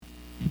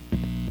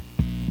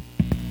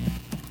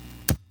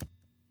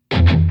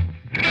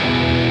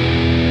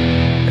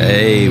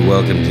Hey,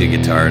 welcome to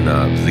Guitar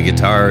Knobs, the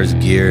guitars,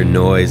 gear,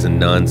 noise, and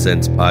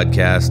nonsense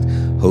podcast,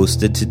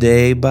 hosted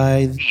today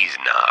by these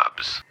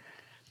knobs.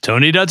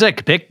 Tony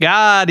Dudzik, Pick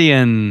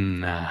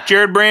Guardian.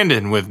 Jared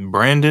Brandon with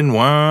Brandon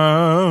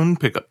One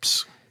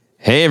Pickups.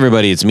 Hey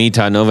everybody, it's me,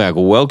 Todd Novak.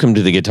 Welcome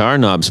to the Guitar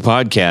Knobs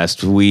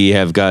podcast. We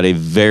have got a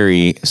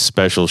very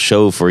special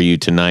show for you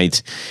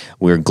tonight.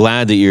 We're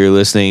glad that you're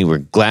listening. We're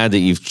glad that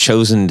you've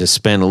chosen to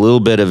spend a little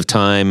bit of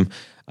time,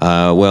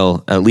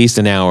 at least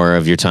an hour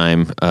of your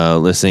time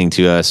listening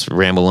to us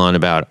ramble on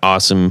about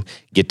awesome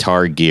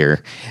guitar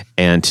gear.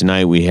 And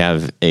tonight we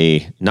have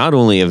not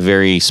only a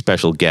very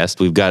special guest,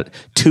 we've got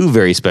two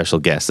very special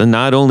guests. And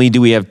not only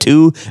do we have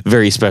two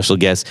very special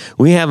guests,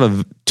 we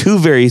have two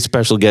very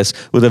special guests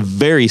with a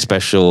very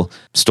special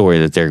story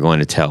that they're going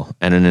to tell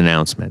and an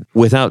announcement.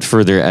 Without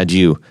further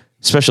ado,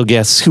 special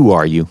guests, who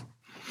are you?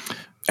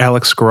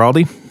 Alex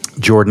Scaraldi,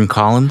 Jordan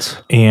Collins.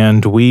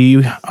 and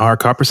we are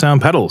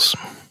Coppersound Pedals.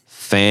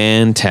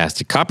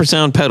 Fantastic.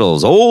 Coppersound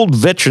Pedals, old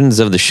veterans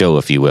of the show,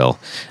 if you will.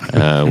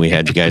 We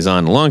had you guys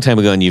on a long time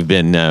ago, and you've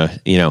been,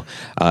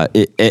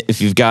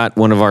 if you've got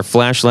one of our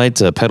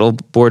flashlights, a pedal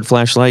board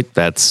flashlight,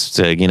 that's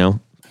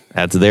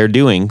their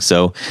doing.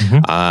 So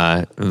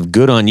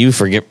good on you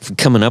for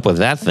coming up with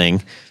that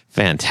thing.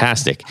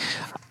 Fantastic.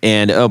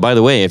 And, oh, by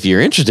the way, if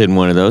you're interested in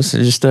one of those,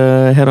 just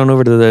head on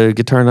over to the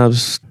Guitar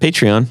Knobs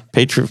Patreon,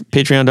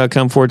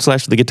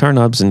 patreon.com/the Guitar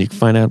Knobs, and you can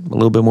find out a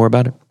little bit more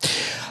about it.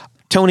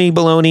 Tony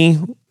Baloney,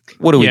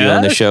 what do we do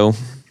on the show?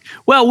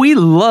 Well, we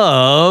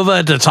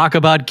love to talk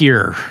about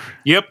gear.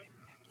 Yep.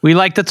 We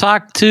like to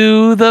talk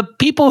to the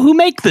people who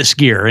make this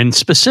gear. And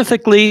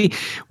specifically,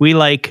 we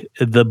like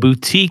the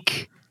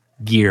boutique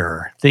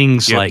gear.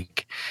 Things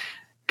like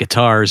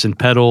guitars and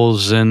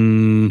pedals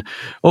and,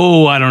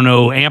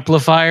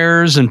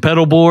 amplifiers and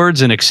pedal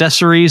boards and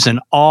accessories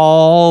and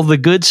all the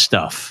good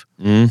stuff.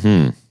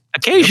 Mm-hmm.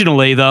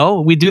 Occasionally,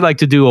 though, we do like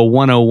to do a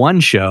 101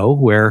 show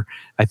where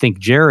I think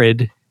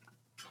Jared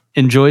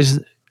enjoys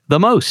the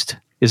most.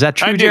 Is that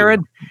true, Jared?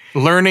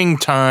 Learning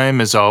time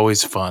is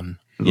always fun.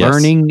 Yes.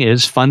 Learning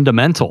is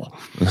fundamental.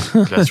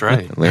 That's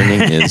right.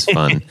 Learning is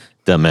fun.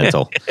 The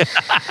mental.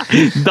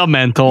 The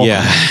mental.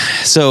 Yeah.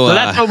 So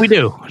that's what we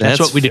do. That's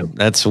what we do.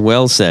 That's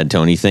well said,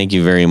 Tony. Thank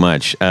you very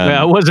much.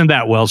 Well, it wasn't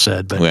that well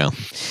said, but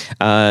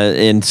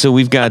and so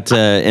we've got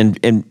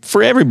and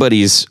for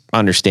everybody's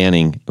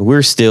understanding,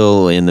 we're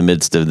still in the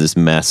midst of this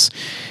mess.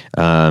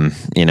 The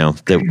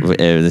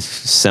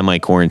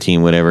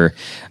semi-quarantine, whatever.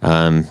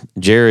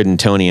 Jared and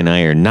Tony and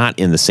I are not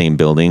in the same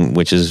building,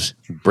 which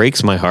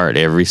breaks my heart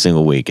every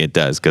single week. It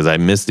does, because I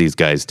miss these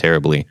guys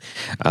terribly.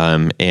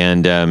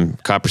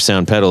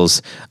 Coppersound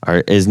Pedals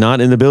is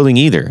not in the building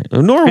either,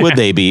 nor would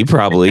they be,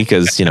 probably,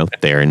 because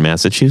they're in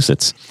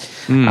Massachusetts.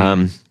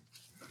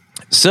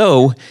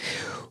 So,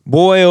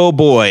 boy, oh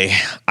boy,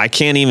 I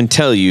can't even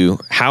tell you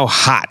how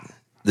hot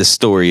the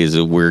story is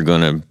that we're going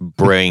to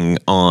bring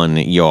on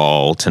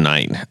y'all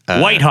tonight.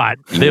 white hot.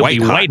 They'll be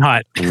white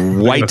hot.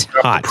 White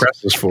hot.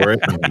 Presses for it.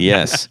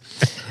 Yes.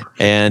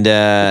 And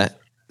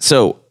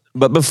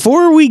but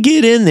before we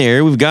get in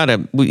there, we've got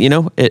to,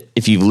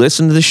 if you've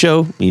listened to the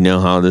show, you know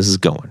how this is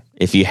going.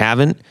 If you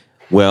haven't,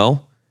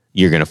 well,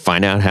 you're going to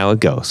find out how it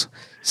goes.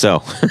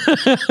 So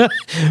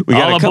we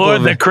got all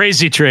aboard the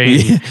crazy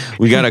train.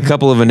 We got a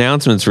couple of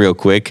announcements real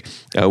quick.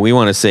 We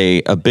want to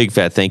say a big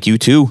fat thank you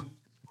to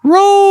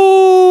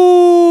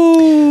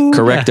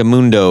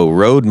Correctamundo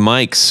Rode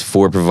mics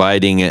for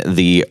providing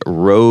the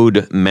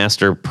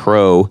Roadmaster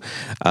Pro.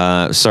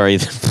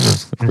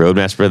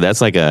 Roadmaster Pro. That's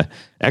like a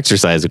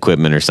exercise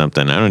equipment or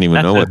something. I don't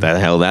even know what the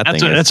hell that thing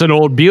is. That's an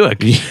old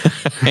Buick.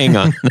 Hang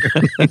on.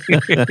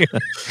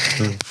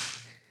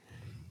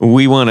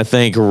 We want to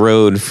thank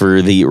Rode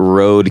for the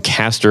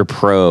Rodecaster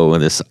Pro,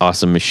 this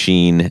awesome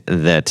machine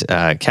that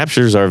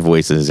captures our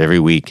voices every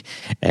week,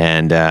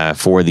 and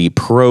for the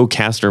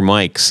Procaster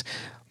mics,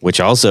 which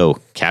also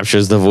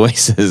captures the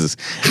voices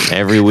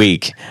every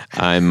week.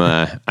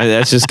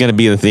 That's just going to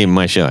be the theme of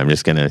my show. I'm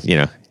just going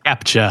to,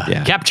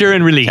 Capture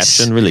and release.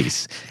 Capture and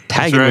release.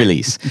 Tag and right.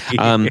 release.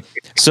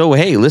 So,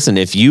 hey, listen,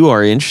 if you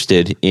are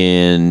interested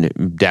in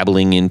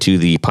dabbling into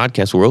the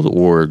podcast world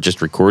or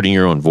just recording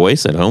your own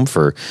voice at home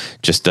for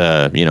just,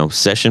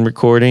 session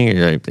recording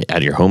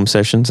at your home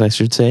sessions, I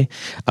should say,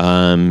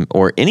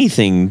 or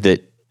anything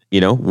that,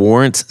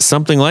 warrants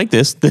something like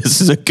this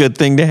is a good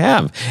thing to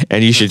have.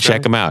 And you should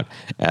check them out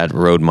at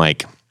Rode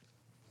Mic.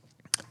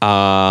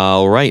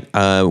 All right.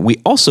 We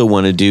also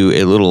want to do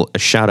a little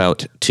shout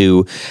out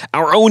to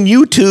our own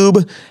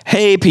YouTube.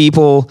 Hey,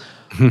 people.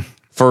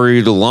 For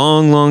a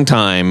long, long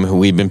time,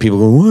 we've been people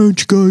going, why aren't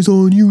you guys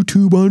on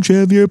YouTube? Why don't you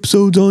have your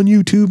episodes on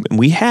YouTube? And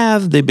we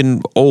have. They've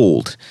been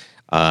old.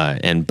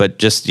 But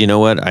just, you know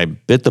what? I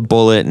bit the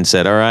bullet and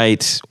said, all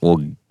right,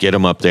 we'll get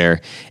them up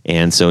there.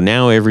 And so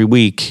now every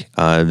week,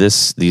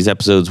 these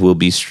episodes will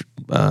be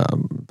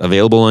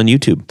available on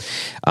YouTube.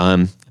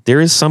 There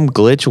is some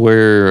glitch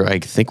where I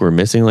think we're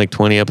missing like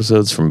 20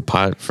 episodes from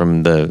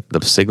the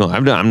signal.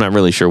 I'm not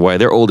really sure why.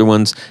 They're older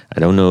ones. I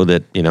don't know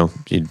that,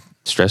 you'd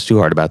stress too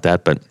hard about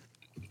that, but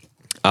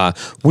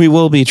we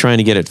will be trying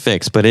to get it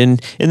fixed. But in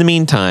the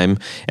meantime,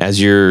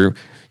 as you're,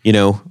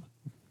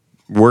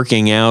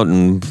 working out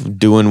and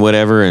doing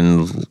whatever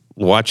and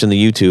watching the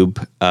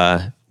YouTubes,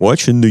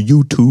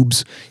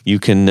 you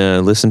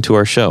can listen to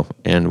our show,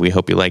 and we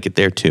hope you like it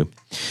there too.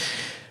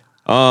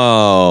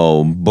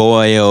 Oh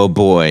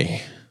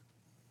boy.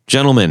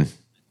 Gentlemen,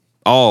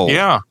 how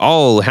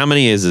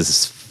many is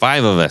this?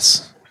 5 of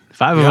us.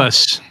 5 of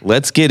us.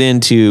 Let's get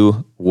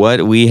into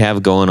what we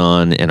have going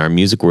on in our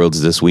music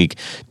worlds this week.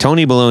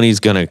 Tony Baloney's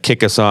going to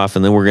kick us off,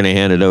 and then we're going to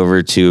hand it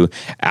over to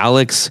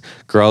Alex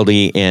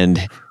Giraldi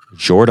and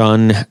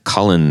Jordan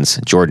Collins.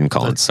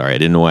 Sorry, I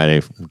didn't know why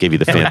I gave you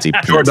the fancy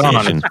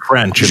pronunciation. Jordan,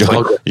 French.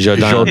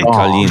 Jordan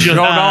Collins.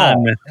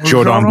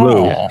 Jordan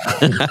Blue.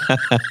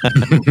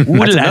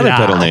 That's another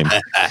pedal name.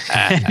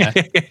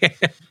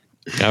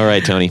 All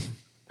right, Tony.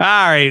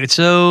 All right,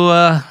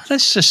 so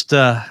let's just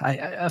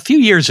a few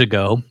years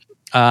ago,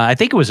 I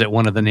think it was at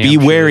one of the NAMM Be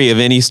wary of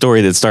any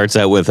story that starts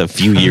out with a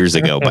few years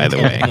ago, by the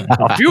way.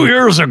 A few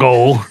years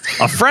ago,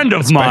 a friend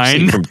of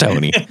mine from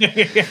Tony.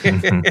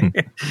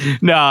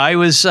 No, I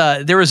was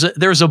there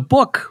was a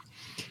book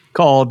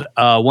called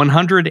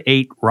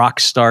 108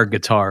 Rockstar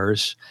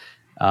Guitars.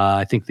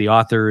 I think the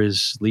author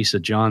is Lisa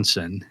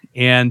Johnson,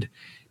 and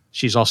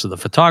she's also the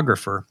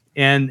photographer.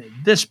 And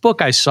this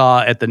book I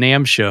saw at the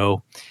NAMM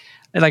show,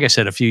 like I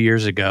said, a few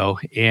years ago,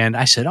 and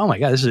I said, "Oh my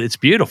God, it's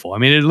beautiful." I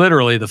mean,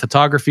 the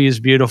photography is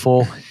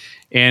beautiful,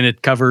 and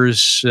it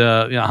covers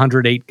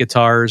 108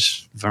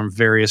 guitars from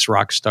various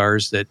rock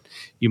stars that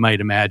you might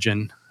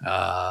imagine.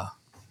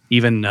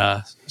 Even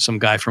some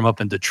guy from up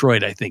in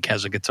Detroit, I think,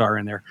 has a guitar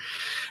in there.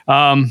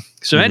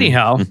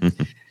 Anyhow,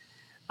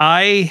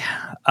 I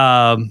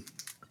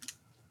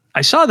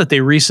saw that they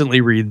recently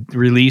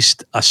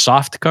released a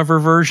soft cover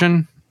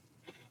version.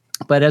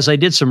 But as I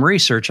did some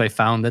research, I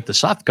found that the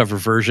softcover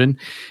version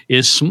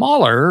is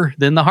smaller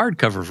than the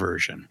hardcover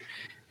version,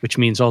 which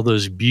means all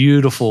those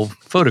beautiful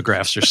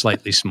photographs are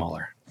slightly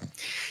smaller.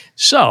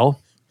 So,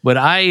 but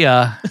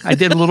I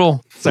did a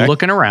little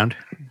looking around.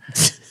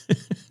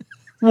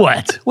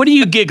 What? What are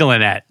you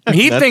giggling at?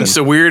 He thinks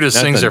the weirdest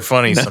things are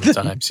funny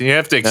sometimes. You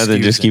have to excuse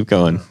just him. keep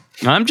going.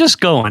 I'm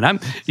just going.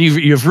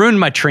 You've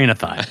ruined my train of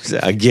thought.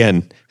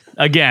 Again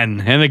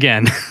and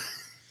again.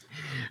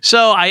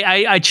 So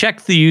I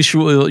checked the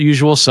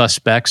usual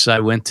suspects. I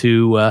went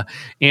to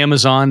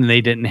Amazon, and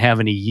they didn't have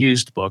any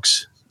used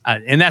books,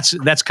 and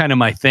that's kind of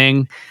my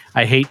thing.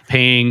 I hate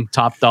paying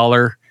top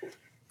dollar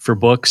for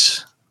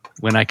books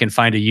when I can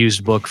find a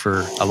used book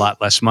for a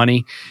lot less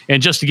money.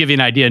 And just to give you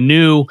an idea,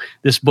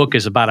 this book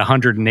is about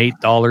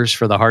 $108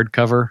 for the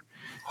hardcover.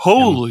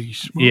 Holy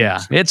smokes.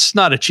 Yeah, it's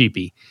not a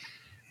cheapie.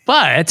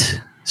 But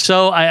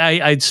so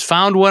I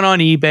found one on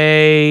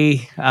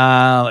eBay.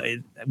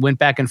 Went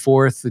back and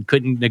forth and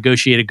couldn't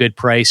negotiate a good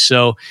price.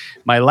 So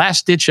my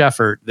last ditch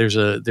effort, there's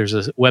a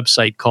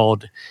website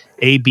called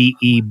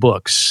ABE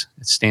Books.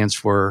 It stands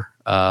for,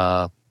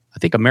 I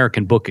think,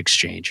 American Book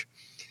Exchange.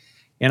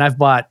 And I've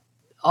bought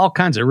all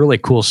kinds of really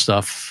cool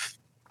stuff,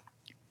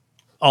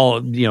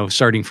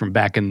 starting from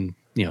back in,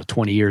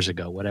 20 years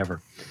ago,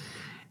 whatever.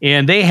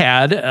 And they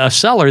had a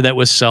seller that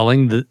was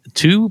selling the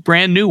 2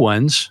 brand new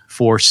ones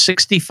for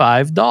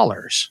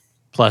 $65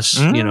 plus,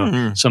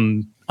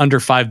 some under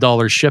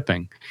 $5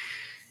 shipping.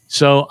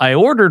 So I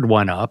ordered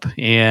one up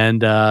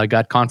and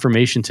got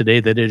confirmation today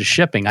that it is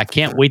shipping. I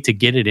can't wait to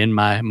get it in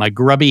my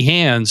grubby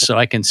hands so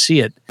I can see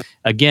it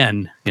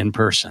again in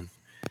person.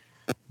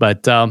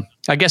 But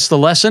I guess the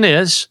lesson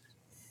is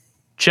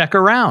check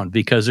around,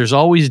 because there's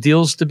always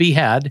deals to be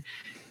had.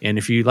 And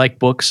if you like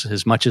books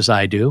as much as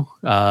I do,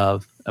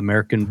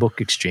 American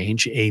Book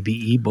Exchange,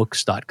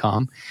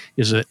 abebooks.com,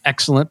 is an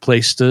excellent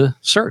place to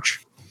search.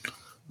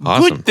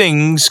 Awesome. Good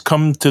things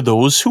come to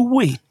those who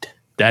wait.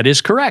 That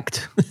is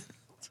correct.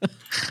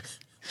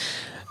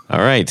 All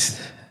right.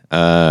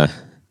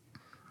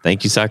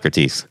 Thank you,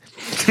 Socrates.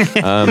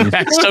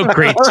 That's so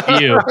great to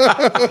you.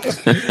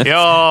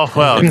 You're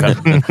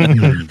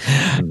welcome.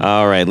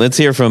 All right. Let's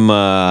hear from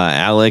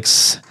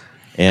Alex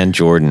and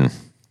Jordan.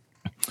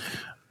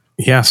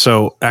 Yeah,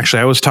 so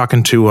actually, I was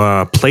talking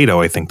to Plato,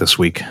 I think, this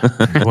week.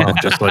 Well,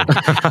 just like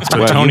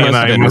so Tony and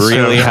I been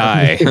really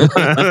high.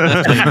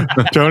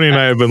 Tony and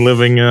I have been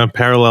living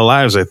parallel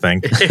lives, I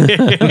think.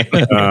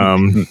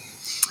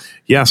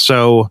 Yeah,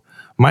 so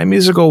my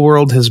musical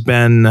world has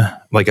been,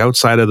 like,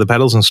 outside of the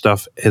pedals and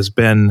stuff, has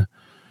been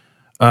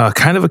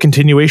kind of a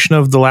continuation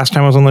of the last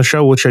time I was on the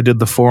show, which I did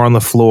the 4 on the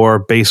Floor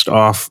based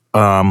off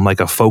like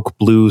a folk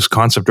blues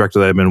concept director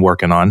that I've been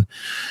working on.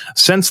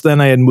 Since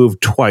then, I had moved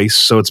twice,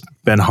 so it's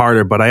been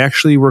harder, but I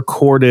actually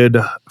recorded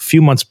a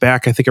few months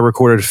back, I think I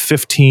recorded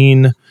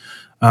 15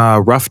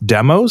 rough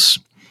demos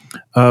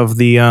of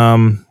the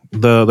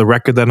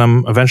record that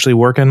I'm eventually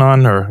working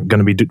on or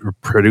going to be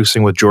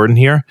producing with Jordan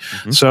here.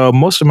 Mm-hmm. So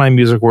most of my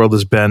music world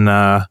has been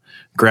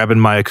grabbing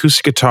my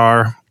acoustic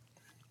guitar.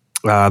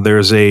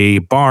 There's a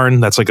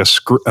barn that's like a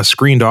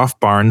screened off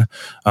barn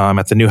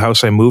at the new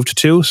house I moved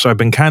to. So I've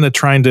been kind of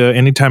trying to,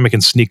 anytime I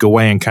can sneak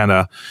away and kind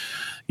of,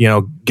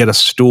 get a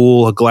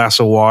stool, a glass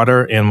of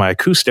water, and my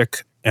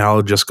acoustic, and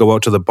I'll just go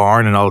out to the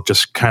barn and I'll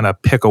just kind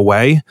of pick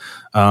away.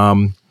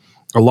 A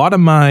lot of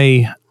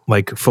my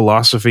like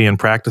philosophy and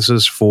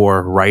practices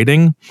for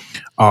writing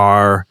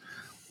are,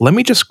 let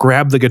me just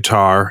grab the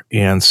guitar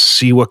and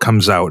see what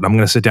comes out. I'm going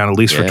to sit down at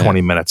least for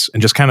 20 minutes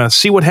and just kind of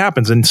see what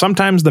happens. And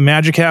sometimes the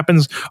magic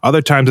happens.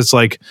 Other times it's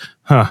like,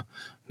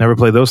 never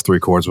played those 3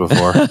 chords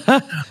before.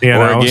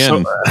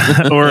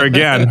 Or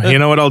again, you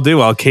know what I'll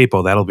do? I'll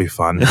capo. That'll be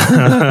fun.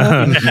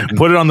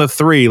 Put it on the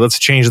 3. Let's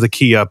change the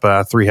key up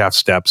 3/2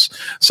 steps.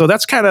 So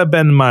that's kind of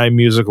been my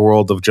music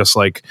world of just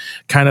like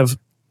kind of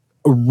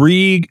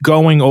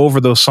going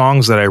over those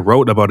songs that I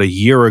wrote about a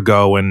year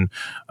ago and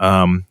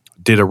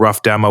did a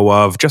rough demo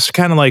of, just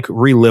kind of like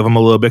relive them a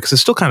little bit, because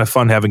it's still kind of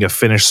fun having a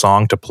finished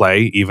song to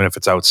play, even if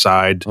it's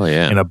outside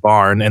in a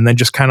barn, and then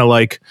just kind of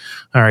like,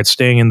 all right,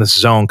 staying in this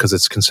zone because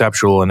it's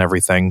conceptual and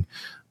everything.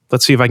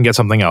 Let's see if I can get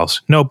something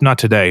else. Nope, not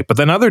today. But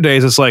then other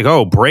days it's like,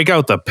 oh, break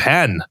out the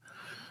pen.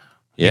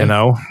 You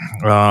know?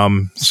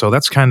 So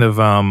that's kind of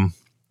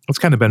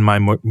been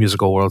my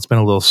musical world. It's been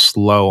a little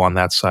slow on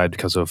that side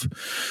because of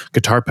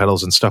guitar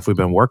pedals and stuff we've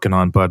been working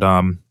on, but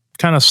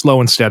kind of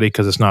slow and steady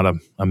because it's not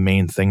a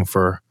main thing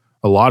for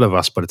a lot of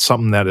us, but it's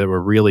something that we're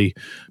really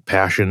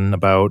passionate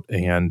about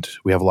and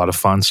we have a lot of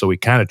fun. So we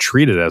kind of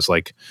treat it as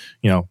like,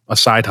 you know, a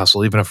side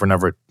hustle, even if we're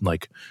never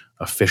like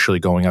officially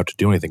going out to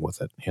do anything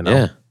with it, you know?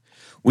 Yeah.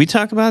 We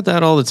talk about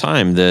that all the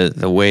time,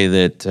 the way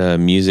that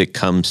music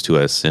comes to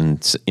us.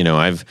 And, you know,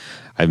 I've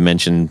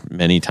mentioned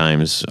many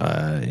times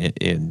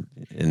in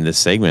this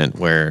segment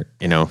where,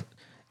 you know,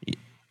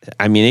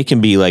 I mean, it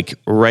can be like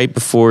right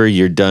before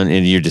you're done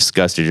and you're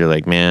disgusted. You're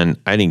like, man,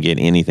 I didn't get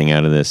anything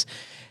out of this.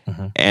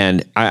 Mm-hmm.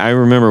 And I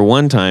remember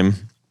one time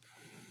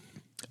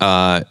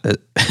I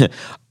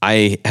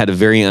had a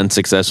very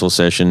unsuccessful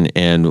session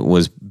and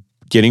was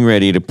getting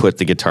ready to put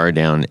the guitar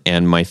down,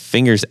 and my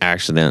fingers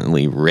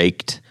accidentally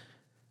raked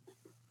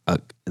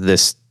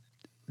this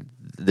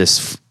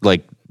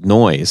like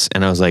noise.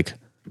 And I was like,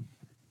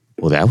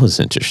 well, that was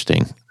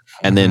interesting.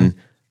 And then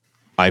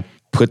I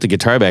put the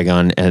guitar back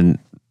on and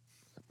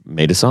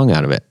made a song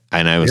out of it.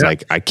 And I was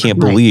like, I can't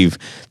believe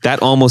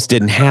that almost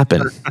didn't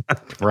happen.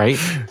 Right?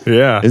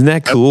 Yeah. Isn't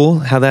that cool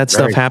how that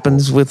stuff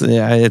happens with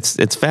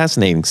it's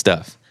fascinating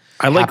stuff.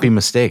 I like happy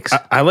mistakes.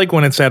 I like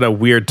when it's at a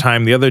weird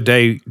time. The other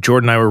day,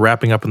 Jordan and I were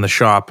wrapping up in the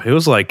shop. It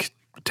was like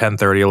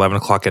 10:30, 11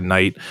 o'clock at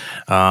night.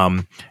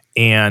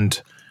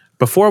 And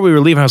before we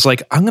were leaving, I was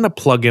like, I'm going to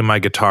plug in my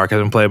guitar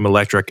because I'm playing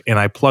electric. And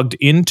I plugged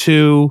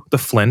into the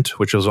Flint,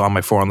 which was on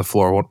my 4 on the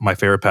floor, my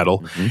favorite pedal.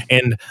 Mm-hmm.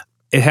 And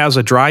it has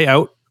a dry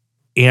out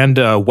and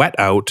a wet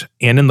out.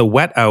 And in the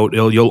wet out,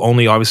 you'll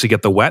only obviously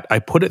get the wet. I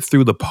put it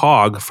through the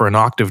Pog for an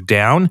octave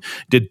down,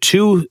 did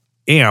 2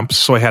 amps.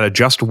 So I had a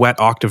just wet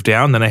octave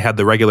down. Then I had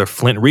the regular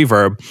Flint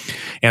reverb.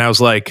 And I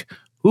was like,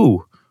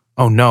 ooh,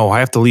 oh no, I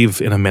have to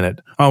leave in a minute.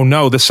 Oh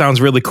no, this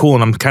sounds really cool.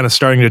 And I'm kind of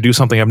starting to do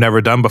something I've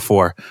never done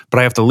before, but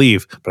I have to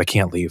leave, but I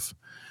can't leave.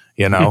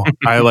 You know,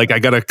 I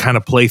got to kind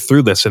of play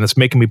through this, and it's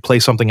making me play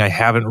something I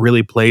haven't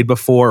really played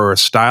before, or a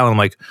style. And I'm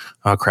like,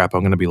 oh crap,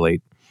 I'm going to be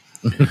late.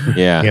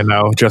 Yeah. You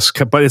know,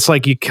 but it's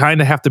like, you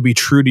kind of have to be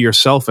true to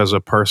yourself as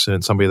a person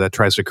and somebody that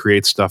tries to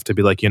create stuff to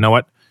be like, you know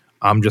what,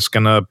 I'm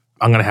going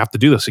to have to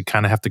do this. You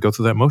kind of have to go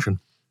through that motion.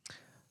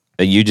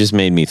 You just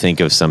made me think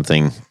of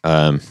something,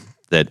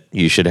 that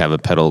you should have a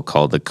pedal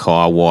called the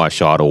Car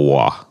Wash Auto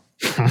Wah.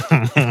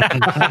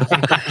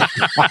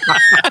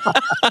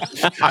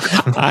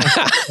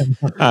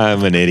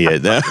 I'm an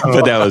idiot,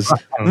 but that was.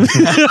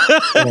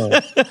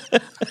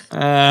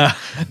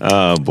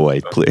 Oh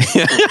boy, please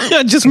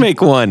just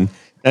make one.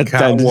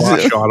 Car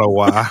Wash Auto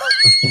Wah.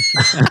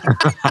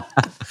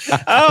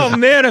 Oh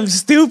man, I'm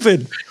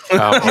stupid.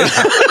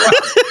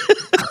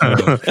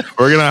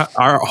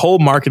 Our whole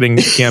marketing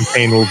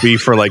campaign will be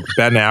for like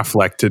Ben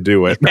Affleck to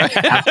do it.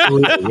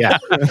 Absolutely, yeah.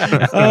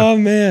 Oh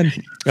man.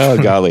 Oh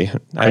golly.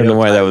 I don't know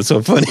why that was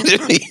so funny to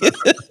me.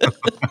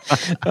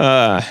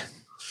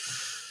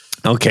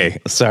 Okay,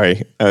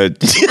 sorry.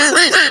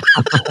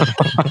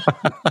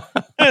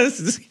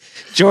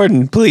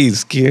 Jordan,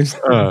 please,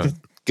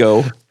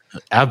 go.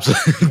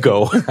 Absolutely.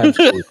 Go.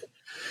 Absolutely.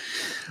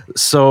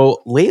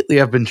 So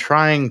lately I've been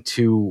trying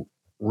to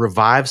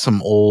revive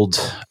some old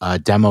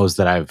demos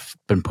that I've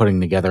been putting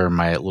together in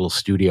my little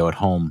studio at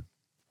home.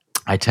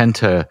 I tend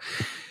to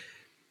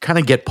kind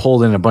of get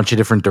pulled in a bunch of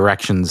different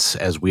directions,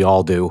 as we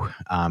all do.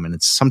 And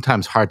it's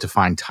sometimes hard to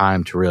find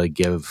time to really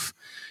give,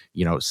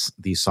 you know,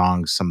 these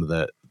songs some of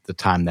the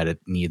time that it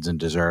needs and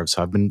deserves.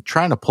 So I've been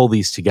trying to pull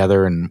these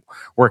together and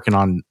working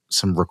on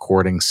some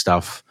recording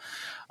stuff,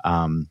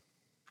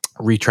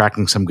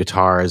 retracking some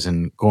guitars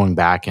and going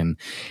back. And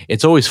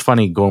it's always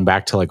funny going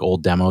back to like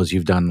old demos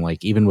you've done,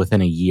 like even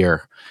within a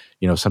year.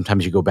 You know,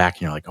 sometimes you go back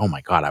and you're like, oh my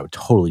God, I would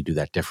totally do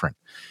that different.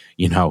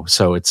 You know,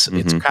 so it's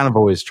kind of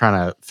always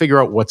trying to figure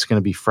out what's going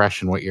to be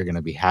fresh and what you're going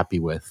to be happy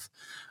with.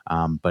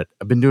 But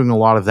I've been doing a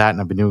lot of that,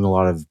 and I've been doing a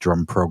lot of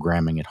drum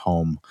programming at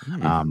home.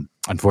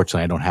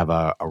 Unfortunately, I don't have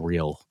a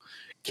real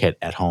kit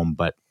at home,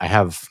 but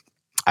I've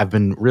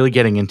been really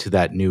getting into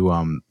that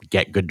new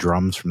Get Good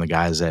Drums from the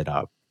guys at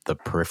the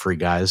Periphery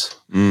guys.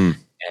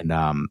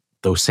 And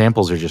those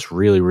samples are just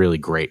really, really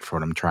great for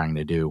what I'm trying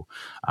to do.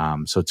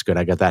 So it's good.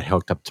 I got that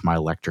hooked up to my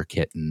Electro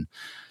kit and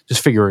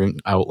just figuring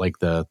out like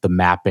the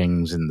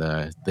mappings and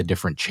the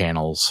different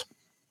channels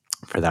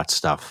for that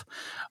stuff.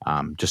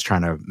 Just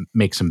trying to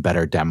make some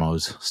better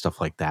demos,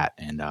 stuff like that,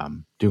 and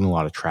doing a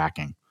lot of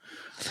tracking.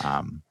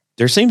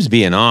 There seems to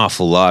be an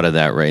awful lot of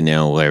that right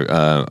now. Where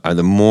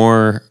the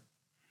more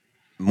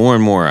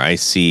and more I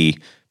see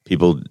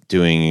people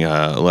doing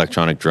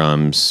electronic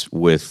drums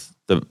with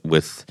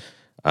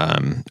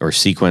or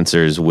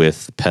sequencers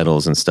with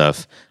pedals and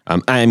stuff.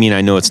 I mean,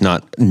 I know it's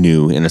not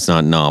new and it's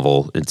not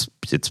novel.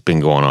 It's been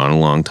going on a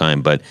long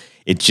time, but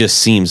it just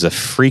seems the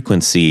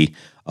frequency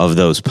of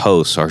those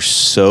posts are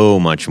so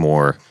much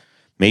more,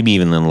 maybe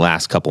even in the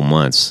last couple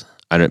months.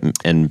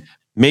 And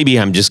maybe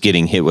I'm just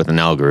getting hit with an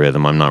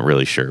algorithm. I'm not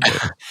really sure.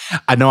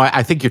 But. I know.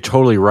 I think you're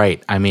totally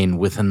right. I mean,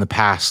 within the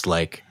past,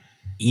 like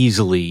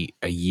easily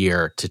a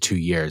year to 2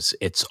 years,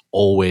 it's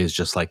always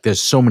just like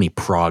there's so many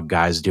prog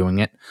guys doing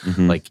it.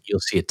 Mm-hmm. Like you'll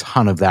see a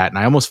ton of that. And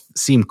I almost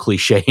seem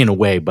cliche in a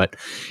way, but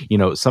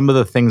some of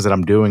the things that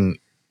I'm doing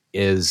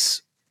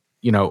is,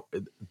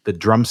 the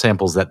drum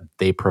samples that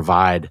they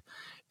provide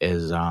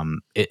is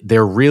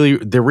they're really,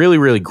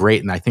 really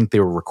great, and I think they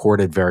were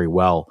recorded very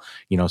well.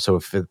 So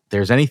if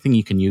there's anything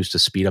you can use to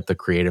speed up the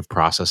creative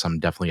process, I'm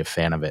definitely a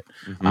fan of it.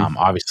 Mm-hmm.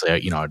 Obviously,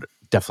 I'd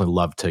definitely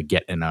love to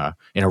get in a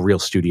real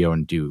studio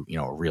and do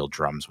real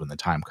drums when the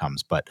time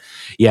comes. But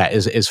yeah,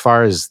 as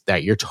far as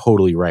that, you're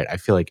totally right. I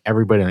feel like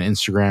everybody on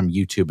Instagram,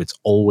 YouTube, it's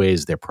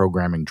always they're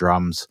programming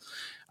drums.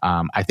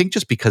 I think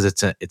just because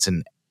it's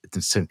an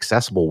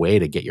accessible way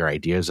to get your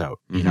ideas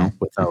out,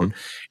 without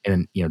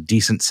and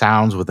decent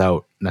sounds,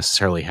 without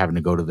necessarily having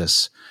to go to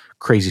this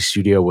crazy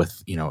studio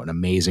with an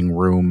amazing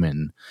room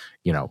and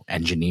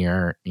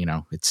engineer.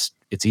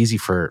 It's easy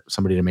for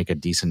somebody to make a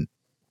decent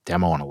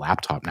demo on a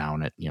laptop now,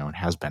 and it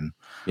has been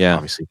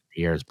obviously for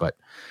years. But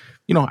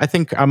I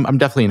think I'm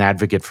definitely an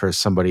advocate for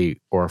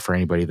somebody or for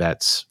anybody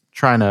that's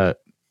trying to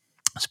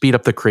speed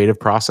up the creative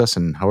process,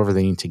 and however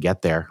they need to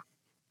get there.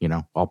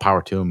 All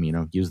power to them,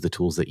 use the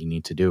tools that you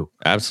need to do.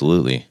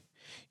 Absolutely.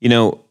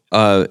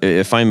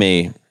 If I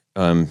may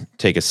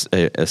take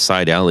a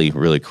side alley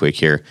really quick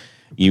here,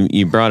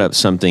 you brought up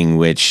something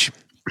which,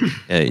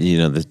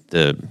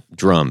 the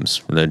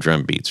drums, the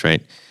drum beats,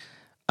 right?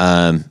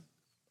 I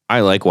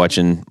like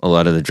watching a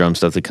lot of the drum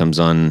stuff that comes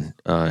on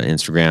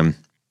Instagram.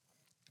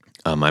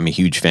 I'm a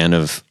huge fan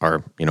of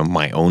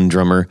my own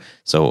drummer,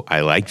 so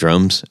I like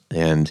drums.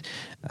 And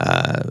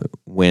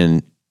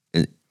when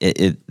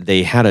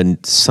they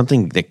had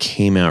something that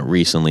came out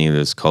recently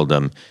that's called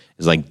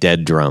is like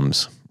dead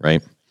drums,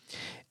 right?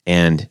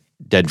 And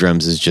dead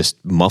drums is just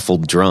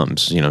muffled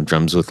drums,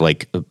 drums with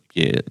like a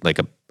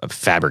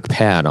fabric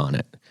pad on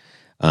it,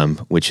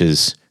 which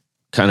is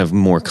kind of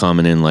more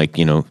common in like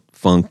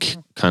funk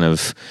kind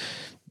of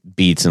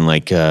beats and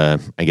like I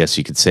guess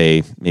you could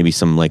say maybe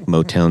some like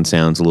Motown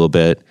sounds a little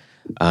bit,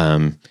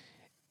 but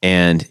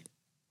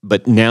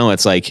now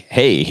it's like,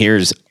 hey,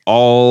 here's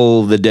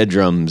all the dead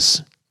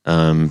drums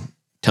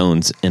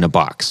tones in a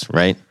box,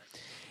 right?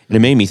 And it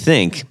made me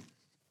think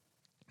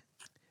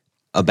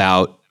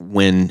about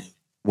when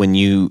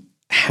you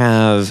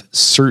have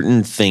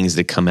certain things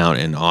that come out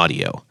in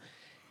audio,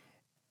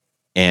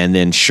 and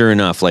then sure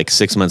enough, like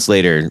 6 months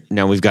later,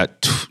 now we've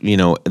got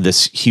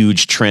this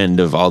huge trend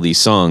of all these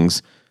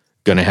songs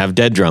gonna have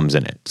dead drums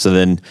in it. So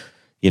then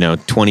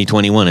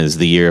 2021 is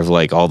the year of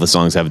like all the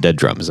songs have dead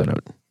drums in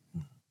it.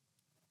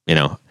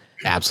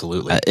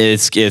 Absolutely.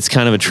 It's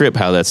kind of a trip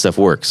how that stuff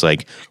works.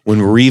 Like when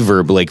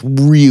reverb like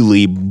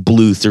really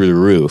blew through the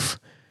roof,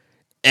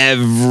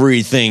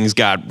 everything's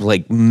got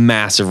like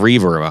massive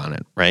reverb on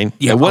it, right?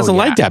 Yeah, it wasn't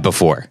like that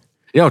before.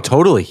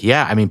 Totally.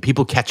 Yeah. I mean,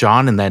 people catch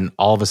on and then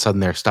all of a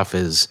sudden their stuff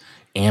is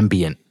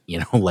ambient,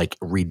 like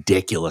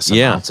ridiculous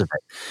amounts of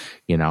it,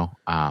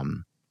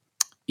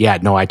 Yeah,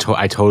 no, I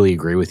totally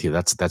agree with you.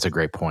 That's a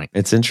great point.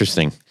 It's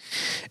interesting.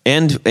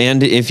 And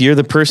if you're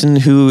the person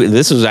who,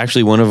 this was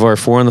actually one of our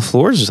 4 on the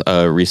floors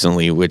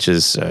recently, which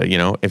is,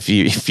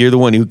 if you're the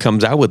one who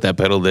comes out with that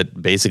pedal that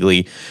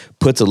basically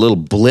puts a little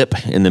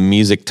blip in the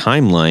music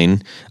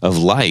timeline of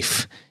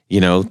life,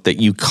 that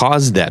you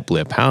caused that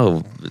blip,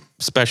 how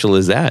special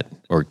is that?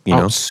 Or,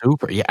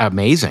 super. Yeah,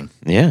 amazing.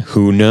 Yeah,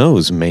 who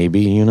knows?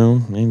 Maybe,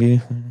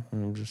 maybe.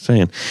 I'm just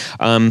saying.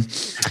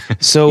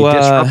 So you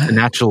disrupt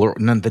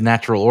the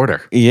natural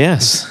order.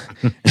 Yes.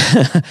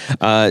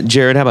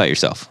 Jared, how about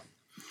yourself?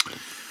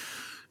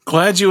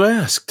 Glad you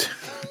asked.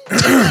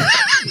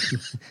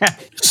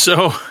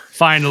 So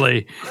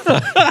finally,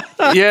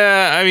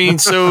 yeah, I mean,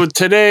 so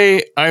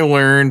today I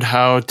learned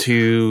how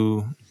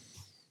to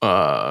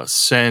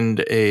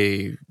send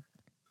a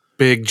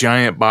big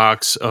giant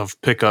box of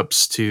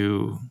pickups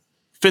to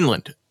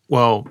Finland.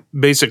 Well,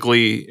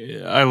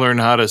 basically, I learned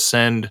how to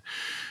send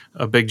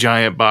a big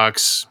giant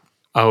box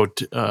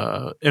out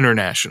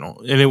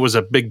international, and it was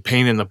a big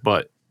pain in the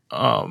butt.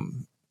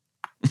 I'm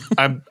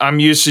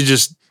used to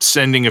just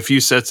sending a few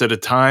sets at a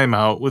time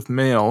out with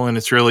mail, and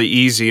it's really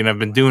easy, and I've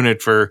been doing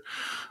it for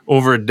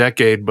over a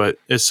decade, but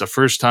it's the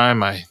first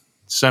time I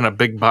sent a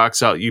big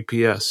box out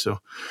UPS. So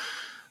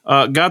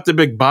got the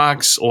big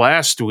box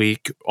last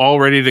week, all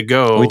ready to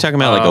go. Are we talking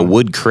about like a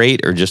wood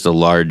crate or just a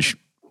large?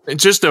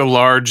 Just a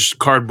large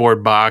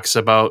cardboard box,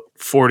 about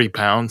 40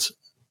 pounds,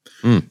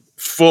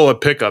 full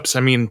of pickups. I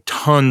mean,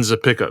 tons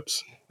of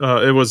pickups.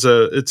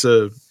 It's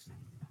a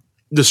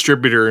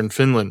distributor in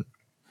Finland.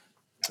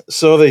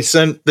 So they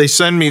send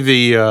me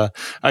the,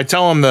 I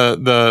tell them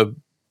the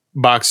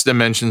box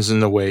dimensions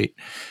and the weight.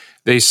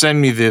 They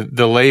send me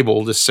the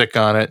label to stick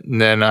on it,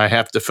 and then I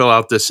have to fill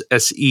out this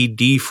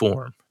SED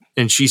form.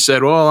 And she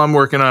said, well, I'm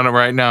working on it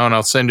right now, and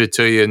I'll send it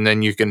to you, and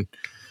then you can.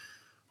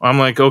 I'm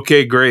like,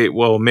 okay, great.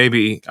 Well,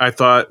 maybe I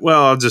thought,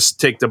 well, I'll just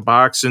take the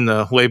box and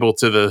the label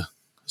to the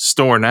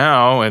store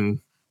now, and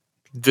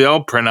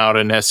they'll print out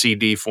an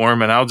SED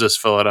form, and I'll just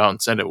fill it out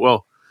and send it.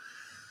 Well,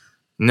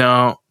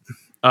 no.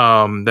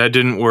 That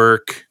didn't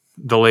work.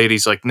 The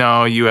lady's like,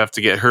 no, you have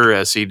to get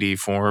her SED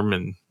form.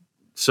 And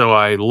so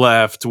I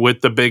left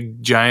with the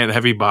big, giant,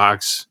 heavy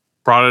box,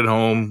 brought it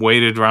home,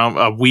 waited around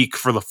a week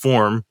for the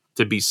form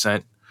to be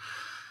sent.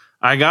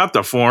 I got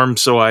the form,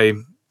 so I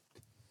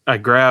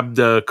grabbed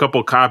a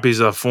couple copies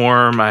of the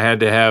form. I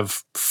had to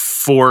have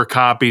 4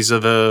 copies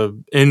of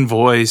the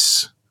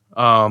invoice.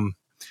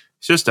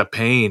 It's just a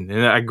pain.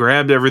 And I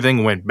grabbed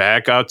everything, went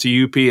back out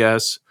to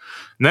UPS.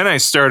 And then I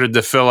started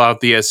to fill out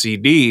the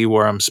SED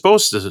where I'm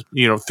supposed to,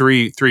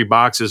 three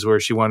boxes where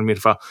she wanted me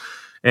to file.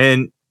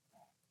 And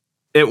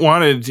it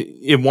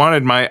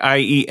wanted my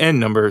IEN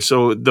number.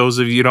 So those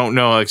of you who don't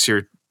know,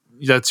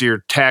 that's your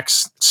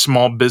tax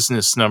small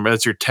business number.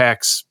 That's your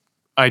tax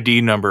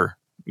ID number,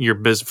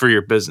 for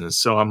your business.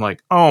 So I'm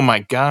like, oh my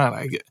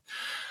God,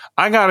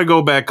 I got to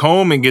go back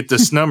home and get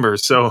this number.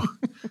 So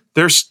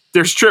there's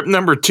trip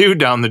number 2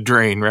 down the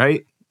drain,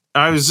 right?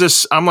 I'm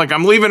like,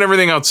 I'm leaving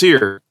everything else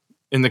here.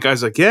 And the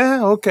guy's like,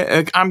 yeah,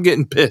 okay. I'm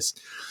getting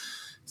pissed.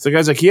 So the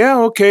guy's like, yeah,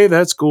 okay,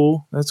 that's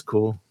cool. That's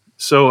cool.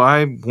 So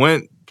I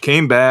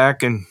came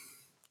back and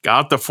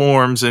got the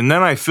forms. And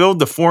then I filled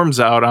the forms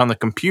out on the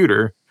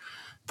computer.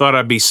 Thought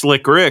I'd be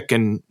Slick Rick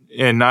and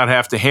not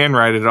have to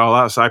handwrite it all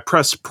out. So I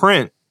pressed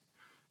print.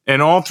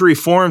 And all 3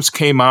 forms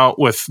came out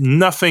with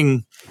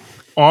nothing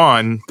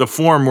on the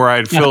form where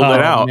I'd filled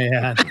it out.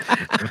 Man.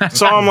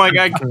 So I'm like,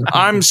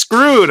 I'm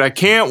screwed. I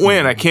can't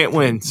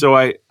win. So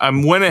I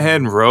went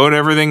ahead and wrote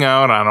everything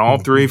out on all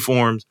 3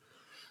 forms,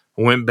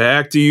 went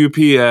back to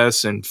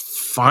UPS and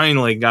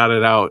finally got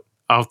it out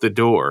the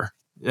door.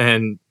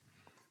 And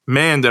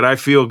man, did I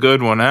feel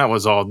good when that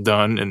was all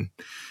done. And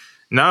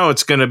now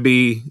it's going to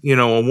be,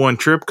 a one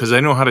trip because I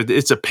know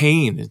it's a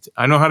pain.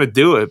 I know how to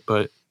do it,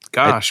 but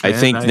gosh, I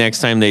think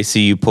next time they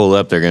see you pull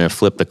up, they're going to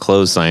flip the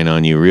close sign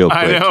on you real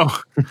quick.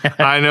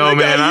 I know,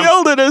 man. Guy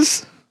yelled at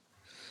us.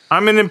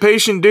 I'm an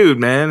impatient dude,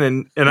 man.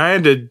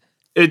 And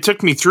it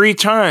took me 3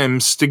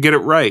 times to get it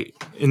right.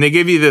 And they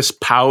give you this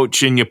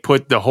pouch and you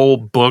put the whole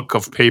book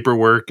of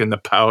paperwork in the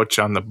pouch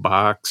on the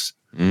box,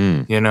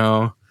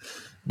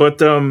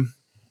 But a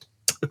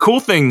cool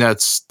thing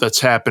that's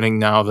happening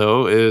now,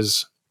 though,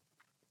 is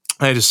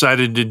I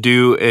decided to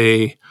do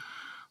a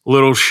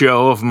little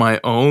show of my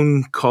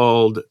own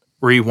called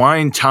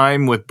Rewind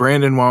Time with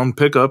Brandon Wound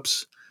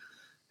Pickups,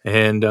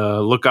 and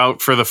look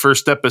out for the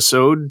first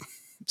episode.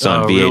 It's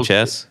on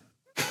VHS.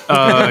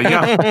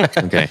 Yeah.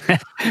 Okay.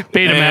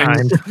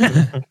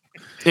 Betamax.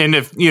 And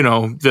if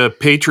the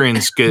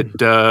patrons get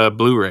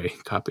Blu-ray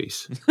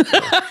copies.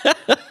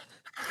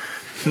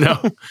 No,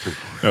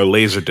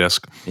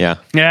 Laserdisc. Yeah.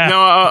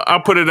 No,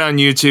 I'll put it on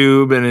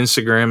YouTube and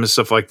Instagram and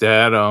stuff like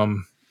that.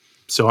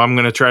 So I'm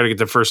gonna try to get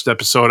the first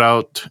episode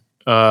out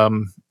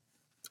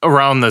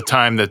around the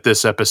time that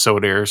this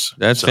episode airs.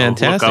 That's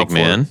fantastic,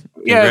 man.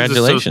 Yeah,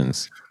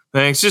 congratulations.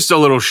 Thanks. Just a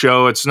little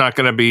show. It's not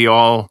going to be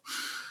all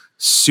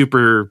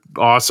super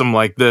awesome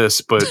like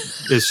this, but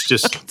it's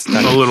just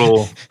a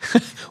little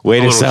way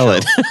to sell show.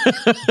 it.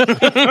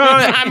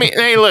 I mean,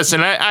 hey,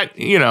 listen,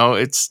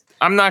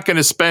 I'm not going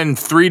to spend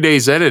 3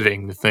 days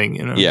editing the thing,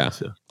 Yeah.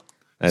 So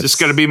it's just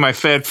going to be my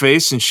fat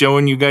face and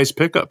showing you guys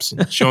pickups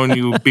and showing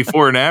you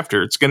before and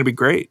after. It's going to be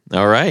great.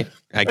 All right.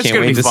 I can't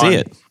wait to see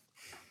it.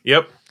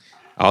 Yep.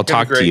 I'll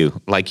talk to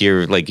you like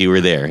you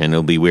were there, and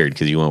it'll be weird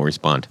because you won't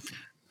respond.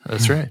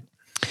 That's right.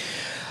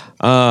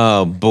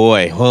 Oh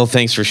boy! Well,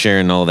 thanks for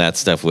sharing all that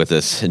stuff with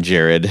us,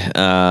 Jared.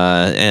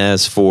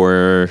 As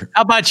for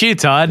how about you,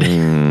 Todd?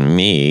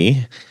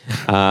 Me,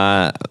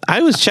 I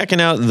was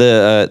checking out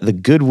the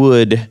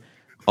Goodwood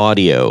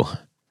audio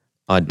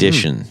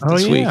audition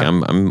this week.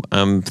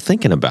 I'm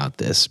thinking about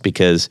this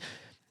because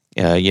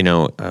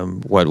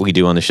what we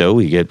do on the show,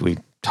 we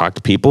talk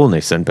to people and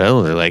they send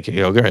pedals. They're like,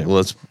 all right, well,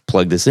 let's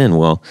plug this in.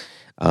 Well,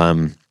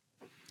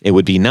 it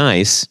would be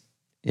nice.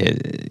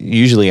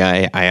 Usually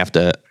I have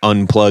to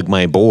unplug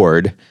my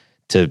board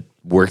to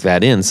work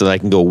that in so that I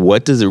can go,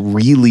 what does it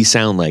really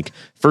sound like?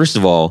 First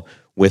of all,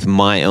 with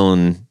my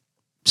own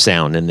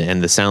sound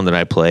and the sound that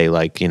I play,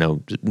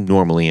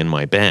 normally in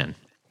my band.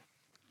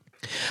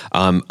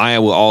 I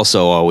will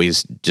also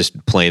always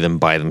just play them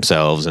by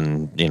themselves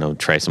and,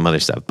 try some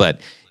other stuff.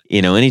 But,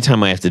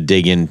 anytime I have to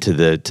dig into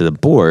the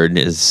board,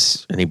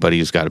 is anybody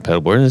who's got a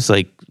pedal board, it's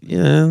like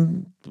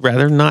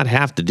rather not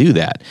have to do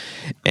that.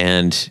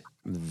 And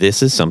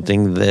this is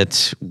something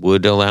that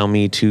would allow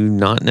me to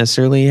not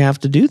necessarily have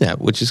to do that,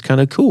 which is kind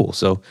of cool.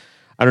 So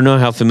I don't know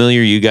how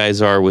familiar you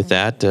guys are with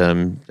that.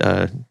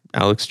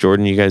 Alex,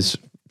 Jordan, you guys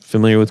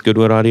familiar with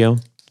Goodwood Audio?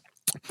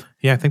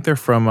 Yeah, I think they're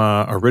from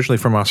originally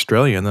from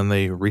Australia, and then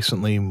they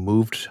recently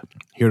moved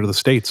here to the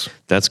States.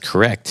 That's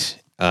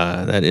correct.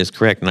 That is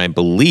correct. And I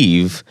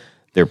believe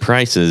their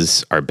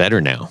prices are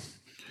better now.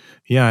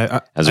 Yeah.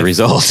 As a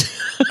result.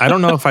 I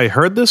don't know if I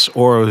heard this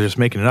or I was just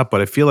making it up,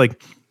 but I feel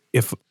like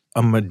if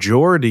a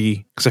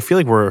majority, because I feel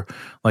like we're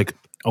like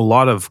a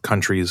lot of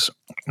countries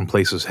and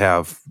places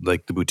have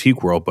like the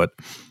boutique world, but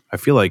I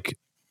feel like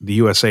the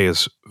USA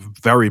is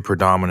very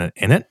predominant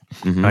in it.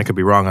 And I could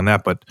be wrong on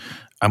that, but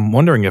I'm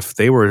wondering if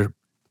they were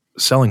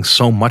selling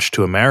so much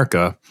to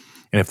America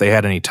and if they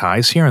had any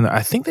ties here. And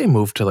I think they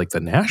moved to like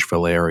the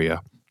Nashville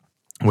area.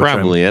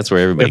 Probably. That's where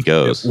everybody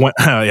goes.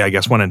 I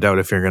guess when in doubt,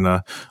 if you're going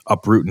to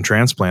uproot and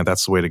transplant,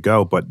 that's the way to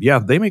go. But yeah,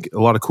 they make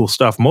a lot of cool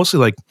stuff. Mostly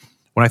like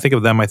when I think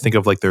of them, I think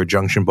of like their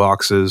junction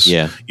boxes,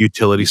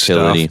 utility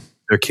stuff,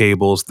 their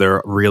cables,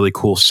 their really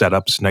cool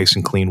setups, nice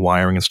and clean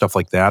wiring and stuff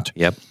like that.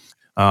 Yep.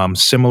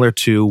 Similar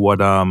to what,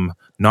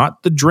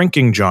 not the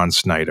drinking John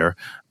Snyder,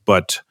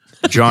 but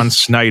John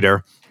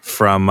Snyder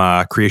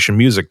from Creation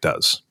Music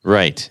does.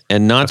 Right.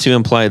 And not to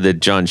imply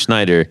that John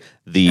Schneider,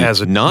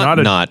 has a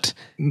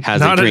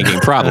drinking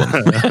problem.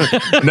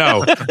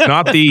 No,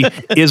 not the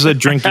is a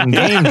drinking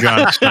game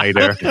John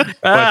Snyder,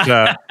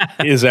 but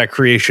is that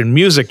Creation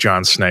Music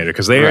John Snyder,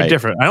 because they are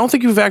different. I don't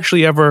think you've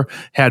actually ever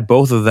had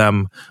both of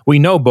them. We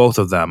know both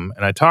of them,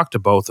 and I talked to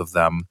both of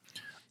them.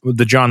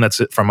 The John that's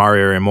from our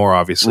area more,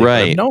 obviously.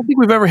 Right. I don't think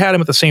we've ever had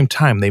them at the same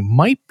time. They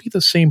might be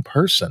the same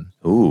person.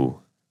 Ooh.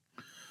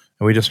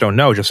 And we just don't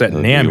know. Just at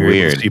NAMM, you're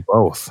able to see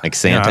both. Like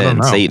Santa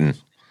and Satan.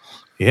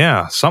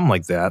 Yeah, something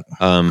like that.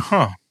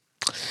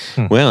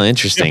 Well,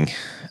 interesting.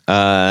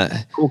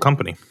 Cool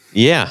company.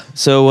 Yeah.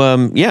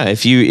 So,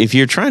 if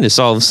you're trying to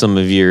solve some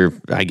of your,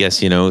 I guess,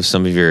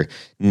 some of your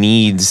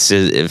needs,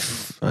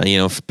 if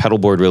pedal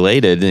board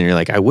related, and you're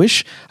like, I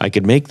wish I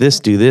could make this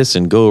do this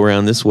and go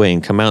around this way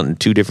and come out in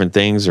two different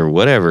things or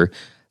whatever,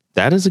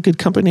 that is a good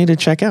company to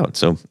check out.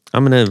 So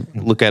I'm going to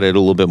look at it a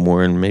little bit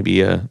more and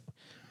maybe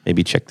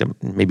check them,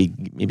 maybe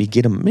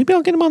get them, maybe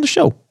I'll get them on the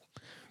show.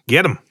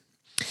 Get them.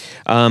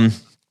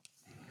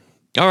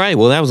 All right.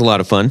 Well, that was a lot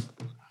of fun.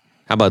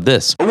 How about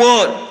this?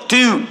 1,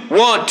 2,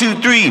 1,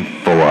 2, 3.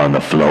 4 on the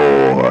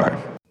floor.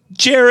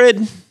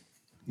 Jared.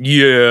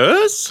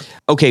 Yes.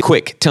 Okay,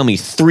 quick. Tell me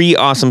 3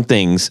 awesome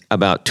things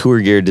about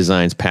Tour Gear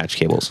Designs patch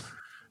cables.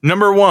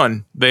 Number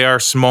 1, they are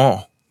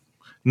small.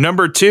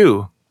 Number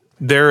 2,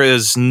 there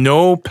is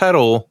no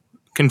pedal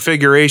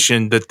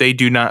configuration that they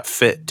do not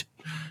fit.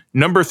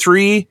 Number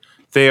 3,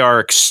 they are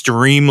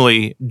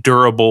extremely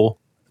durable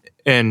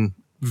and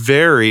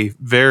very,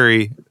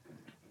 very,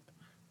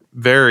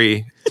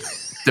 very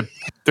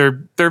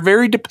they're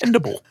very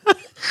dependable.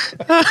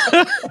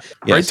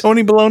 Right,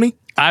 Tony Baloney?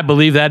 I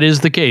believe that is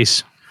the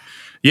case.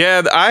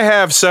 Yeah, I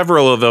have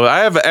several of those. I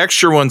have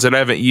extra ones that I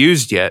haven't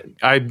used yet.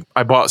 I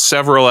bought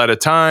several at a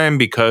time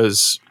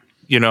because,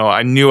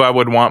 I knew I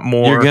would want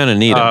more. You're going to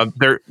need them.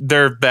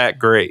 They're that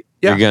great.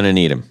 Yeah. You're going to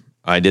need them.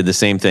 I did the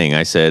same thing.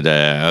 I said,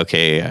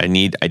 okay,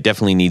 I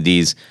definitely need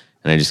these.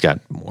 And I just got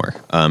more.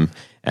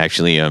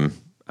 Actually, a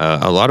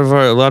lot of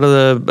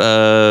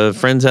the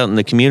friends out in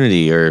the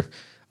community are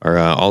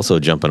also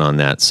jumping on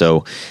that.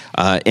 So,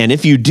 and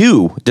if you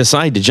do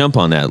decide to jump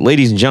on that,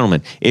 ladies and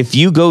gentlemen, if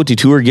you go to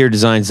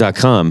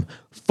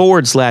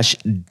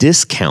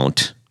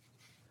tourgeardesigns.com/discount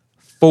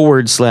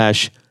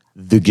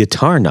 /the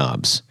guitar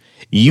knobs,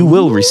 you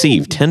will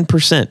receive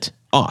 10%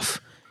 off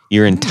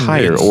your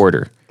entire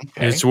order.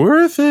 Okay. It's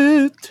worth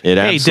it. It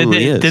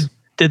absolutely is.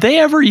 Did they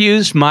ever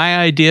use my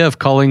idea of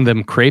calling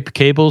them crepe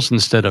cables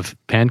instead of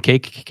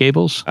pancake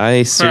cables?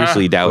 I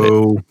seriously doubt it.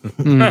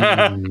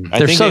 I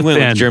think so they went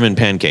thin. with German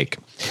pancake.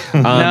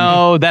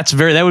 No,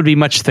 that would be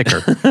much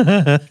thicker.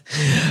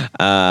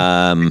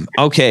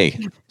 Okay.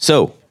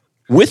 So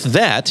with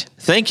that,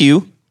 thank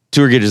you,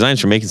 Tour Gear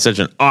Designs, for making such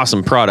an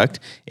awesome product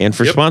and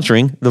for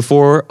sponsoring the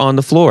 4 on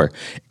the floor.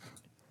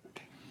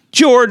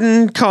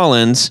 Jordan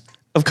Collins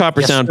of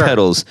Coppersound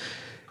Pedals,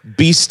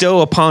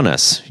 bestow upon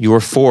us your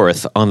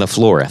 4th on the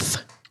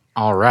flooreth.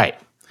 All right.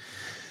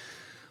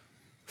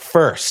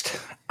 First,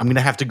 I'm going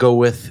to have to go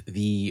with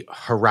the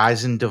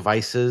Horizon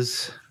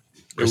Devices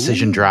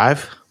Precision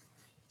Drive.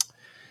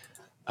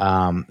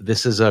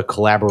 This is a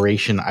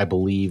collaboration, I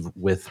believe,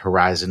 with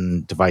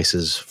Horizon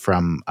Devices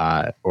from,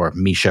 or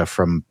Misha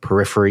from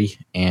Periphery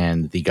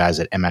and the guys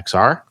at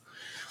MXR.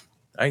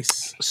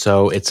 Nice.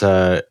 So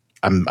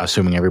I'm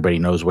assuming everybody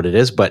knows what it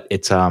is, but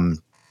it's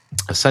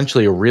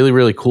essentially a really,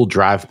 really cool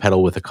drive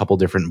pedal with a couple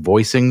different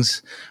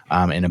voicings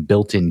and a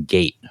built-in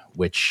gate,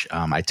 which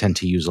I tend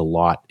to use a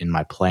lot in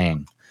my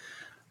playing.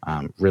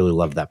 Really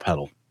love that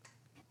pedal.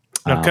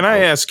 Now, can I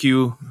ask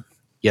you,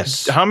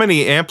 yes, how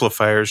many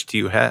amplifiers do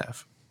you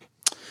have?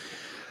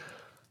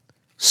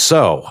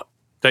 So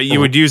that you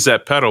would use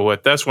that pedal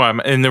with? That's why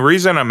and the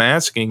reason I'm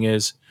asking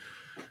is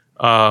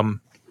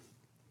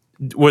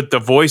with the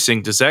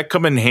voicing, does that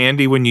come in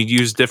handy when you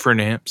use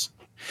different amps?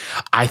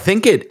 I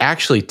think it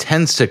actually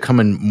tends to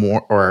come in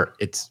more, or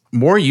it's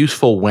more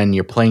useful when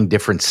you're playing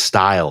different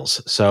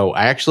styles. So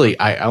I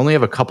only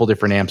have a couple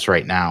different amps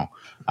right now.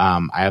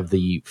 I have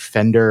the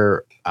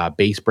Fender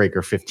Bass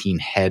Breaker 15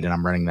 head, and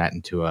I'm running that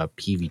into a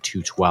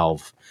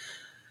PV212.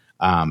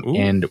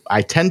 And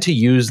I tend to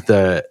use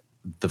the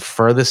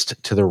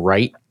furthest to the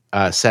right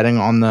setting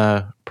on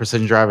the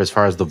Precision Drive as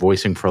far as the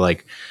voicing for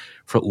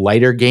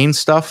lighter gain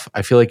stuff.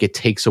 I feel like it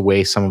takes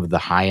away some of the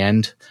high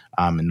end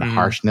and the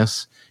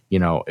harshness.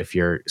 If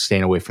you're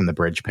staying away from the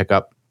bridge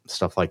pickup,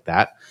 stuff like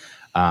that.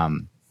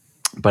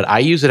 But I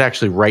use it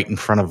actually right in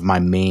front of my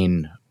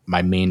main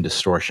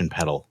distortion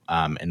pedal.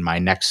 And my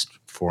next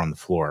four on the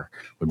floor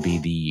would be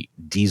the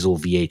Diesel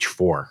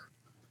VH4.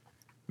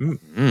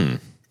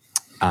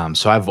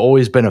 So I've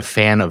always been a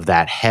fan of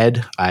that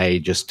head. I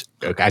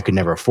could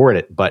never afford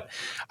it, but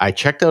I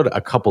checked out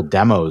a couple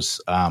demos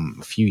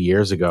a few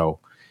years ago,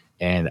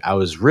 and I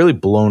was really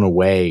blown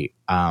away,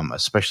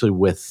 especially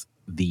with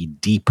the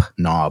deep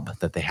knob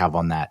that they have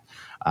on that.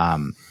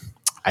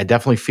 I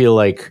definitely feel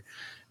like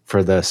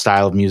for the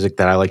style of music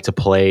that I like to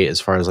play, as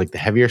far as like the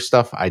heavier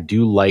stuff, I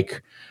do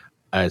like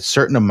a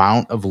certain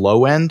amount of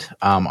low end.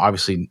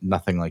 Obviously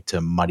nothing like to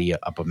muddy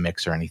up a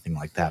mix or anything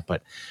like that,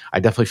 but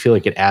I definitely feel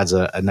like it adds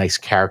a nice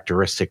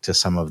characteristic to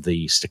some of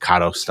the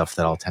staccato stuff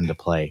that I'll tend to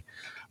play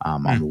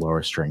on the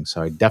lower string.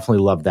 So I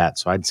definitely love that.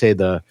 So I'd say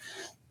the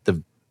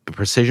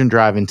Precision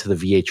Drive into the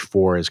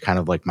VH4 is kind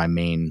of like my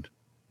main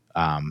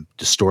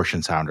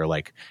distortion sound, or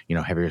like,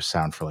 heavier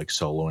sound for like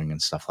soloing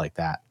and stuff like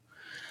that.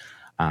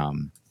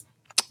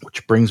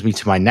 Which brings me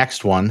to my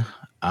next one.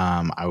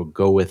 I would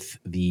go with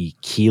the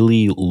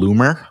Keeley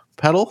Loomer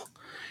pedal.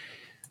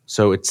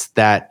 So it's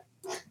that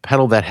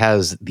pedal that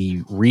has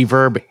the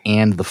reverb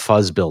and the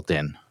fuzz built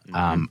in.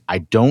 I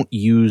don't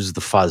use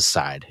the fuzz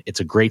side. It's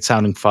a great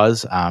sounding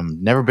fuzz.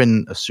 Never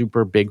been a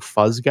super big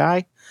fuzz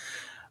guy.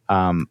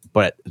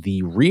 But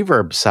the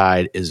reverb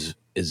side is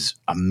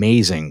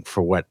amazing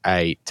for what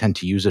I tend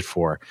to use it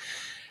for.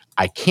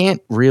 I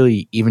can't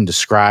really even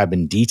describe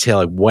in detail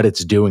like what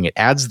it's doing. It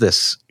adds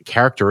this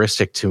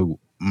characteristic to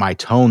my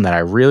tone that I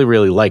really,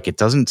 really like. It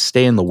doesn't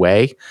stay in the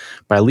way,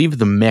 but I leave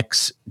the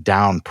mix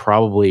down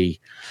probably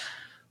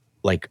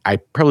leave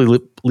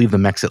the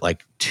mix at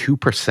like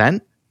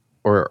 2%.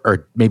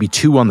 Or maybe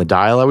 2 on the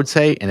dial, I would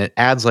say. And it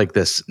adds like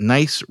this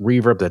nice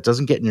reverb that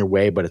doesn't get in your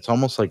way, but it's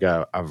almost like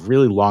a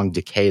really long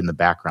decay in the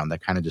background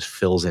that kind of just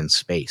fills in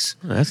space.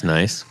 Oh, that's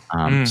nice.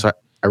 So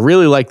I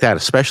really like that,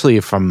 especially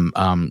if I'm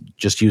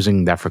just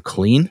using that for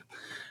clean.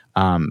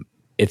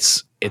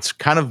 It's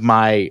kind of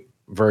my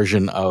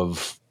version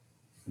of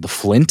the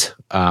Flint.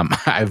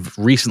 I've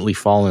recently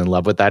fallen in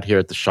love with that here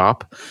at the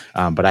shop,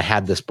 but I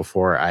had this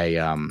before I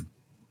kind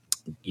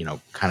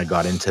of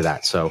got into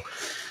that. So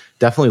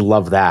definitely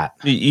love that.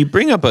 You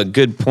bring up a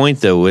good point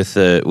though with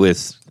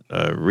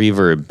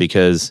reverb,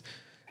 because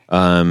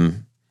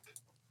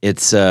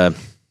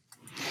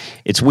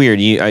it's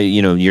weird.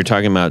 You're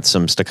talking about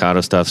some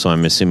staccato stuff, so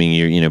I'm assuming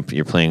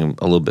you're playing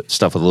a little bit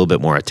stuff with a little bit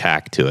more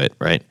attack to it,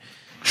 right?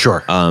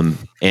 Sure.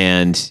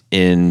 And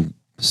in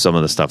some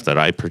of the stuff that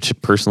I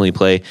personally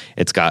play,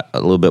 it's got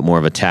a little bit more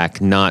of attack,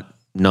 not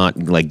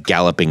like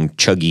galloping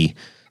chuggy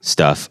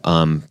stuff,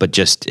 but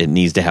just it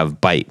needs to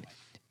have bite.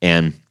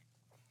 And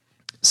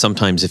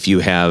sometimes if you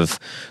have,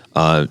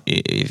 I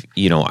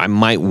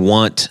might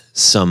want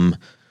some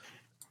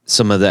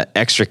of that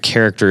extra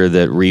character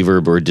that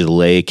reverb or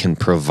delay can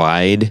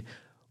provide,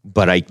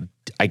 but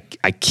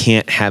I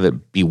can't have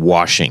it be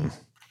washing.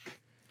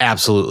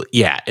 Absolutely.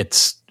 Yeah.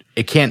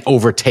 It can't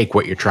overtake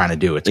what you're trying to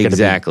do. It's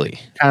exactly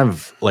kind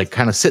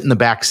of sit in the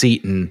back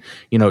seat and,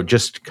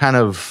 just kind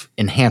of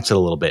enhance it a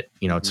little bit.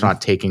 It's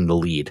not taking the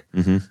lead.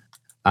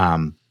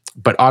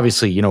 But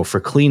obviously, for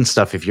clean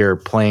stuff, if you're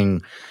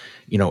playing,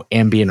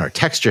 ambient or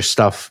texture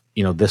stuff,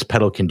 this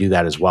pedal can do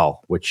that as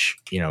well, which,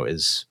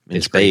 is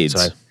great.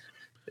 So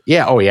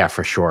yeah. Oh yeah,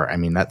 for sure. I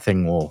mean, that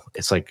thing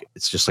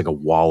it's just like a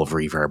wall of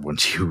reverb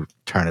once you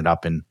turn it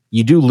up, and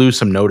you do lose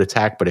some note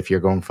attack. But if you're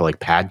going for like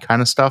pad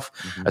kind of stuff,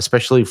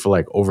 especially for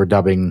like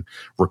overdubbing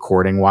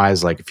recording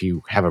wise, like if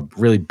you have a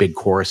really big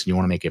chorus and you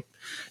want to make it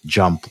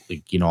jump,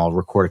 I'll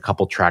record a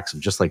couple tracks of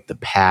just like the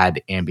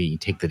pad ambient. You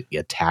take the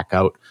attack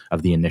out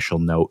of the initial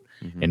note,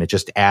 and it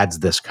just adds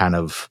this kind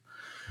of,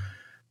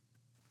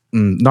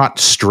 not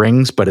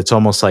strings, but it's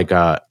almost like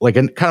a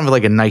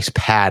nice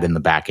pad in the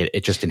back.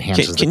 It just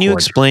enhances. Can you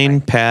explain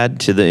pad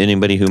to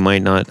anybody who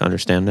might not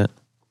understand it?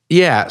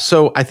 Yeah,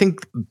 so I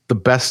think the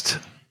best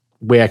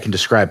way I can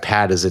describe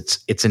pad is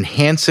it's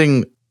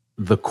enhancing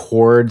the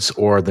chords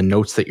or the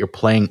notes that you're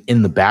playing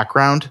in the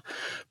background,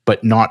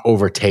 but not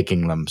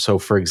overtaking them. So,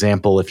 for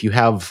example, if you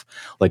have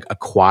like a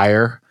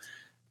choir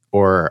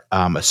or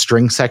a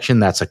string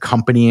section that's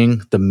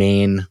accompanying the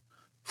main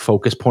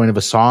focus point of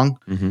a song,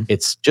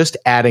 it's just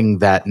adding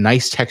that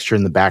nice texture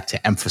in the back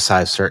to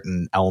emphasize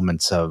certain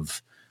elements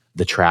of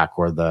the track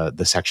or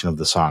the section of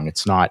the song.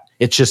 It's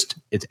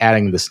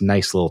adding this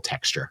nice little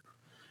texture.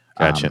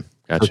 Gotcha.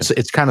 Gotcha. So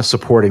it's kind of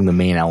supporting the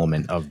main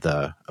element of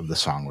the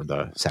song or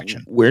the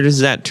section. Where does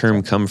that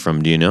term come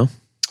from? Do you know?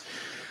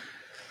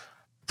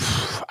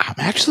 I'm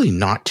actually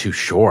not too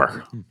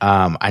sure.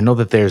 I know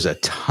that there's a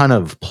ton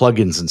of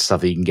plugins and stuff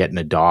that you can get in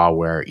a DAW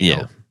where you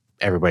know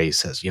everybody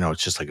says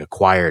it's just like a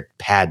quiet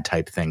pad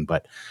type thing,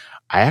 but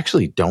I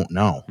actually don't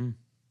know.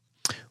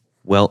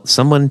 Well,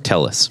 someone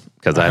tell us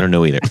because I don't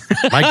know either.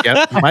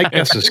 My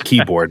guess is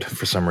keyboard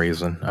for some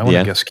reason. I want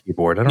to guess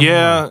keyboard. I don't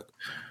know.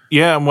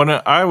 Yeah. When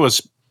I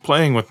was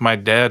playing with my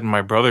dad and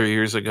my brother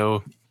years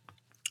ago,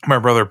 my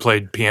brother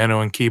played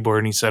piano and keyboard,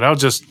 and he said, "I'll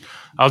just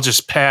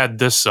pad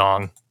this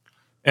song,"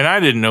 and I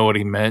didn't know what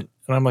he meant.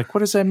 And I'm like, "What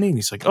does that mean?"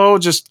 He's like, "Oh,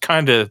 just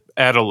kind of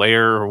add a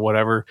layer or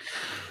whatever."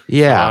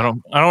 Yeah,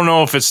 So I don't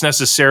know if it's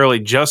necessarily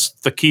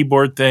just the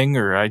keyboard thing,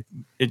 or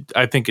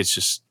I think it's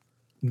just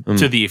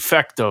to the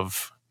effect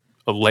of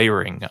a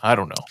layering. I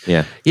don't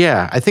know.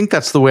 Yeah. I think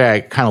that's the way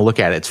I kind of look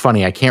at it. It's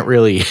funny. I can't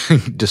really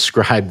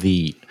describe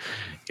the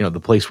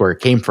place where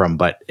it came from,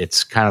 but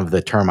it's kind of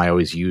the term I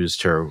always use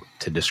to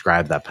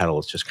describe that pedal.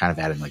 It's just kind of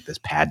adding like this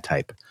pad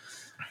type.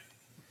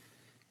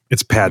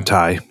 It's pad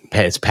thai.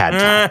 It's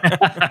pad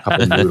thai.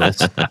 Couple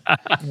noodles.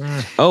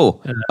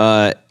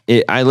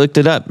 I looked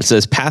it up. It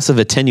says passive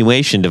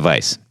attenuation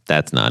device.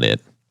 That's not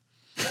it.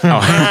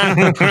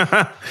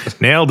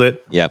 Nailed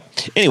it. Yep.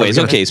 Anyways,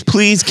 okay. So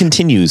please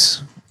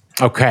continues.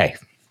 Okay.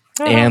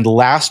 And the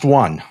last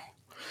one. I'm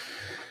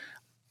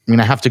going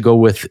to have to go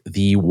with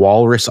the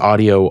Walrus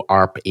Audio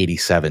ARP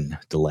 87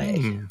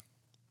 delay.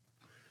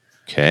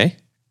 Okay.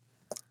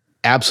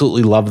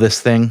 Absolutely love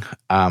this thing.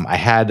 I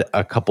had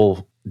a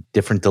couple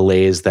different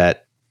delays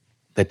that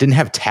didn't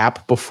have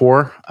tap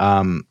before.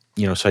 So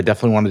I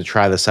definitely wanted to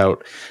try this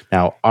out.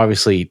 Now,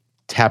 obviously,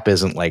 tap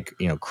isn't like,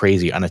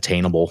 crazy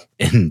unattainable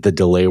in the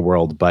delay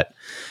world, but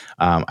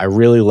I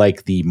really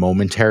like the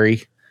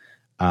momentary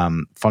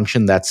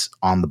function that's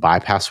on the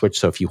bypass switch.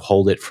 So if you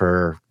hold it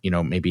for,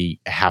 maybe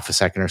a half a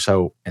second or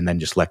so and then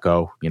just let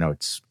go,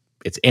 it's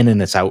in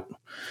and it's out.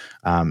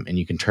 And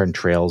you can turn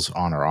trails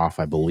on or off,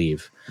 I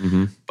believe.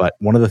 Mm-hmm. But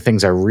one of the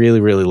things I really,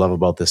 really love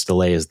about this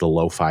delay is the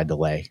lo-fi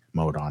delay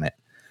mode on it.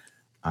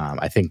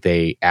 I think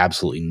they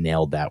absolutely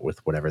nailed that with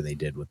whatever they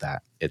did with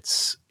that.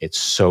 It's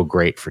so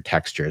great for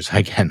textures.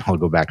 Again, I'll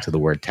go back to the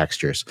word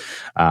textures.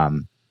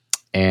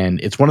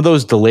 And it's one of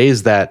those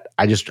delays that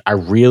I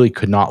really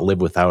could not live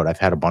without. I've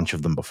had a bunch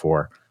of them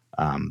before.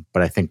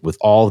 But I think with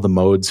all of the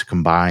modes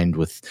combined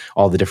with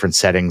all the different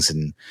settings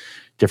and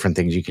different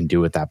things you can do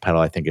with that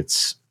pedal, I think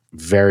it's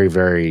very,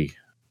 very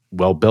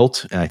well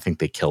built. And I think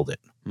they killed it.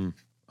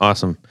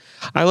 Awesome.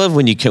 I love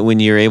when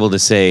you're able to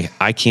say,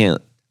 I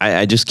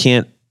just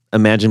can't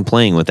imagine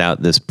playing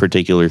without this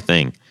particular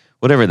thing,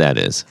 whatever that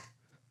is.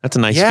 That's a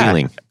nice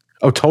feeling.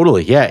 Oh,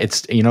 totally. Yeah.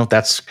 It's,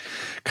 that's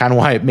kind of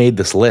why it made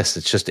this list.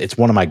 It's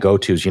one of my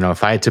go-tos.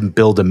 If I had to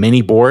build a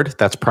mini board,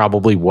 that's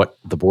probably what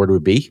the board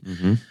would be,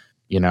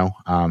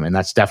 and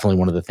that's definitely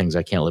one of the things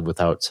I can't live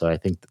without. So I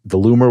think the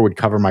Loomer would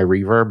cover my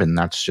reverb, and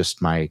that's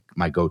just my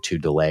go-to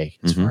delay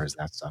as far as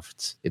that stuff.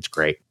 It's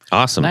great.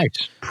 Awesome.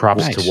 Nice.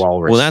 Props to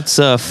Walrus. Well, that's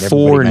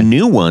 4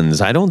 new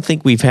ones. I don't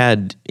think we've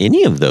had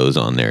any of those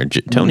on there.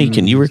 Tony,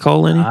 can you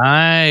recall any?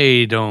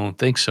 I don't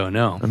think so,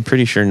 no. I'm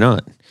pretty sure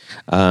not.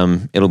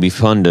 It'll be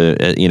fun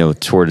to,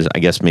 towards, I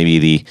guess,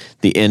 maybe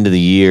the end of the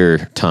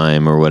year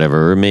time or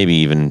whatever, or maybe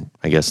even,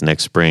 I guess,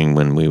 next spring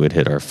when we would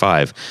hit our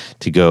 5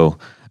 to go,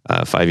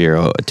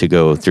 5-year to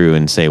go through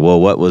and say, well,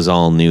 what was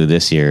all new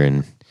this year?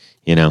 And,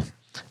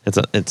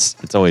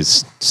 it's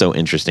always so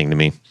interesting to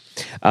me.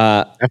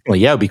 Definitely.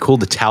 Yeah. It'd be cool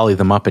to tally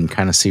them up and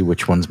kind of see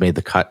which ones made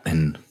the cut.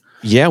 And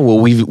yeah, well,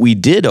 we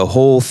did a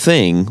whole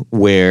thing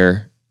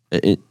where,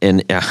 I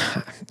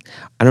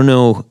don't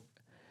know,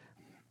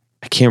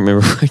 I can't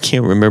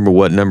remember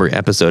what number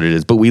episode it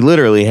is, but we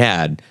literally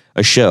had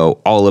a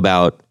show all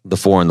about the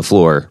 4 on the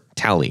floor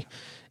tally.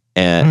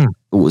 And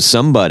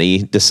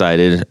somebody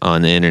decided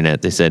on the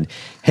internet, they said,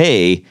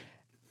 hey,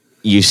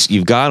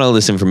 you've got all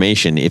this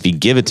information. If you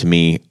give it to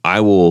me,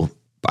 I will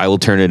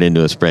turn it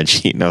into a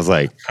spreadsheet. And I was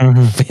like,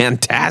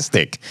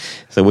 fantastic.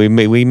 So we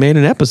made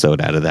an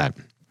episode out of that.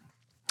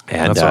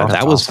 And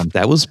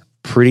that was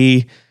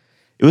pretty.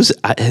 It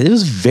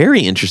was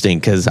very interesting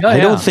because I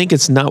don't think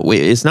it's not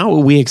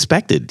what we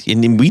expected.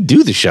 And we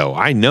do the show.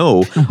 I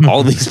know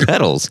all these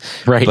pedals,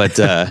 right? But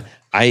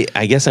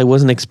I guess I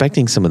wasn't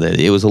expecting some of that.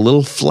 It was a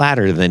little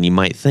flatter than you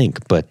might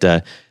think, but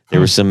there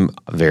were some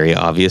very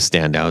obvious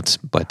standouts.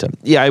 But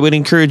I would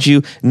encourage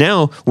you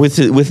now with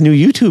new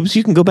YouTubes,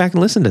 you can go back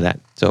and listen to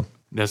that. So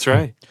that's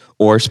right,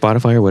 or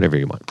Spotify or whatever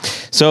you want.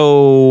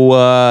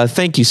 So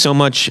thank you so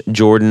much,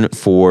 Jordan,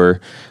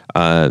 for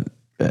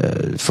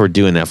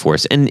doing that for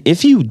us. And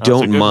if you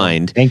don't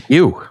mind, thank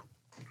you.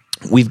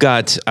 We've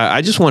got.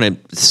 I just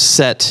want to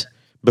set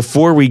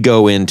before we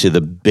go into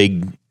the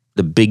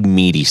big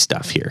meaty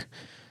stuff here.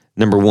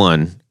 Number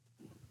one,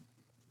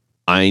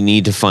 I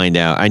need to find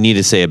out. I need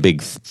to say a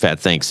big fat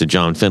thanks to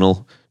John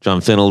Finnell,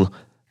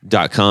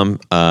 johnfinnell.com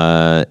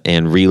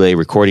and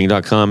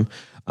relayrecording.com.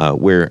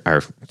 where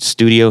our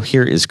studio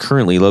here is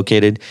currently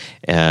located,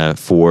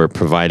 for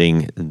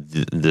providing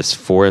this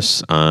for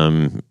us,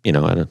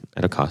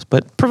 at a cost,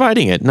 but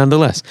providing it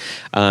nonetheless.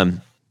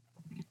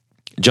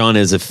 John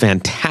is a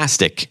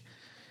fantastic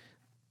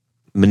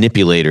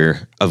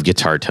manipulator of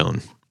guitar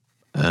tone.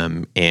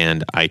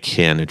 And I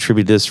can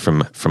attribute this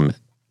from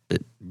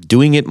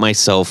doing it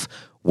myself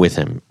with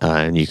him.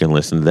 And you can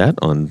listen to that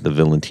on the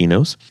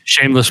Valentinos.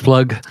 Shameless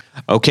plug.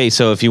 Okay,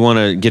 so if you want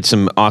to get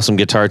some awesome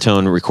guitar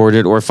tone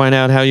recorded, or find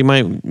out how you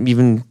might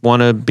even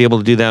want to be able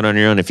to do that on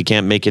your own if you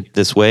can't make it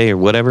this way or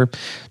whatever,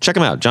 check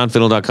him out,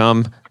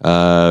 johnfiddle.com,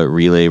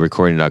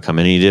 relayrecording.com.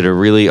 And he did a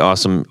really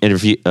awesome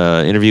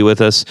interview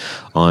with us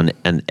on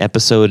an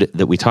episode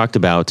that we talked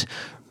about.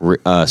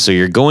 So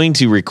you're going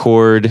to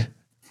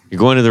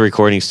the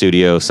recording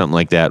studio, something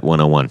like that,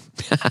 101.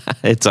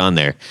 It's on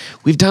there.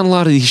 We've done a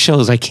lot of these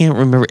shows. I can't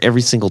remember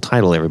every single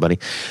title, everybody.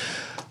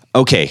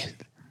 Okay,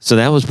 so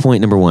that was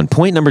point number 1.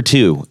 Point number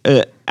 2,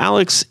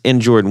 Alex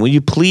and Jordan, will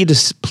you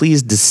please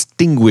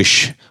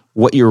distinguish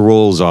what your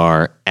roles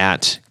are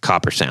at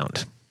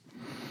Coppersound?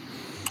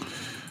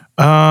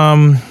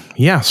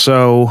 Yeah,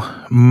 so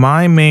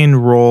my main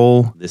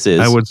role,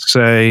 I would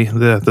say,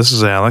 this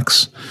is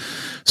Alex.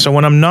 So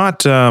when I'm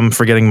not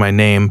forgetting my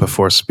name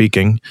before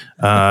speaking,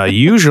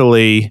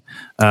 usually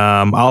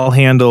I'll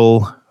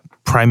handle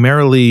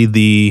primarily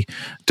the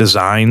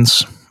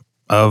designs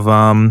of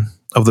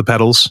the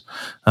pedals.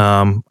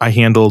 I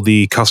handle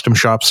the custom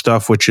shop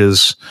stuff, which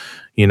is,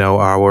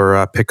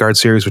 our pickguard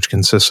series, which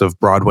consists of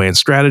Broadway and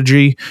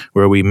Strategy,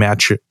 where we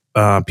match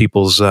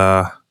people's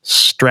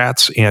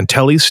strats and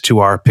tellies to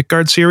our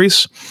pickguard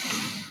series.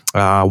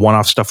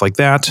 One-off stuff like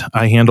that.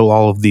 I handle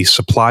all of the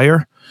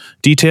supplier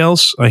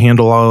details. I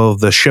handle all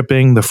of the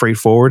shipping, the freight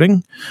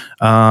forwarding,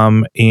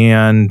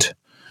 and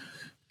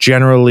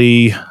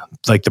generally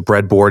like the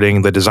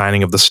breadboarding, the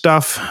designing of the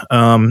stuff.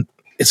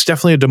 It's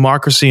definitely a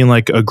democracy and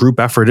like a group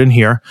effort in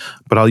here,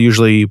 but I'll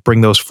usually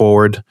bring those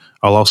forward.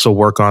 I'll also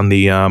work on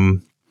the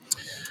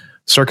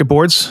circuit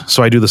boards.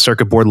 So I do the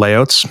circuit board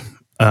layouts,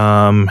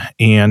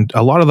 and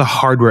a lot of the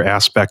hardware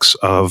aspects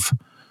of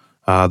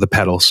the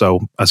pedal.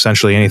 So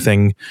essentially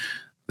anything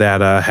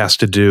that has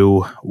to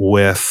do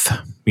with,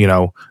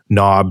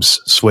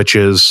 knobs,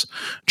 switches,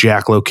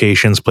 jack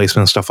locations,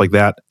 placement, and stuff like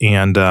that.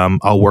 And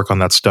I'll work on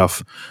that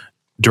stuff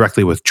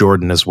directly with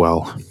Jordan as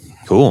well.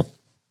 Cool.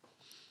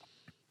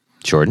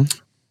 Jordan?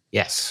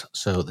 Yes.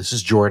 So this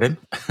is Jordan.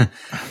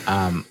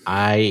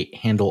 I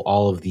handle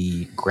all of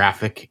the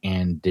graphic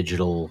and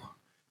digital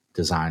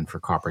design for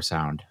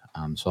Coppersound.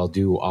 So I'll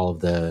do all of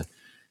the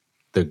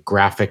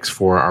graphics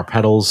for our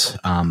pedals,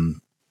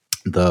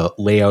 the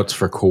layouts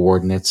for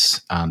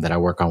coordinates that I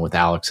work on with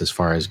Alex as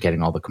far as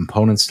getting all the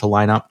components to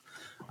line up.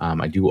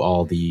 I do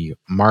all the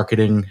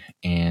marketing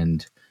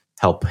and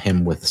help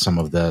him with some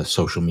of the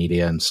social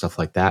media and stuff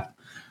like that.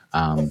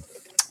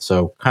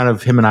 So kind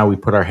of him and I, we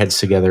put our heads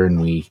together and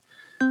we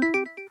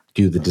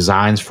do the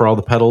designs for all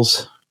the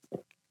pedals,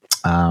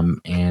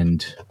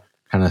 and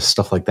kind of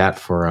stuff like that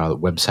for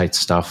website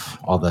stuff,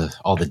 all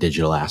the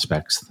digital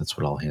aspects. That's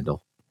what I'll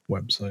handle.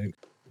 Website.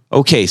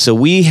 Okay, so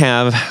we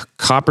have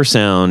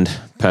Coppersound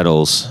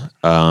Pedals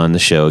on the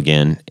show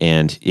again,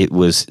 and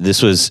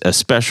this was a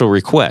special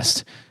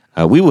request.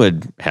 We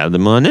would have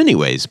them on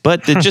anyways,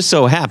 but it just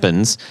so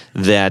happens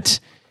that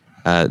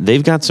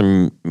they've got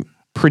some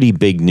pretty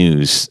big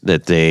news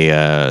that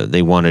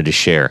they wanted to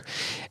share,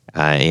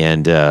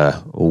 and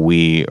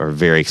we are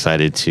very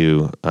excited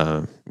to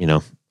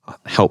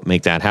help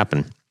make that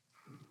happen.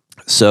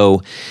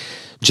 So,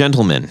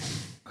 gentlemen,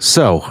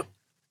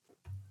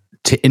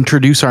 to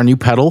introduce our new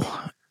pedal,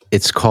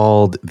 it's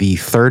called the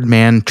Third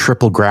Man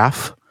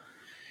Triplegraph,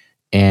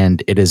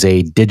 and it is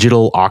a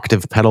digital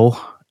octave pedal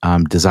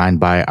designed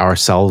by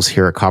ourselves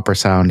here at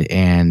Coppersound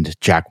and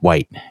Jack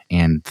White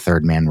and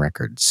Third Man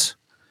Records.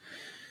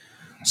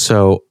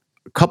 So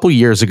a couple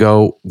years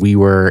ago, we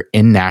were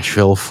in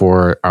Nashville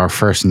for our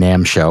first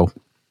NAMM show,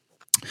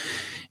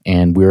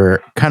 and we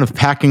were kind of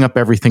packing up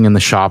everything in the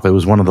shop. It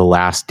was one of the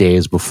last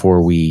days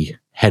before we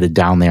headed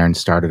down there and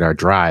started our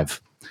drive.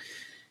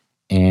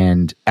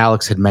 And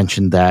Alex had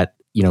mentioned that,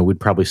 we'd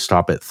probably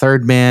stop at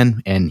Third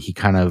Man, and he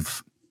kind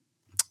of,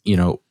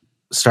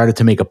 started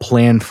to make a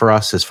plan for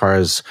us as far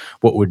as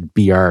what would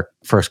be our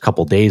first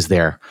couple days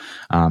there.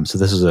 So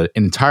this is an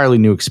entirely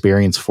new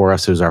experience for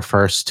us. It was our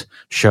first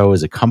show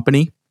as a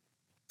company.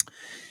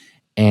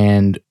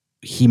 And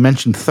he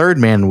mentioned Third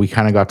Man, and we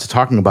kind of got to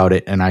talking about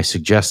it, and I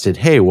suggested,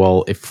 hey,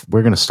 well, if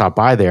we're going to stop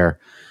by there,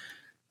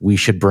 we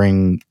should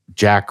bring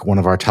Jack one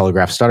of our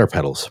Telegraph stutter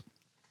pedals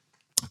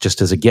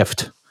just as a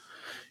gift.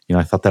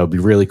 I thought that would be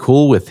really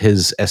cool with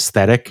his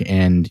aesthetic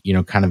and,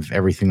 kind of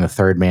everything the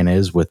Third Man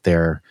is with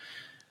their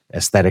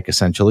aesthetic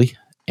essentially.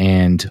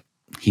 And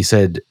he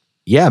said,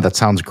 yeah, that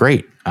sounds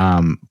great.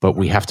 But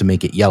we have to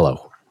make it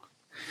yellow.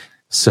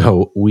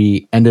 So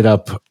we ended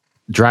up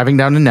driving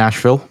down to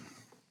Nashville,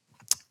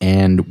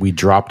 and we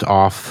dropped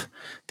off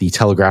the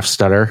Telegraph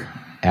stutter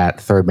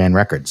at Third Man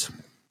Records.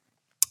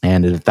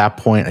 And at that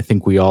point, I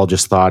think we all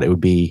just thought it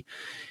would be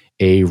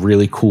a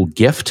really cool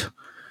gift.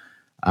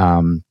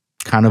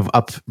 kind of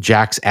up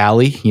Jack's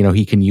alley.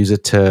 He can use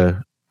it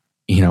to,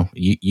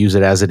 use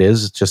it as it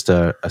is, just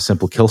a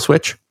simple kill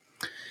switch.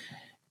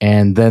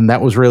 And then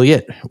that was really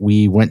it.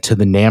 We went to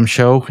the NAMM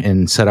show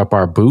and set up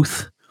our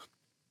booth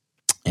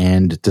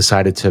and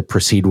decided to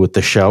proceed with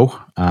the show,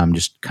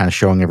 just kind of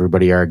showing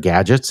everybody our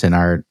gadgets and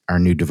our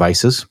new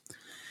devices.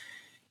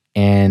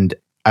 And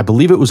I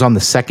believe it was on the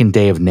second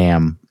day of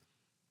NAMM.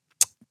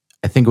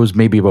 I think it was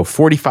maybe about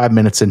 45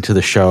 minutes into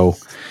the show.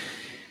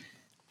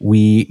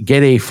 We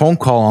get a phone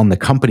call on the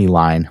company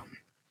line,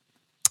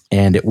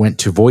 and it went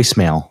to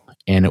voicemail.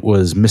 And it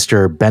was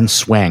Mr. Ben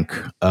Swank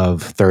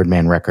of Third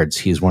Man Records.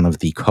 He's one of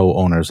the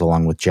co-owners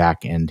along with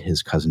Jack and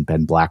his cousin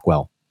Ben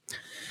Blackwell.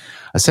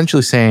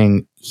 Essentially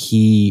saying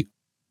he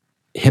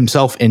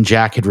himself and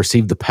Jack had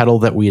received the pedal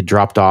that we had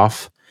dropped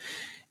off,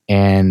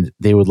 and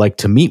they would like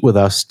to meet with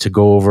us to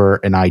go over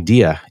an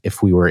idea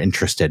if we were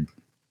interested.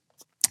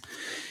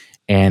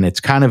 And it's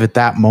kind of at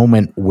that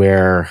moment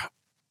where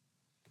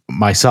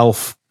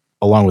myself,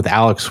 along with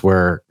Alex,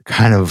 were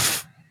kind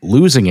of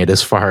losing it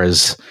as far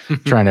as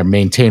trying to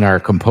maintain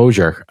our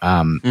composure.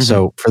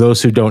 So for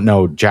those who don't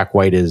know, Jack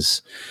White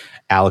is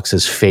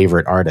Alex's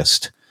favorite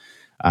artist.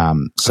 So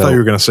I thought you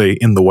were going to say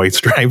In the White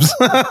Stripes.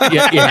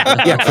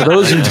 yeah. For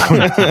those who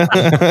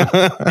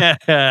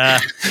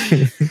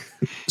don't.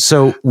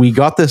 So we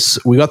got this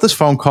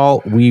phone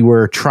call. We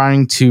were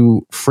trying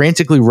to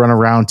frantically run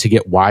around to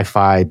get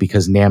Wi-Fi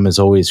because NAMM is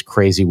always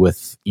crazy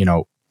with,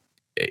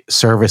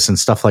 service and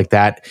stuff like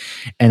that.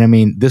 And I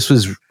mean, this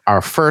was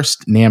our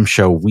first NAMM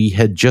show. We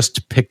had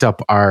just picked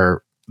up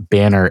our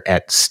banner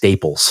at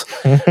Staples.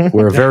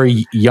 We're a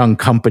very young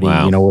company,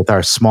 with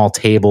our small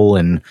table,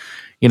 and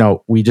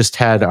we just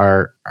had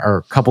our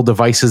couple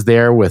devices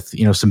there with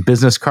some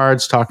business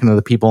cards, talking to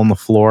the people on the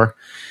floor,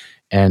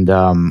 and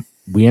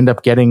we end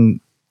up getting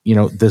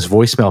this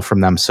voicemail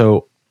from them.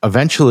 So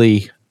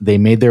eventually they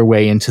made their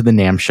way into the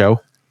NAMM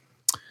show.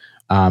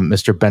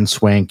 Mr. Ben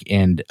Swank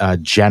and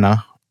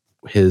Jenna,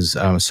 his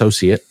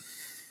associate,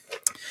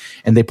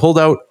 and they pulled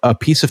out a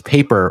piece of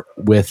paper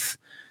with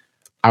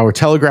our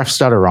telegraph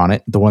stutter on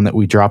it, the one that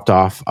we dropped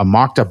off, a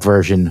mocked up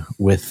version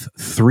with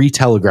 3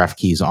 telegraph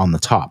keys on the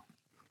top.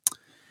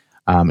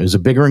 It was a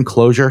bigger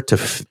enclosure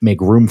to make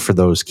room for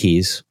those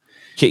keys.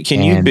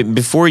 Can you,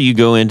 before you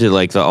go into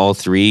like the all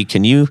 3,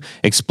 can you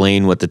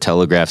explain what the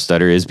telegraph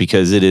stutter is?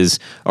 Because it is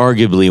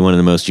arguably one of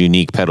the most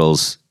unique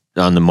pedals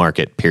on the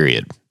market,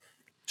 period.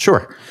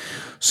 Sure.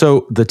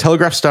 So the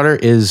telegraph stutter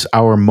is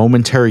our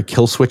momentary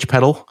kill switch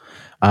pedal.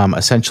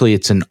 Essentially,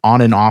 it's an on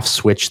and off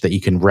switch that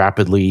you can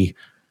rapidly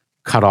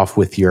cut off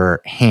with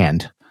your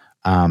hand.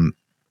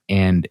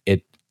 And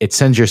it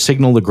sends your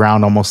signal to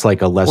ground almost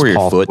like a Les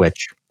Paul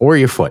switch or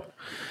your foot.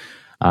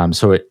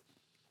 So it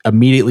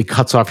immediately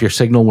cuts off your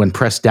signal when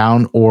pressed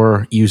down,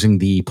 or using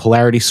the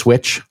polarity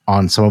switch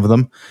on some of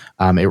them,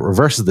 it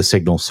reverses the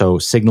signal. So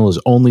signal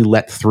is only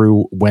let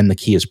through when the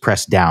key is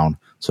pressed down.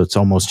 So it's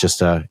almost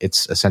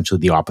it's essentially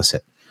the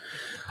opposite.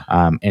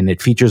 And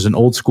it features an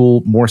old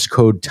school Morse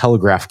code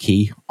telegraph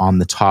key on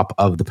the top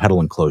of the pedal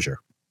enclosure.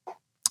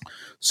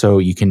 So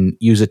you can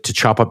use it to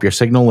chop up your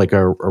signal like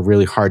a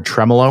really hard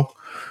tremolo,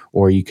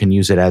 or you can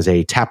use it as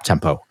a tap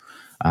tempo.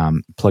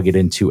 Plug it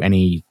into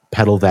any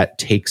pedal that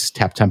takes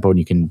tap tempo, and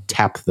you can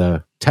tap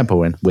the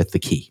tempo in with the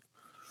key.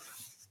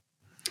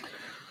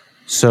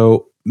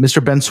 So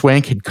Mr. Ben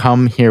Swank had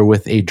come here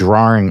with a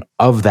drawing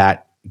of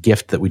that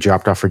gift that we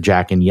dropped off for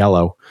Jack in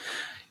yellow.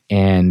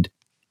 And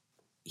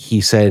he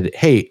said,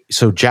 hey,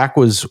 so Jack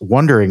was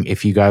wondering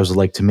if you guys would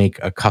like to make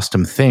a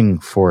custom thing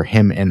for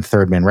him and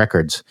Third Man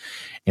Records.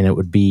 And it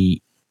would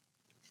be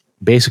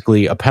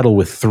basically a pedal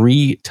with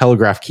 3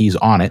 telegraph keys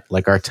on it,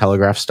 like our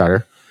telegraph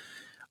stutter.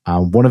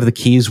 One of the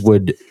keys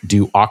would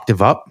do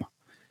octave up.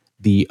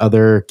 The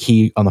other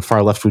key on the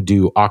far left would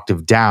do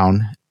octave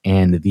down.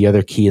 And the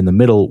other key in the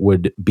middle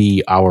would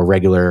be our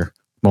regular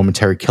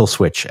momentary kill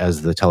switch,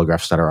 as the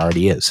telegraph stutter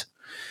already is.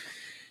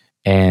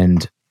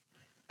 And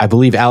I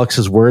believe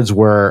Alex's words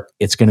were,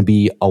 it's going to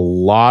be a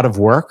lot of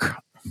work,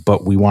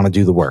 but we want to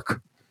do the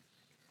work.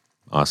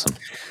 Awesome.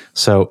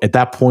 So at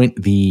that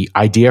point, the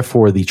idea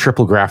for the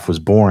Triplegraph was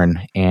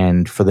born.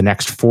 And for the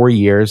next 4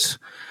 years,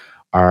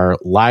 our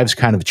lives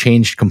kind of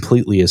changed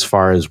completely as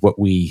far as what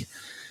we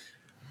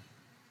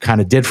kind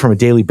of did from a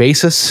daily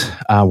basis,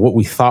 what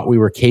we thought we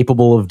were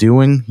capable of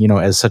doing,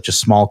 as such a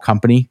small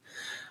company.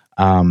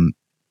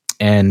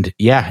 And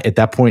yeah, at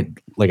that point,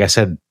 like I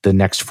said, the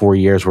next 4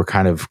 years were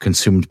kind of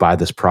consumed by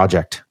this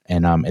project.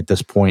 And at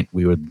this point,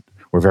 we're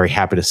very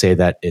happy to say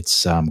that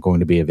it's going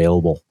to be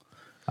available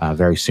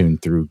very soon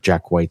through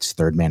Jack White's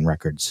Third Man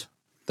Records.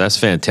 That's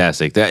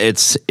fantastic.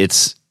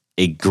 It's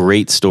a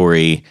great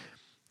story,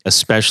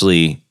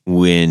 especially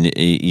when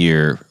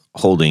you're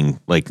holding,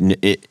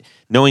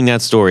 knowing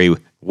that story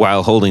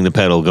while holding the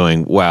pedal,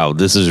 going, wow,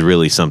 this is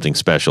really something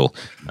special.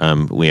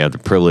 We have the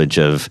privilege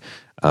of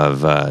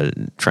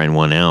trying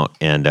one out,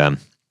 and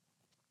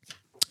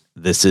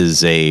this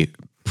is a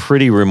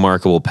pretty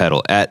remarkable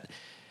pedal.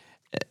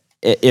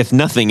 If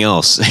nothing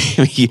else,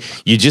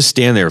 you just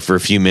stand there for a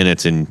few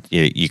minutes and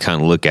you kind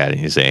of look at it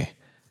and you say,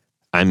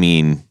 I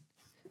mean,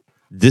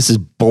 this is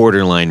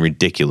borderline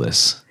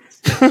ridiculous,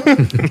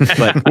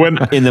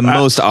 but in the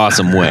most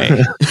awesome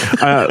way.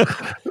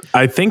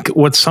 I think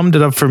what summed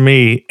it up for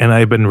me, and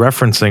I've been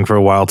referencing for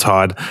a while,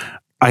 Todd,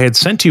 I had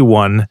sent you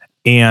one,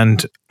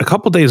 and a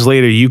couple days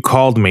later you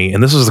called me,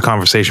 and this is the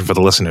conversation for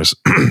the listeners.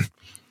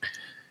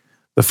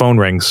 The phone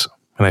rings,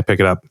 and I pick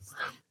it up.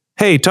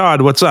 Hey,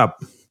 Todd, what's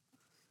up?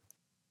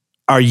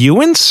 Are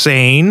you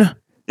insane?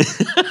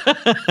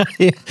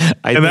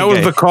 And that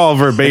was the call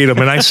verbatim.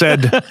 And I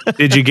said,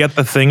 did you get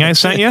the thing I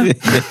sent you?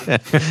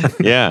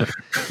 Yeah.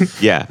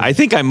 I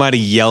think I might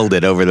have yelled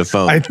it over the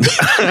phone.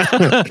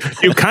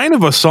 You kind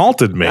of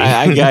assaulted me.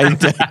 I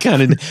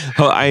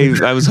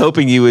was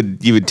hoping you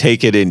would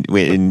take it in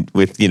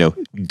with,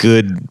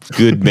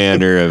 good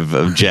manner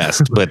of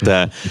jest, but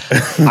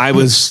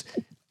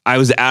I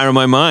was out of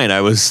my mind.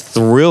 I was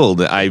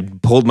thrilled. I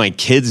pulled my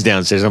kids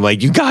downstairs. I'm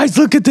like, you guys,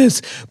 look at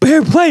this.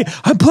 Bear, play.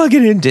 I'm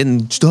plugging in.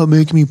 Didn't stop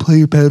making me play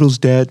your pedals,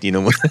 Dad.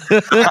 I'm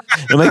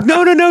like,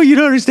 no, you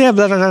don't understand.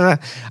 Blah, blah, blah.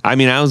 I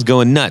mean, I was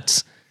going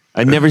nuts.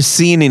 I'd never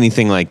seen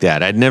anything like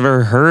that. I'd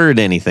never heard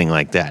anything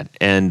like that.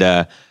 And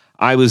I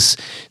was,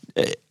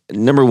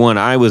 number one,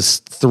 I was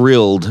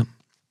thrilled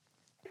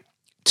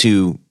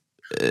to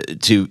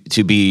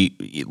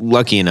be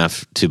lucky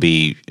enough to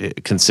be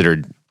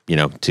considered,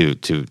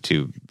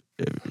 to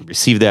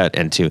receive that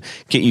and to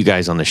get you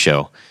guys on the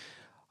show.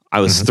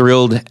 I was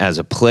thrilled as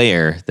a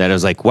player that I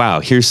was like, wow,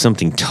 here's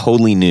something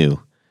totally new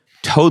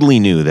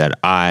that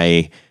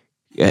I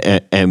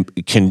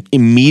can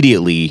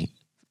immediately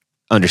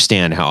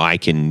understand how I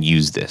can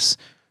use this.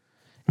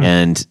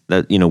 And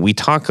that, we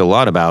talk a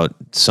lot about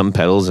some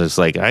pedals. It's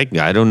like, I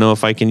don't know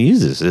if I can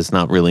use this. It's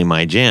not really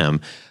my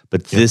jam.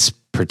 But this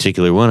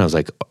particular one, I was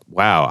like,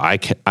 wow,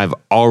 I've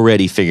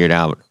already figured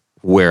out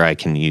where I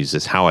can use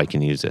this, how I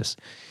can use this.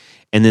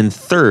 And then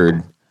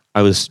third,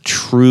 I was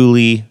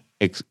truly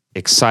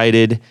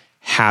excited,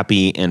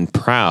 happy, and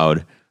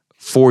proud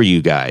for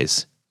you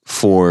guys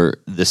for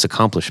this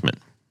accomplishment.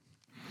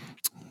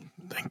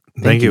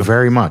 Thank you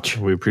very much.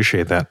 We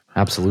appreciate that.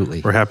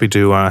 Absolutely. We're happy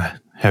to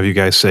have you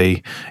guys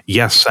say,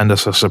 yes, send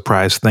us a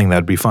surprise thing.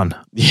 That'd be fun.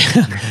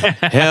 Yeah.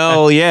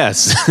 Hell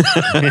yes.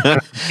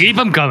 Keep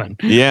them coming.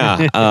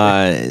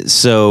 Yeah.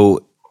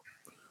 So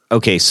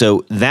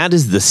that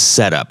is the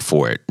setup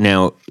for it.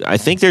 Now, I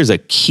think there's a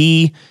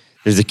key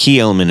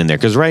element in there,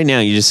 because right now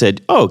you just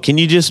said, oh, can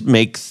you just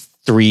make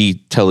 3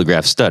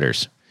 Telegraph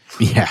stutters?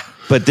 Yeah.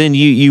 But then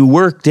you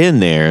worked in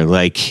there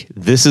like,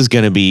 this is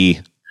going to be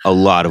a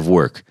lot of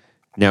work.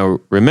 Now,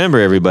 remember,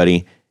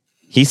 everybody,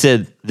 he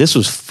said this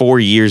was 4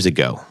 years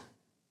ago.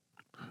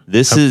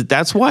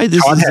 That's why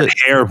this Todd is had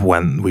hair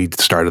when we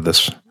started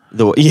this.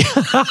 Yes. No,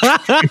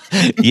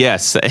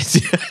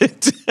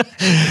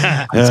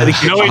 he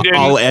didn't.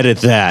 I'll edit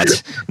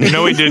that.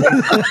 No, he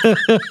didn't.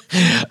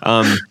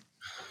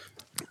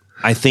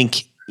 I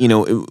think,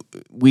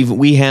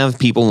 we have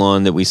people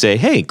on that we say,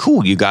 hey,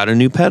 cool, you got a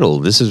new pedal.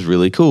 This is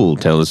really cool.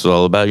 Tell us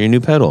all about your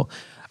new pedal.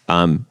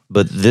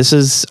 But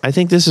I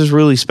think this is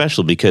really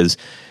special because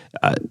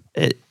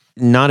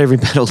not every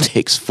pedal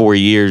takes 4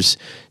 years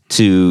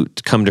to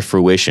come to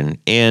fruition.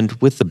 And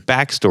with the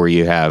backstory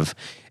you have,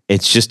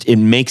 it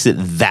makes it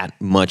that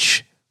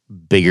much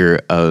bigger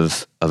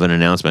of an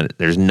announcement.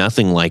 There's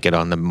nothing like it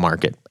on the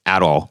market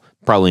at all.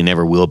 Probably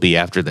never will be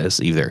after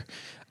this either.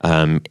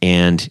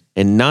 And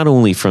not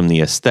only from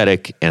the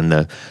aesthetic and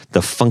the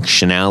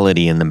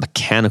functionality and the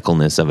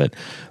mechanicalness of it,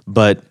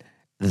 but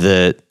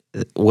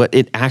what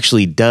it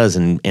actually does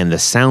and the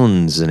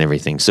sounds and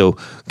everything. So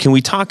can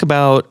we talk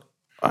about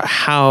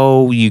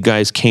how you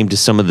guys came to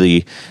some of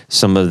the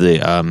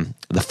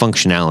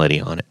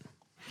functionality on it?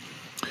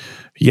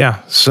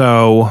 Yeah.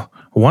 So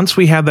once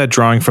we had that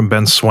drawing from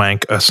Ben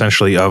Swank,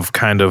 essentially of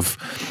kind of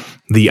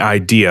the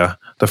idea,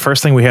 the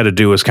first thing we had to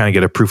do was kind of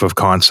get a proof of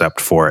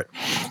concept for it.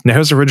 Now,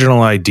 his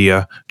original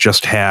idea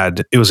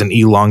it was an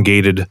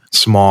elongated,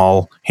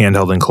 small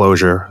handheld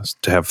enclosure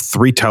to have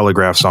 3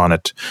 telegraphs on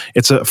it.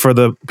 For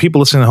the people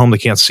listening at home that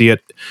can't see it,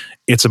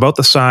 it's about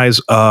the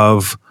size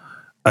of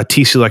a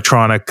TC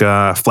Electronic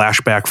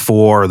Flashback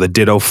 4 or the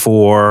Ditto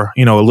 4,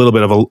 a little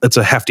bit it's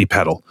a hefty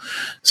pedal.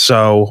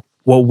 So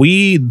what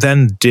we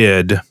then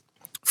did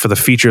for the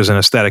features and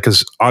aesthetic,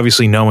 because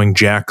obviously knowing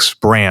Jack's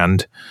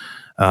brand,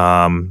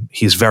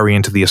 he's very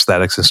into the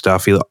aesthetics and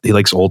stuff. He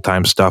likes old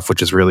time stuff,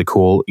 which is really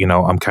cool.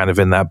 I'm kind of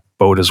in that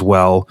boat as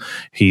well.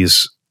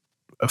 He's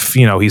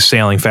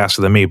sailing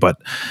faster than me, but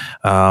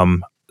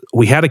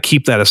we had to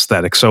keep that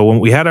aesthetic. So when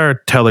we had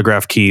our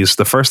Telegraph keys,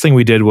 the first thing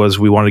we did was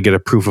we wanted to get a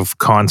proof of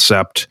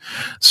concept.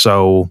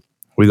 So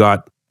we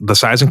got the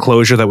size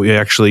enclosure that we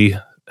actually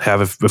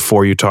have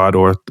before you, Todd,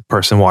 or the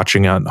person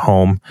watching at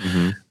home.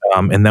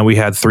 Mm-hmm. And then we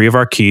had 3 of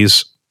our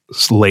keys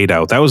laid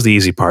out. That was the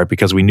easy part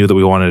because we knew that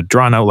we wanted it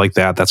drawn out like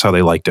that. That's how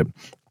they liked it.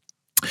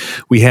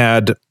 We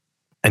had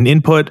an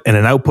input and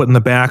an output in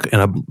the back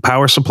and a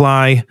power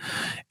supply,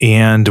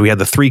 and we had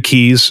the 3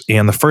 keys.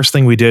 And the first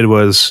thing we did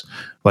was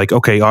like,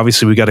 okay,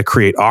 obviously we got to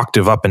create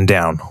octave up and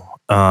down.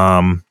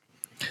 I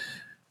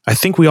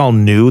think we all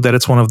knew that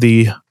it's one of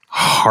the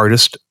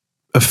hardest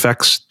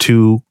effects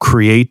to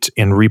create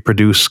and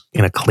reproduce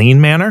in a clean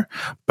manner,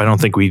 but I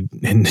don't think we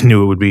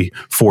knew it would be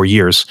 4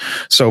 years.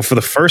 So for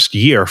the first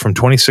year, from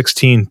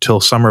 2016 till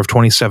summer of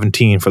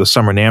 2017, for the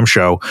Summer NAMM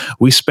show,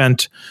 we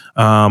spent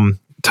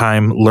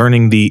time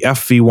learning the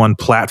FV1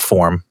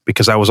 platform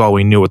because that was all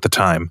we knew at the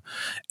time.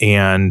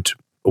 And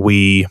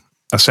we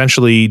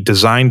essentially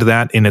designed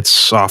that in its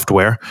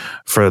software.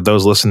 For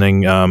those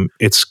listening,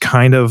 it's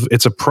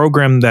a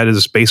program that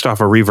is based off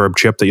a reverb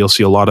chip that you'll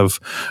see a lot of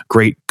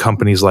great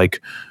companies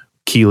like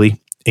Keeley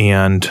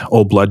and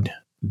Old Blood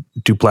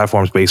do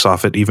platforms based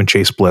off it, even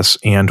Chase Bliss.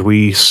 And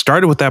we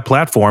started with that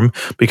platform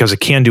because it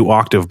can do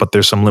octave, but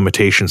there's some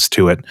limitations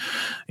to it.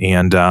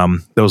 And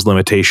those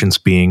limitations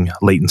being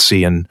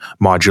latency and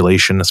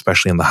modulation,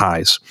 especially in the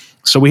highs.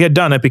 So we had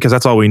done it because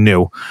that's all we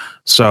knew.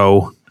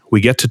 So we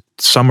get to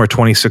summer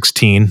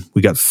 2016.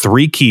 We got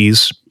 3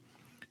 keys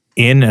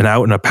in and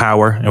out and a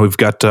power, and we've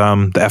got the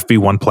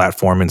FB1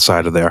 platform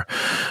inside of there.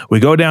 We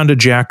go down to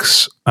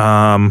Jack's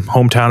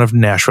hometown of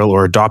Nashville,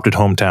 or adopted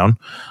hometown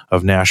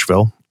of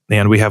Nashville,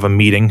 and we have a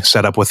meeting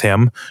set up with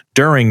him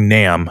during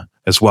NAMM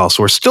as well.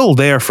 So we're still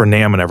there for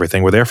NAMM and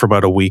everything. We're there for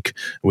about a week.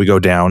 We go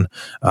down,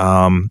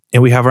 and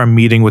we have our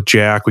meeting with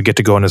Jack. We get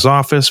to go in his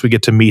office. We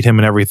get to meet him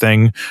and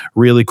everything.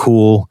 Really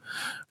cool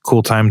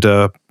time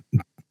to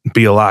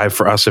be alive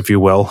for us, if you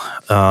will.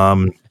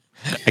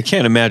 I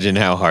can't imagine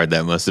how hard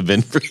that must have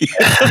been for you.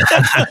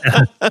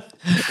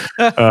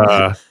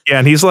 Yeah,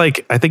 and he's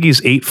like, I think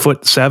he's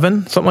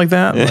 8'7", something like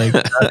that. Like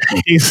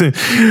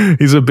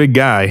he's a big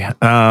guy.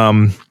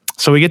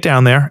 So we get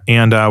down there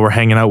and we're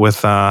hanging out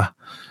with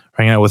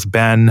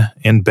Ben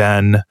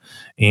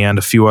and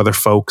a few other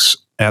folks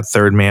at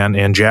Third Man,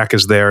 and Jack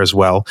is there as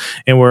well.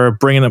 And we're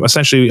bringing him,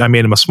 essentially, I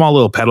made him a small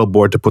little pedal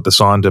board to put this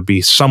on to be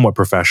somewhat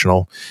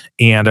professional.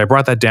 And I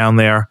brought that down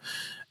there,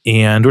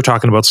 and we're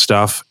talking about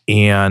stuff,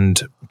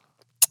 and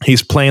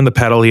he's playing the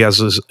pedal. He has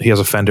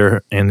a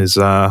Fender, and his,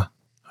 I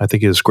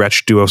think his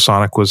Gretsch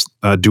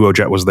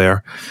Duojet was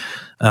there.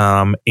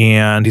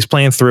 And he's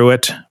playing through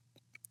it,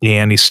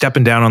 and he's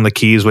stepping down on the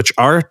keys, which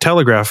our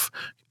Telegraph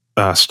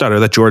stutter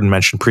that Jordan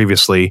mentioned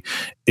previously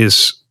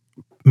is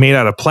made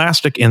out of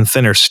plastic and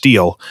thinner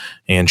steel.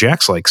 And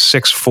Jack's like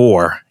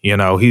 6'4",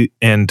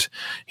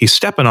 he's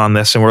stepping on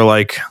this, and we're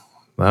like,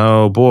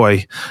 oh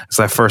boy, it's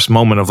that first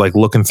moment of like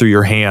looking through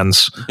your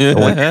hands. You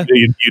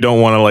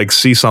don't want to like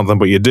see something,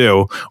 but you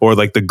do, or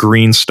like the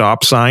green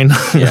stop sign.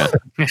 Yeah.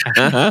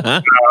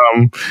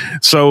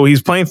 So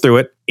he's playing through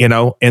it,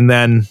 and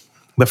then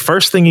the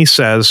first thing he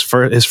says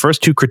for his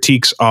first 2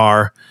 critiques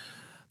are,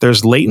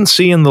 there's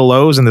latency in the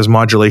lows and there's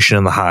modulation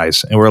in the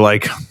highs. And we're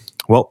like,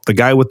 well, the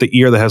guy with the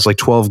ear that has like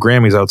 12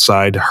 Grammys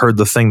outside heard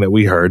the thing that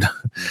we heard.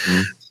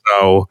 Mm-hmm.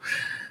 So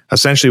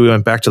essentially we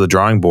went back to the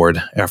drawing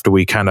board after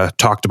we kind of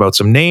talked about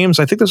some names.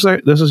 I think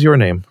this is your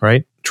name,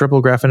 right?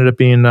 Triplegraph ended up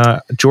being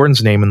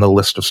Jordan's name in the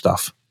list of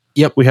stuff.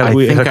 Yep. We had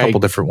a couple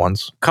different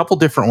ones.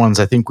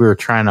 I think we were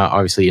trying to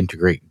obviously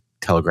integrate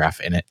Telegraph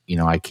in it.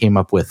 I came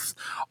up with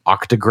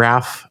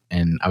Octograph,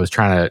 and I was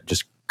trying to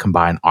just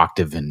combine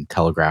octave and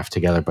telegraph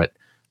together, but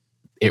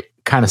it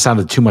kind of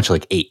sounded too much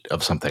like 8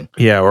 of something.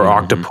 Yeah, or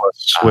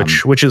octopus,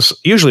 which is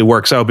usually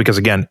works out because,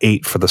 again,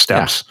 8 for the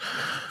steps. Yeah.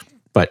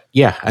 But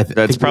yeah,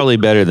 that's probably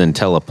better than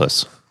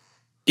telepus.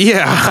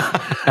 Yeah.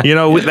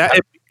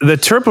 The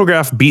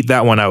Triplegraph beat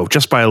that one out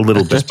just by a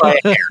little bit.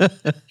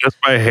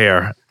 Just by a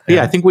hair.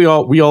 Yeah, I think we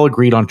all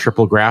agreed on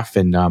Triplegraph,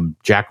 and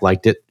Jack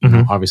liked it.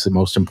 Obviously,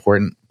 most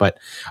important. But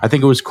I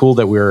think it was cool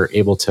that we were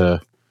able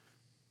to,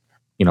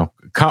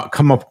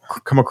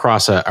 come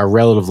across a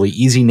relatively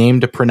easy name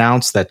to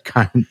pronounce that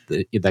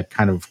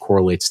kind of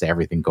correlates to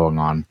everything going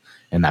on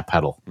in that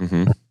pedal.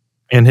 Mm-hmm.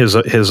 And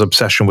his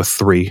obsession with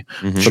 3.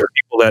 Mm-hmm. For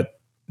people that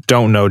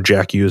don't know,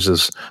 Jack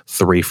uses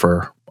 3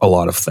 for a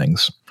lot of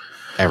things.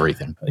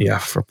 Everything. Yeah,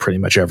 for pretty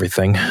much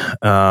everything.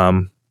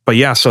 But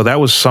yeah, so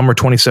that was summer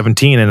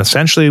 2017. And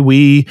essentially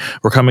we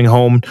were coming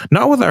home,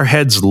 not with our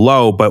heads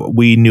low, but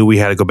we knew we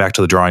had to go back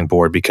to the drawing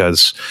board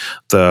because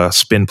the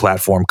spin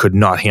platform could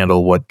not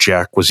handle what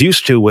Jack was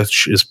used to,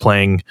 which is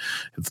playing.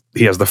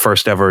 He has the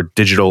first ever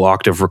digital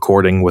octave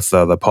recording with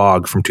the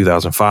Pog from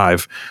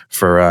 2005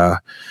 for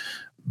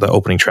the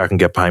opening track and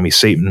Get Behind Me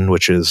Satan,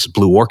 which is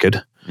Blue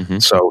Orchid. Mm-hmm.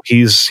 So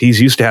he's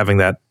used to having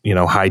that,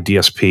 high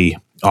DSP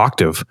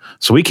octave.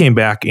 So we came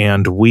back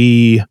and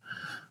we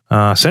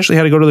essentially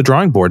had to go to the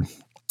drawing board.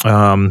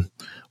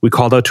 We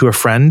called out to a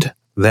friend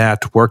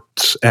that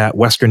works at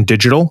Western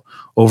Digital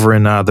over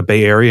in the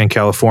Bay Area in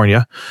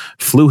California,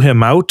 flew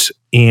him out,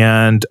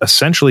 and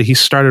essentially he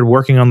started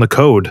working on the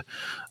code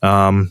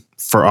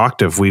for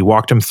octave. We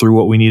walked him through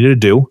what we needed to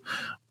do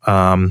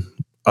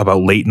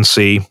about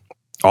latency,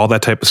 all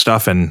that type of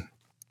stuff, and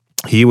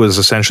he was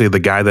essentially the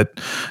guy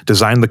that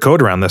designed the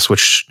code around this,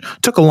 which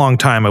took a long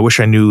time. I wish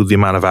I knew the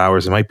amount of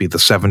hours. It might be the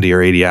 70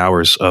 or 80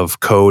 hours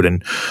of code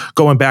and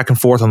going back and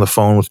forth on the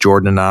phone with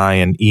Jordan and I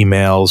and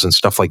emails and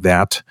stuff like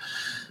that.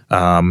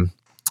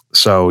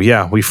 So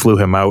yeah, we flew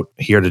him out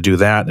here to do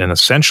that and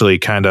essentially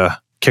kind of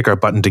kick our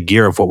butt into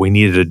gear of what we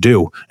needed to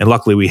do. And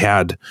luckily we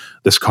had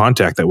this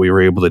contact that we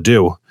were able to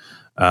do.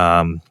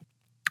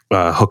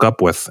 hook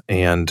up with.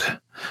 And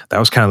that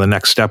was kind of the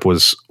next step,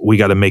 was we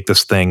got to make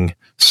this thing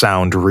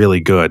sound really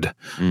good.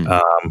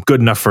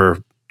 Good enough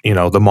for,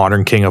 the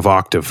modern king of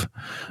octave.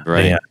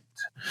 Right. And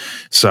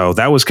so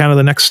that was kind of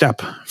the next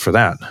step for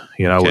that.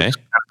 Okay.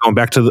 Going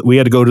back to we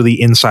had to go to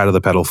the inside of the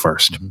pedal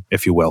first,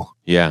 if you will.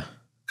 Yeah.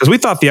 Because we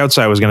thought the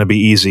outside was going to be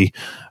easy.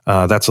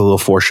 That's a little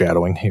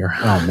foreshadowing here.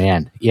 Oh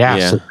man.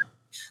 Yeah. So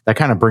that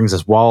kind of brings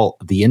us, while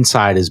the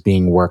inside is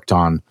being worked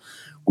on,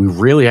 we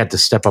really had to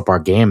step up our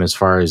game as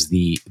far as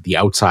the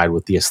outside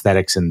with the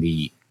aesthetics and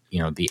the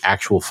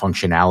actual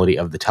functionality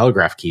of the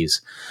telegraph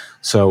keys.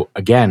 So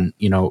again,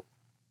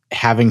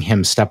 having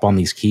him step on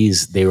these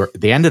keys,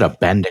 they ended up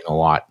bending a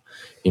lot.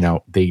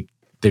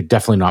 They're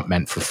definitely not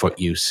meant for foot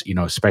use,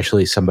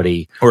 especially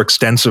somebody, or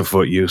extensive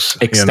foot use.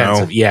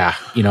 Extensive. Yeah.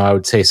 I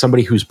would say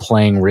somebody who's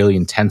playing really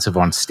intensive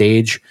on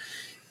stage,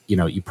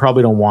 you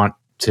probably don't want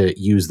to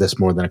use this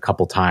more than a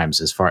couple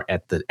times as far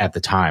at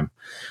the time.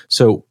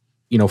 So,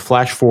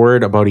 flash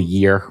forward about a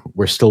year,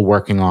 we're still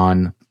working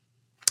on,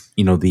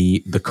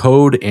 the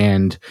code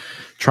and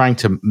trying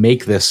to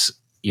make this,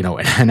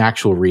 an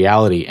actual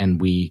reality. And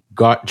we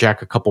got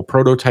Jack a couple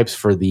prototypes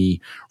for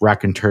the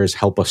Raconteurs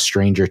Help Us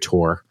Stranger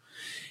tour.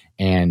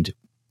 And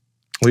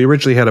we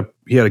originally had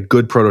a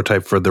good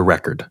prototype for the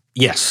record.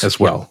 Yes, as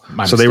well.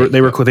 Yeah, so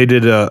they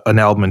did an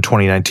album in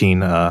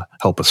 2019,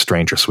 Help Us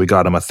Stranger. So we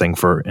got them a thing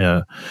for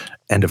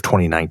end of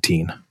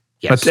 2019.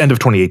 Yes. End of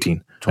 2018.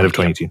 End of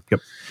 2018. Yep.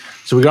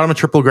 So we got him a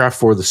Triplegraph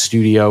for the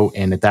studio,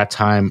 and at that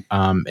time,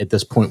 at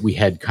this point, we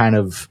had kind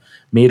of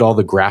made all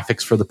the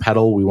graphics for the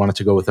pedal. We wanted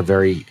to go with a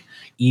very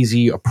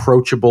easy,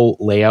 approachable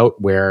layout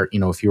where,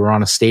 if you were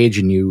on a stage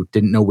and you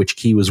didn't know which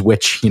key was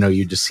which,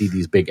 you just see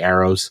these big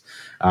arrows.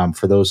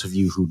 For those of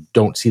you who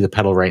don't see the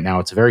pedal right now,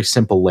 it's a very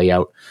simple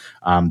layout.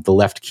 The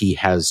left key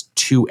has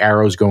 2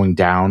 arrows going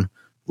down,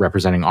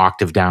 representing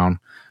octave down.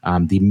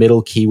 The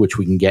middle key, which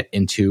we can get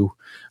into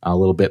a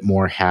little bit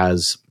more,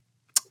 has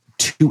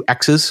 2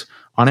 X's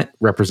on it,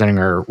 representing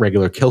our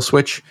regular kill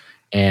switch.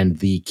 And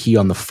the key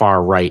on the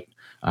far right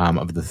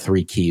of the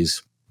 3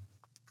 keys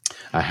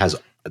has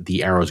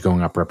the arrows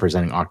going up,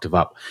 representing octave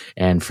up.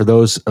 And for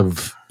those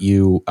of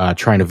you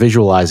trying to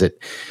visualize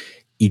it,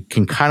 you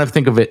can kind of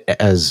think of it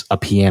as a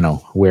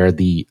piano, where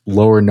the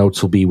lower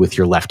notes will be with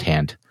your left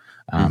hand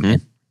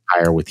and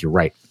higher with your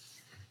right.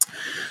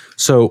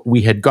 So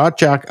we had got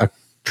Jack a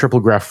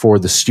Triplegraph for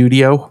the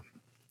studio,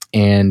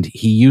 and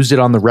he used it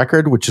on the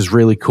record, which is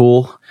really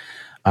cool.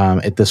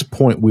 At this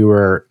point, we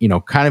were,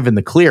 kind of in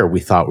the clear. We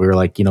thought, we were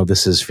like,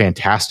 this is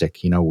fantastic.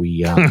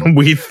 We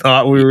we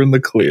thought we were in the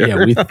clear.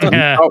 Yeah, we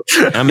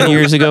thought, How many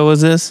years ago was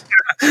this?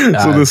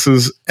 So this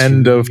is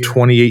end of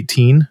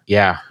 2018.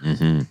 Yeah.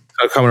 Mm-hmm.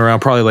 Coming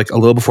around probably like a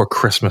little before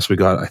Christmas.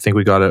 I think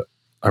we got it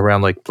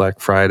around like Black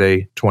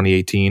Friday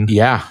 2018.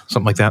 Yeah.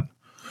 Something like that.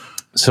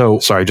 So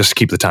sorry, just to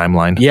keep the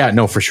timeline. Yeah,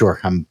 no, for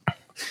sure.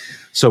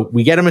 So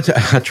we get him a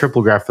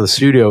Triplegraph for the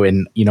studio,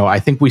 and I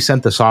think we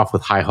sent this off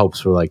with high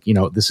hopes. We're like,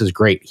 this is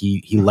great.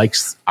 He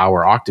likes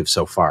our octave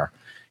so far,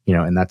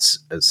 and that's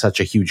such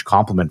a huge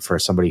compliment for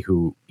somebody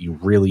who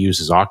really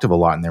uses octave a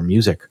lot in their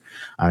music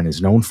and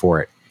is known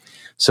for it.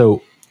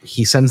 So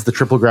he sends the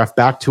Triplegraph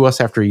back to us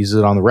after he uses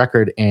it on the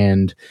record,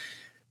 and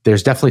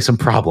there's definitely some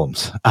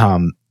problems.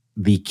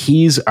 The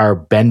keys are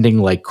bending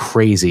like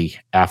crazy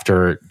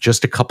after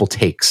just a couple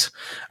takes.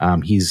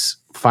 He's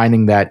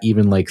finding that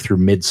even like through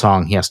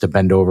mid-song, he has to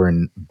bend over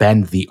and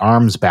bend the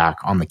arms back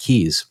on the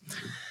keys.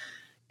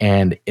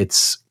 And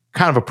it's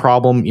kind of a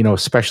problem,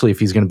 especially if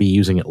he's going to be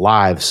using it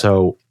live.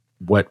 So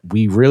what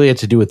we really had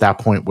to do at that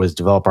point was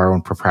develop our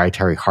own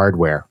proprietary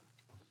hardware.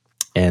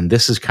 And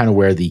this is kind of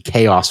where the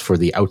chaos for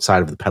the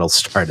outside of the pedal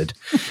started.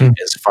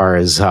 As far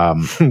as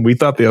we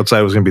thought the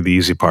outside was going to be the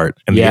easy part,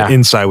 and the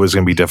inside was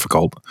going to be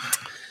difficult.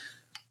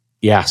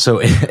 Yeah. So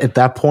at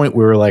that point,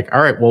 we were like,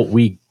 all right, well,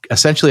 we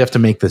essentially have to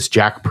make this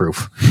jack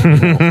proof.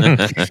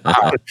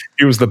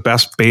 He was the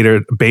best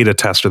beta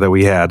tester that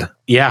we had.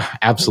 Yeah,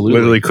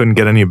 absolutely. Literally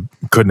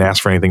couldn't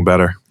ask for anything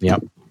better.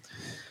 Yep.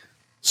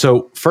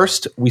 So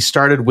first we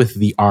started with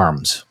the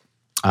arms,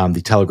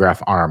 the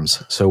telegraph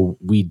arms. So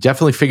we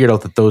definitely figured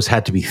out that those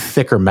had to be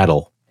thicker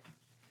metal,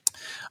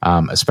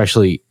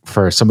 especially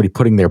for somebody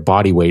putting their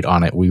body weight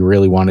on it. We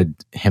really wanted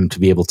him to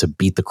be able to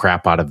beat the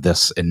crap out of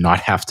this and not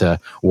have to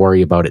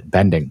worry about it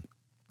bending.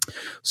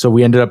 So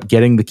we ended up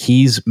getting the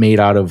keys made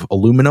out of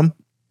aluminum,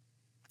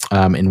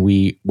 and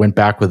we went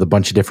back with a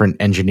bunch of different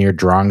engineered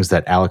drawings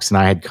that Alex and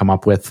I had come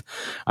up with,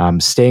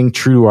 staying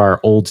true to our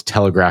old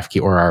telegraph key,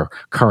 or our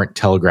current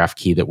telegraph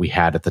key that we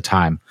had at the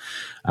time.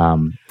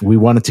 We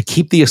wanted to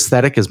keep the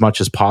aesthetic as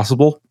much as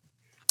possible,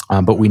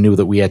 but we knew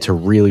that we had to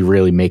really,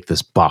 really make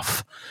this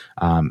buff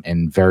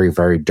and very,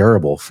 very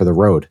durable for the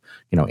road,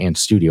 and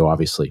studio,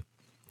 obviously.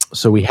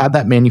 So we had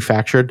that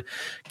manufactured,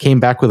 came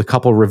back with a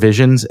couple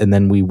revisions, and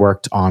then we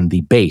worked on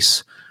the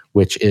base,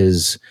 which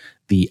is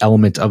the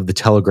element of the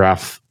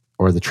telegraph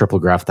or the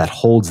Triplegraph that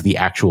holds the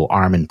actual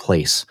arm in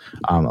place,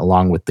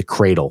 along with the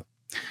cradle.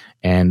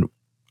 And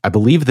I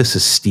believe this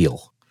is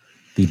steel.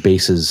 The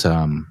base is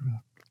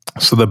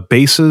So the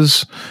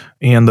bases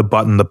and the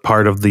button, the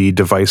part of the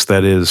device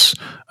that is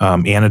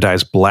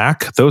anodized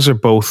black, those are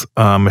both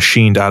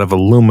machined out of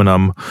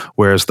aluminum,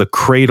 whereas the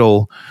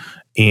cradle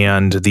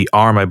and the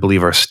arm, I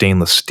believe, are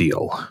stainless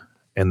steel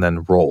and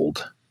then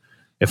rolled.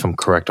 If I'm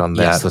correct on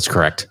that. Yes, that's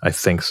correct. I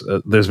think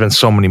so. There's been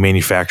so many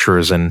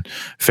manufacturers and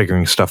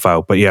figuring stuff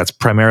out. But yeah, it's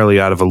primarily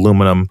out of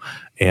aluminum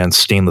and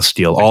stainless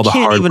steel. I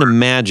can't even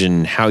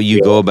imagine how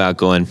you go about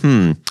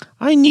going,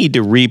 I need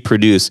to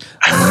reproduce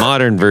a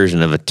modern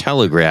version of a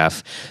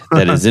telegraph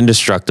that is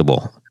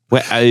indestructible.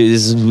 How do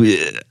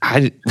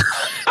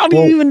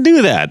you even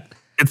do that?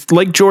 It's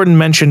like Jordan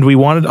mentioned, we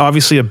wanted,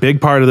 obviously a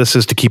big part of this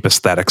is to keep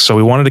aesthetics. So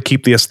we wanted to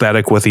keep the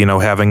aesthetic with,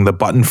 having the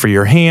button for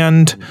your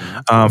hand,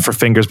 for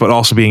fingers, but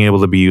also being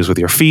able to be used with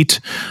your feet.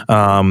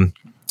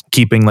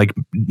 Keeping, like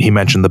he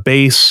mentioned, the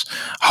base,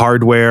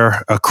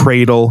 hardware, a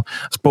cradle.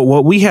 But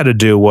what we had to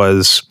do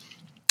was,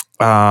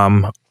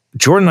 Jordan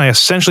and I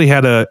essentially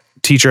had to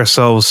teach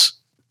ourselves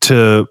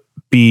to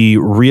be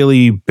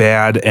really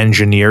bad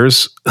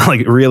engineers,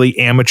 like really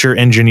amateur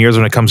engineers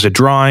when it comes to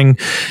drawing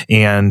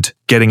and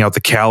getting out the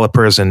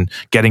calipers and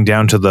getting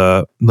down to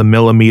the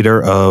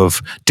millimeter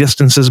of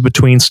distances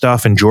between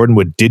stuff. And Jordan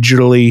would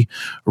digitally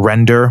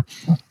render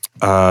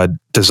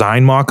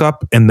design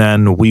mock-up, and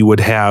then we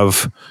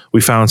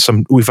found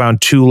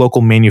two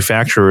local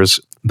manufacturers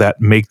that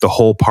make the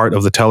whole part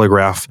of the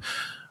telegraph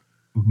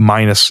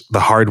minus the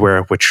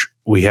hardware, which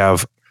we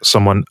have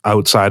someone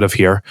outside of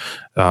here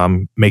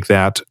make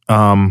that.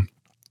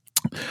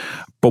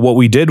 But what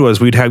we did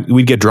was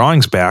we'd get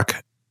drawings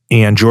back,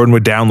 and Jordan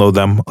would download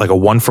them like a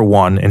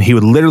 1-for-1, and he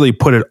would literally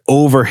put it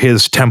over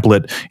his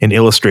template in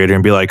Illustrator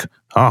and be like,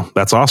 oh,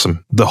 that's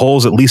awesome. The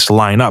holes at least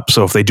line up.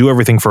 So if they do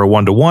everything for a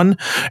 1-to-1,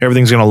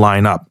 everything's going to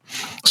line up.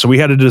 So we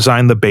had to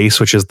design the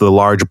base, which is the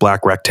large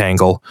black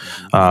rectangle,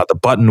 the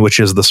button, which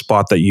is the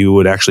spot that you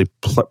would actually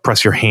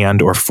press your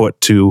hand or foot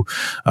to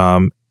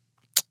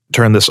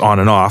turn this on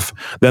and off.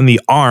 Then the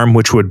arm,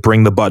 which would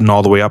bring the button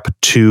all the way up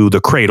to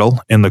the cradle,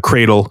 and the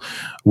cradle,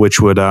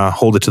 which would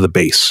hold it to the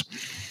base.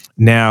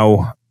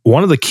 Now,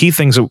 one of the key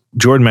things that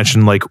Jordan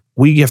mentioned, like,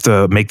 we have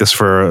to make this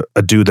for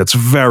a dude that's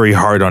very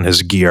hard on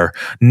his gear,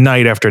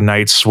 night after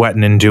night,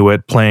 sweating into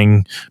it,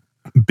 playing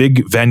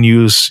big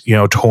venues,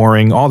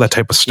 touring, all that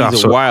type of stuff.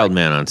 He's a wild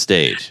man on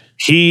stage.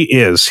 He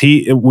is.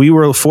 We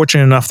were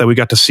fortunate enough that we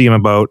got to see him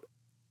about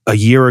a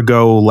year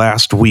ago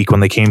last week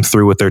when they came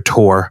through with their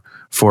tour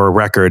for a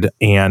record.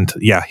 And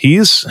yeah,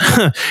 he's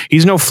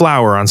no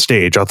flower on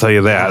stage, I'll tell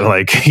you that.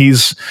 Like,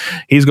 he's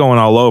going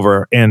all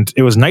over. And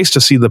it was nice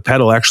to see the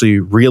pedal actually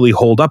really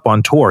hold up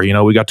on tour.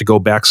 We got to go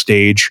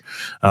backstage,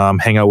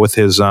 hang out with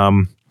his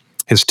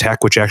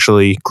tech, which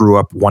actually grew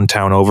up one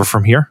town over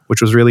from here,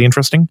 which was really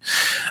interesting.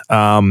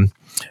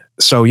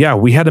 So yeah,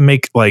 we had to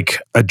make like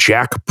a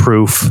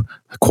jack-proof,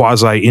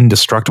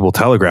 quasi-indestructible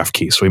telegraph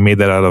key. So we made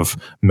that out of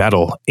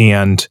metal.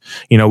 And,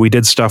 we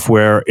did stuff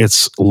where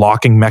it's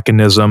locking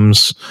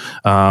mechanisms.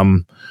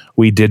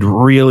 We did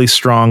really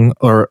strong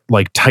or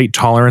like tight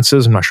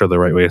tolerances. I'm not sure the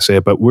right way to say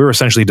it, but we were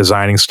essentially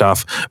designing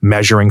stuff,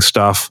 measuring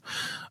stuff,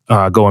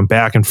 going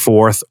back and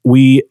forth.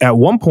 At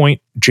one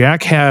point,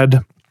 Jack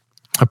had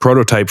a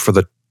prototype for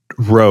the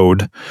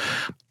Rode.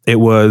 It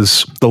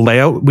was the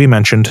layout we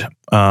mentioned.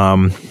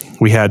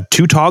 We had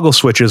 2 toggle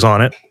switches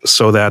on it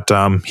so that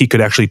he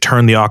could actually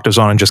turn the octaves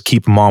on and just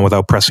keep them on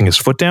without pressing his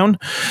foot down.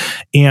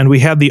 And we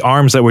had the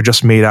arms that were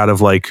just made out of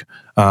like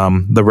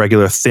the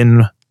regular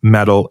thin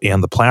metal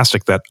and the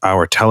plastic that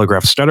our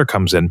telegraph stutter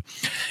comes in.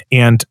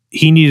 And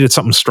he needed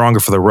something stronger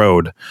for the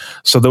Rode.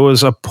 So there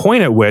was a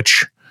point at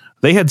which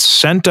they had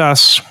sent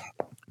us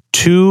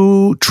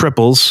 2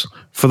 triples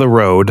for the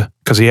Rode,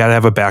 because he had to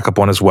have a backup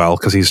one as well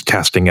because he's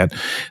testing it.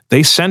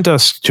 They sent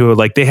us to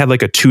they had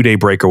like a 2-day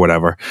break or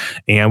whatever,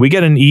 and we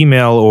get an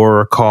email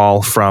or a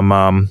call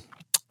from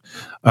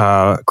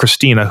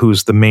Christina,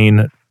 who's the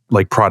main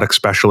like product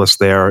specialist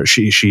there.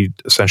 She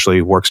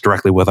essentially works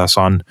directly with us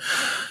on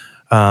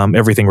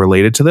everything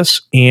related to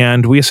this,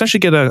 and we essentially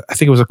get I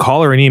think it was a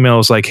call or an email. It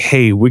was like,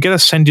 hey, we're gonna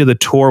send you the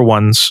tour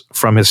ones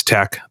from his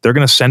tech. They're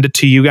gonna send it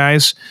to you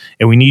guys,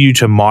 and we need you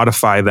to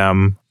modify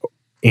them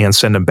and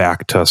send them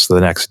back to us the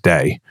next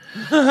day.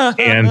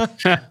 And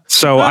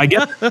so I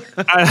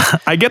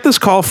get this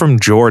call from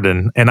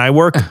Jordan, and I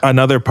work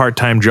another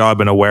part-time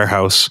job in a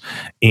warehouse,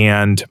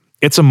 and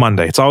it's a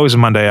Monday. It's always a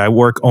Monday. I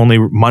work only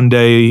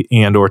Monday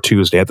and or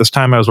Tuesday. At this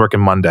time I was working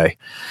Monday,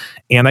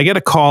 and I get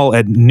a call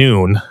at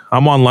noon.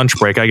 I'm on lunch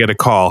break. I get a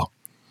call.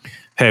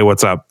 Hey,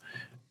 what's up?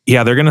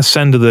 Yeah, they're going to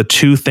send the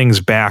 2 things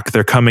back.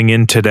 They're coming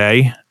in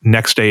today,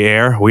 next day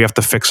air. We have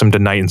to fix them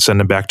tonight and send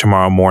them back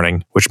tomorrow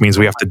morning, which means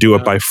we have to do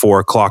it by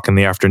 4:00 in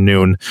the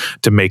afternoon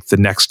to make the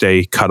next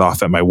day cut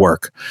off at my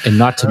work. And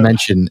not to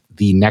mention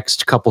the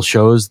next couple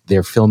shows,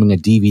 they're filming a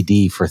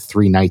DVD for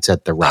 3 nights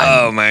at the Rhine.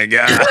 Oh my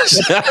gosh.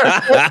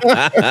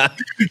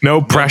 No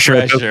pressure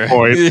at this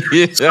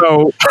point.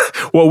 So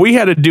what we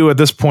had to do at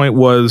this point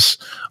was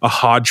a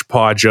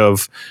hodgepodge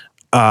of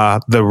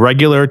the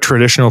regular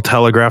traditional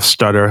telegraph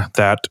stutter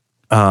that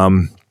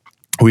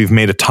we've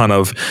made a ton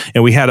of,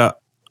 and we had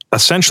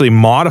essentially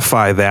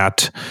modify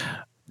that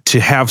to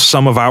have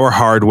some of our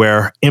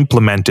hardware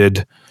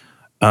implemented,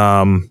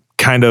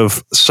 kind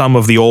of some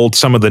of the old,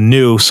 some of the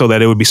new, so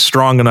that it would be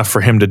strong enough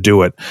for him to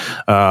do it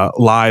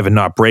live and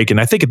not break.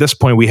 And I think at this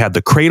point we had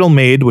the cradle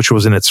made, which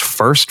was in its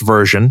first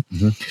version.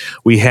 Mm-hmm.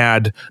 We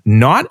had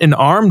not an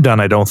arm done,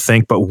 I don't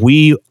think, but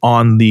we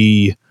have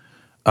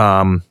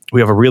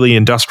a really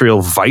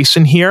industrial vise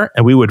in here,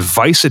 and we would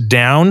vise it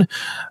down,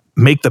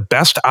 make the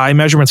best eye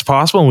measurements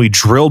possible, and we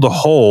drilled a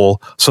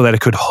hole so that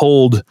it could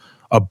hold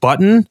a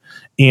button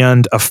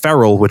and a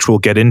ferrule, which we'll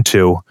get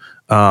into,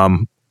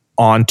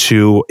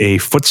 onto a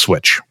foot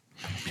switch.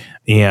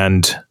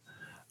 And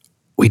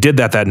we did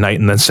that night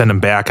and then sent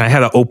him back. And I had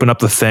to open up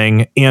the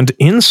thing. And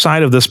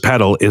inside of this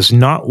pedal is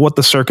not what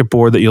the circuit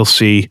board that you'll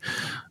see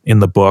in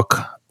the book,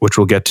 which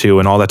we'll get to,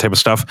 and all that type of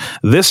stuff.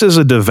 This is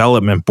a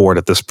development board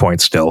at this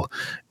point still.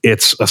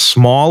 It's a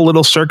small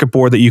little circuit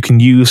board that you can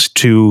use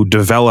to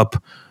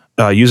develop,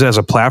 use it as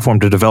a platform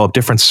to develop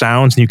different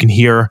sounds. And you can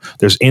hear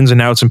there's ins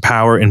and outs and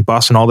power and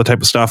bus and all that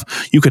type of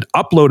stuff. You could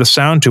upload a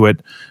sound to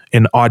it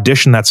and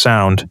audition that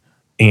sound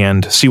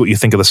and see what you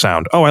think of the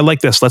sound. Oh, I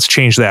like this. Let's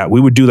change that.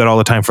 We would do that all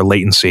the time for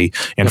latency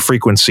and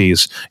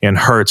frequencies and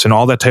hertz and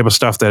all that type of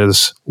stuff that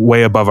is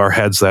way above our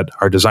heads, that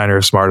our designer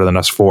is smarter than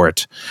us for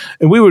it.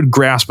 And we would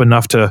grasp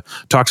enough to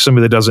talk to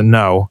somebody that doesn't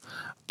know,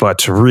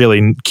 but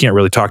really can't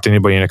really talk to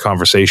anybody in a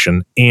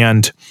conversation.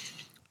 And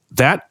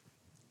that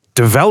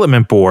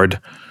development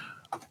board,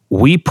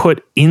 we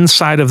put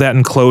inside of that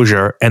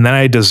enclosure, and then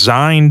I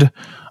designed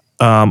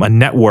a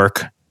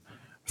network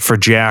for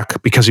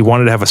Jack because he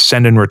wanted to have a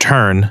send and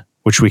return,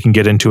 which we can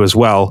get into as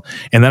well.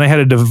 And then I had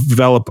to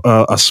develop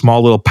a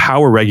small little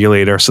power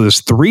regulator. So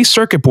there's 3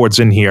 circuit boards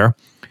in here.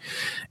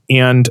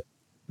 And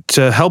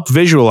to help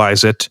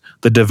visualize it,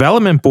 the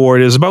development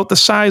board is about the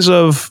size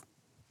of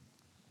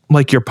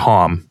like your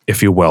palm,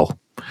 if you will.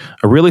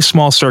 A really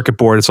small circuit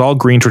board. It's all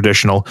green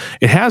traditional.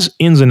 It has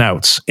ins and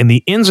outs. And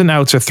the ins and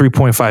outs are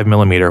 3.5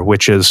 millimeter,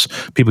 which is,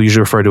 people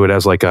usually refer to it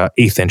as like a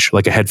 1/8 inch,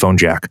 like a headphone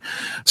jack.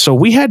 So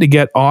we had to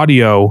get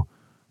audio,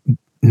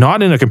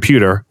 not in a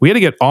computer. We had to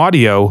get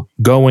audio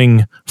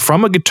going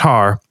from a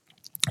guitar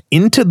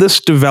into this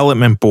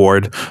development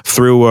board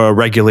through a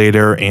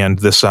regulator and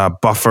this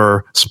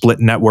buffer split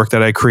network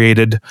that I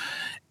created.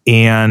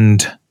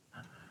 And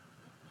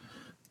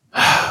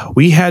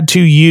we had to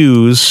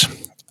use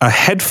a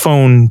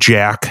headphone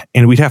jack,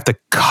 and we'd have to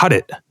cut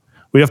it.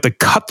 We'd have to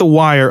cut the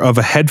wire of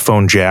a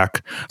headphone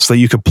jack so that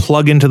you could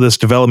plug into this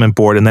development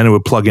board, and then it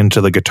would plug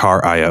into the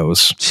guitar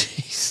IOs.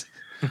 Jeez.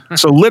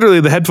 So literally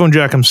the headphone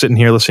jack I'm sitting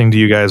here listening to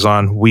you guys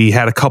on, we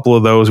had a couple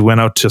of those. We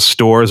went out to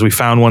stores. We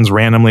found ones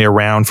randomly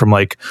around from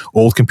like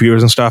old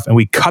computers and stuff, and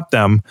we cut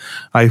them.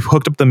 I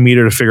hooked up the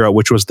meter to figure out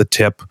which was the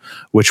tip,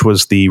 which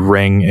was the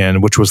ring,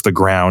 and which was the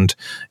ground.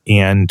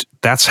 And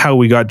that's how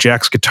we got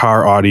Jack's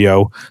guitar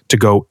audio to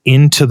go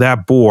into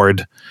that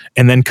board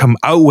and then come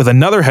out with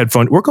another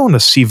headphone. We're going to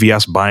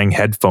CVS buying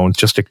headphones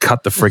just to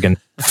cut the friggin'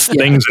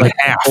 things in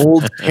half.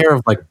 Old pair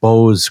of like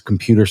Bose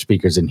computer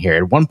speakers in here.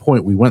 At one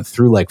point, we went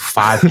through like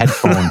 5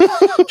 headphone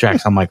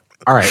jacks. I'm like,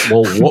 all right,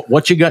 well,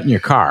 what you got in your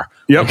car?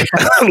 Yep,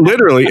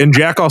 literally. And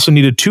Jack also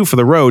needed 2 for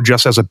the road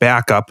just as a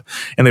backup.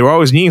 And they were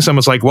always needing some.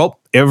 It's like, well,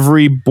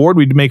 every board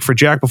we'd make for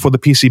Jack before the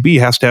PCB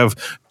has to have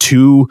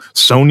 2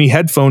 Sony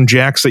headphone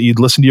jacks that you'd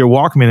listen to your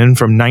Walkman in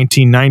from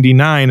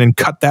 1999 and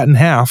cut that in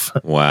half.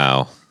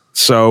 Wow.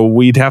 So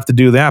we'd have to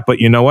do that. But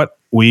you know what?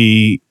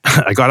 I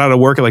got out of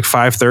work at like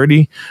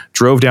 5:30,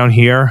 drove down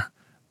here,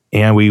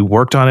 and we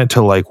worked on it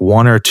till like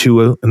 1 or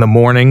 2 in the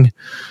morning.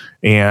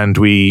 And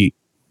we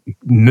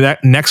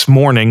next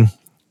morning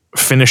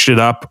finished it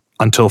up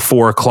until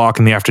 4 o'clock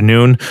in the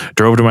afternoon,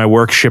 drove to my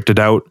work, shipped it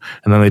out,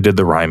 and then they did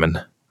the Ryman.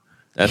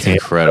 That's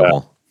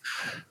incredible.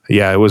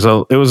 Yeah, it was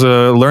a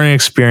learning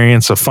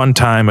experience, a fun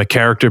time, a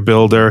character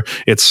builder.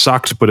 It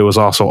sucked, but it was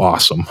also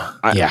awesome.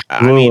 I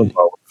mean,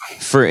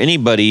 for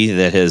anybody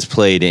that has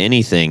played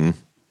anything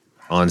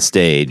on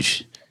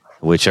stage,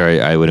 which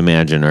I would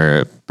imagine are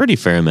a pretty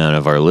fair amount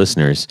of our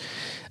listeners,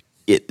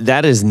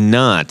 that is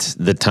not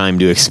the time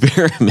to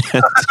experiment.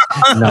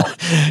 No.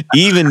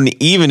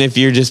 Even if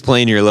you're just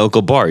playing your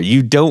local bar,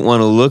 you don't want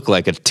to look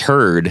like a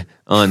turd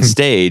on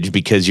stage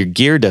because your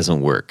gear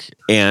doesn't work.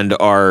 And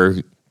our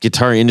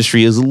guitar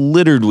industry is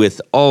littered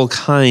with all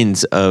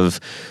kinds of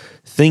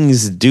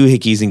things,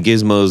 doohickeys and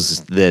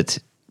gizmos that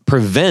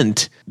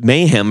prevent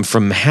mayhem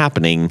from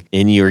happening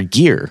in your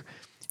gear.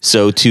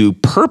 So to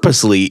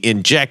purposely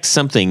inject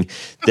something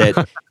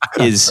that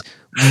is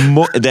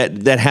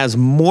that has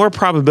more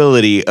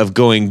probability of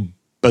going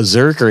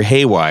berserk or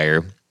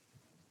haywire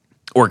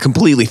or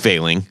completely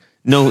failing.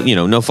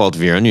 No fault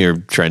of your own. You're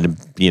trying to,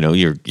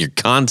 you're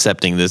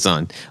concepting this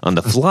on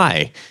the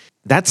fly.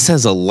 That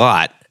says a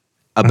lot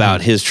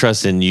about his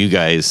trust in you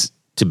guys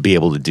to be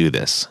able to do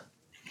this.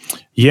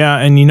 Yeah,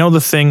 and the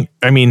thing,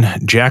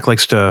 Jack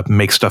likes to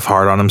make stuff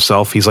hard on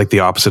himself. He's like the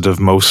opposite of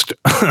most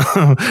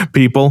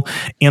people.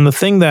 And the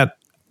thing that,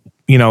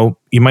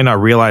 you might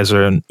not realize,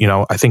 or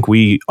I think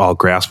we all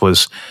grasp,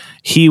 was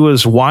he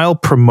was, while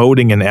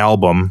promoting an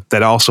album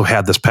that also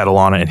had this pedal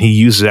on it, and he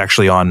uses it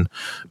actually on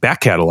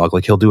back catalog,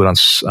 like he'll do it on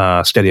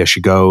Steady As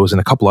She Goes and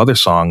a couple other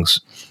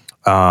songs.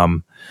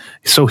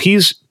 So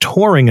he's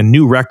touring a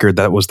new record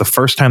that was the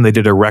first time they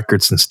did a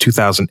record since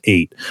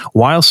 2008,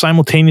 while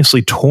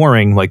simultaneously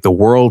touring like the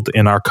world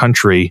in our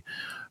country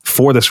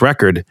for this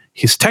record.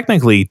 He's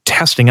technically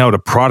testing out a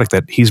product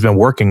that he's been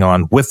working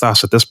on with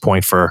us at this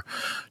point for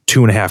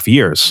 2.5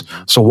 years.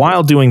 So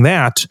while doing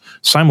that,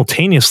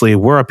 simultaneously,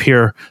 we're up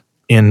here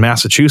in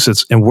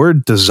Massachusetts and we're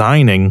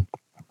designing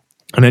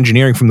and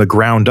engineering from the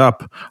ground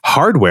up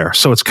hardware.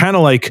 So it's kind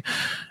of like,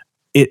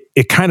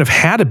 it kind of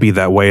had to be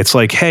that way. It's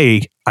like,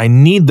 hey, I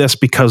need this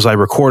because I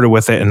recorded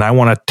with it and I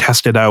want to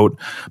test it out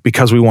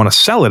because we want to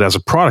sell it as a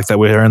product that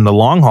we're in the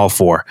long haul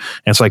for.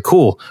 And it's like,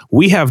 cool,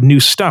 we have new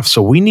stuff,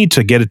 so we need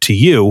to get it to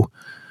you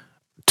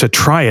to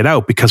try it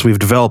out because we've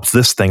developed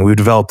this thing, we've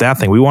developed that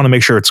thing. We want to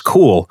make sure it's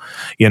cool.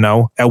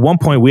 At one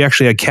point we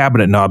actually had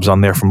cabinet knobs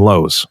on there from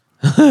Lowe's.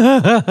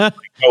 No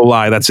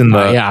lie, that's in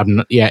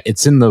the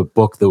it's in the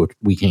book that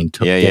Weekend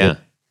took.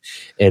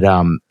 It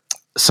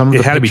some of it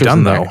the had to be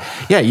done though.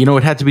 Yeah,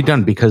 it had to be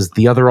done because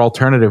the other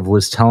alternative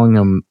was telling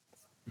them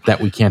that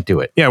we can't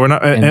do it. Yeah, we're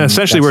not, and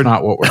essentially we're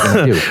not what we're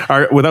going to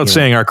do. Without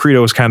saying, our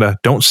credo is kind of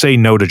don't say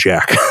no to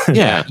Jack.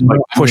 Yeah,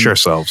 push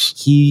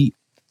ourselves.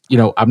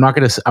 I'm not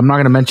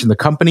gonna mention the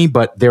company,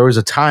 but there was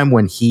a time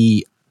when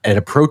he had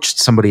approached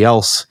somebody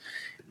else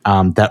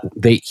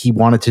that he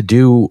wanted to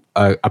do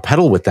a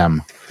pedal with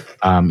them.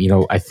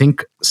 I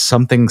think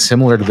something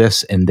similar to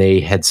this, and they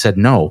had said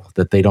no,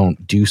 that they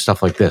don't do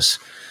stuff like this.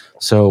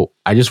 So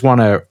I just want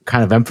to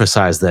kind of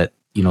emphasize that,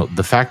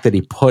 the fact that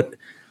he put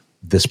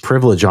this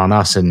privilege on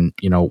us and,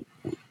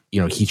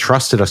 he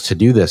trusted us to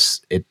do this,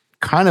 it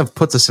kind of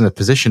puts us in a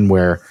position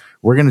where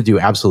we're going to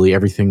do absolutely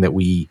everything that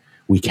we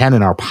can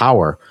in our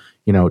power,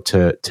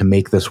 to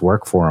make this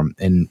work for him.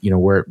 And,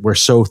 we're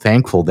so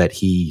thankful that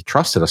he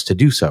trusted us to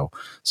do so.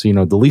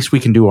 So, the least we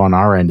can do on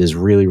our end is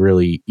really,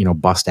 really,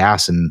 bust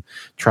ass and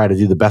try to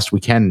do the best we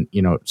can,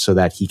 so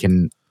that he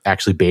can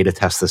actually beta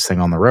test this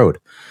thing on the road.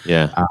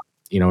 Yeah.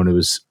 And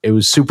it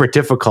was super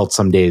difficult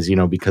some days,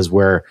 because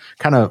we're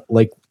kind of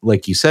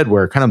like you said,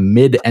 we're kind of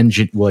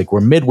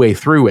we're midway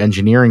through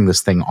engineering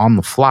this thing on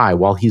the fly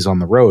while he's on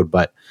the road.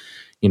 But,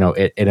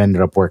 it ended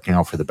up working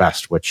out for the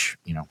best, which,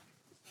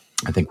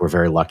 I think we're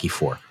very lucky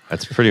for.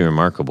 That's pretty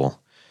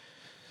remarkable.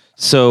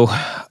 So,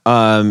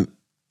 I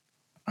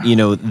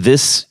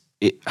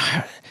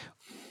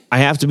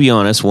have to be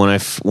honest, when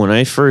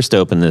I first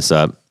opened this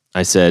up,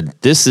 I said,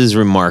 this is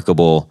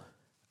remarkable.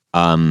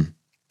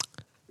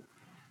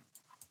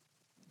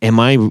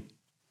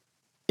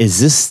 Is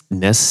this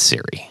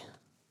necessary?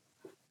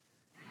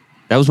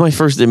 That was my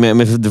first, the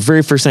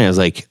very first thing I was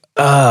like,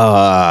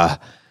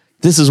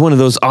 this is one of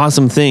those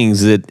awesome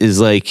things that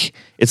is like,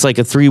 it's like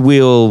a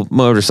 3-wheel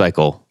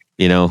motorcycle,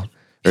 or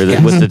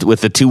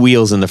with the 2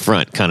 wheels in the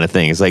front kind of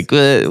thing. It's like,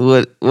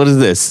 what is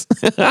this?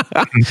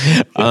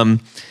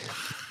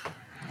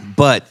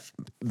 But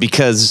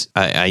because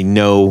I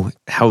know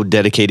how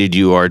dedicated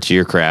you are to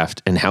your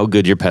craft and how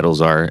good your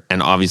pedals are,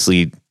 and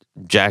obviously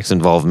Jack's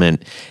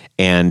involvement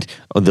and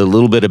the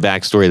little bit of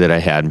backstory that I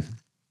had,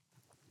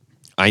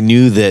 I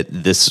knew that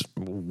this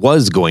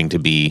was going to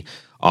be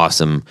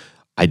awesome.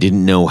 I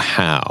didn't know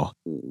how.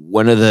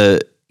 One of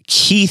the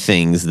key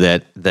things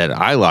that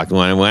I locked when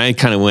I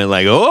kind of went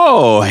like,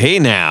 oh, hey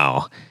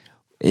now,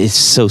 it's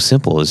so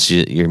simple. It's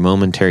just your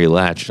momentary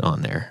latch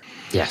on there.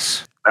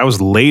 Yes. That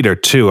was later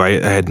too. I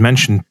had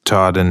mentioned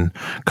Todd and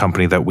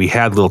company that we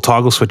had little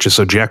toggle switches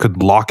so Jack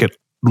could lock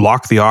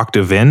the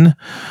octave in.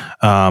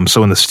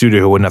 So in the studio,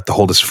 he wouldn't have to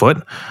hold his foot.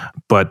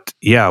 But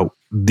yeah,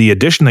 the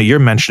addition that you're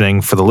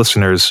mentioning for the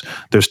listeners,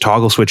 there's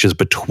toggle switches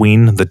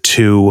between the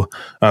two,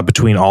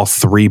 between all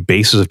 3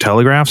 bases of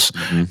telegraphs.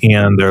 Mm-hmm.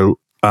 And they're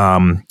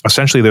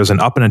essentially there's an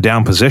up and a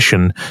down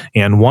position.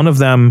 And one of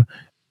them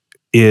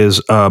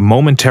is a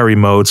momentary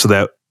mode so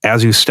that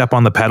as you step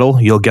on the pedal,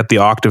 you'll get the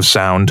octave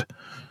sound.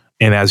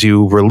 And as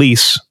you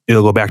release,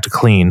 it'll go back to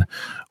clean.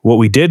 What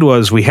we did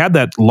was we had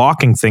that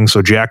locking thing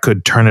so Jack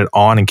could turn it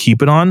on and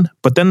keep it on,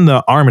 but then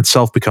the arm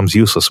itself becomes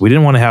useless. We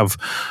didn't want to have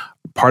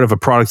part of a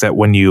product that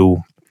when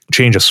you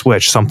change a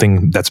switch,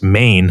 something that's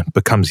main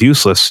becomes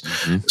useless.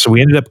 Mm-hmm. So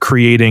we ended up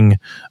creating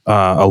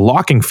a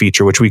locking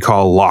feature, which we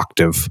call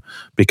Locktive,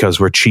 because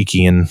we're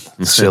cheeky and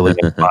silly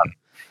and fun.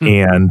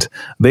 And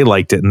they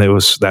liked it, and it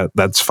was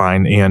that's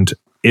fine. And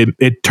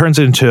it turns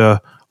into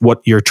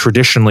what you're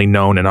traditionally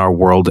known in our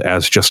world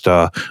as just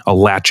a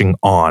latching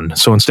on.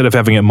 So instead of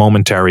having it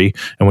momentary,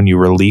 and when you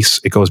release,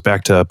 it goes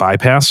back to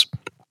bypass.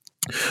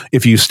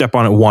 If you step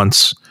on it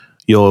once,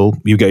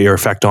 you get your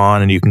effect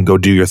on and you can go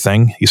do your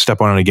thing. You step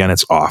on it again,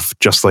 it's off,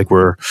 just like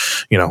we're,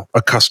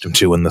 accustomed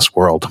to in this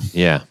world.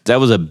 Yeah, that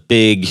was a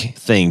big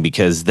thing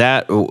because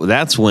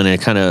that's when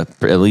it kind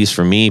of, at least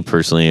for me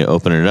personally,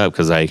 opened it up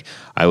because I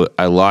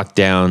locked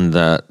down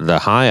the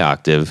high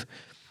octave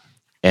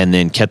and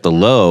then kept the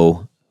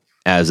low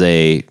as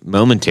a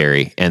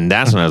momentary. And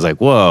that's when I was like,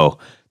 whoa,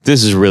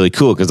 this is really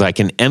cool because I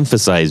can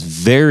emphasize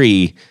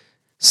very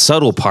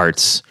subtle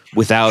parts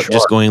without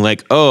just going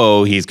like,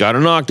 oh, he's got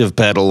an octave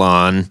pedal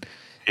on.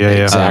 Yeah,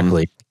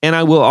 Exactly. And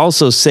I will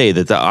also say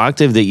that the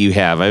octave that you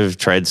have, I've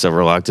tried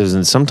several octaves,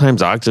 and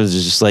sometimes octaves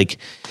is just like,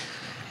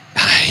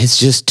 it's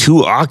just too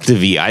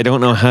octavey. I don't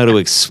know how to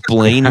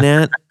explain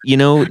that.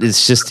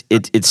 It's just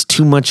it's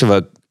too much of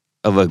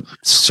a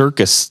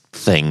circus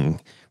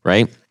thing,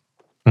 right?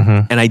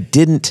 And I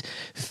didn't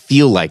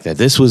feel like that.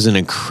 This was an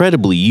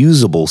incredibly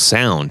usable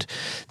sound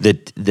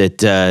that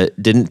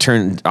didn't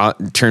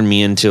turn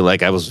me into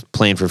like I was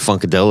playing for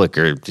Funkadelic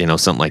or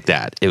something like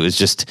that. It was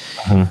just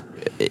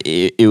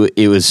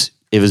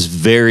it was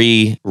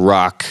very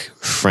rock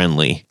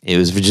friendly. It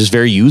was just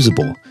very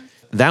usable.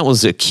 That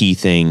was a key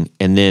thing.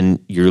 And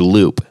then your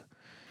loop.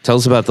 Tell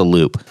us about the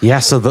loop. Yeah,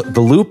 so the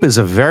loop is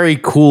a very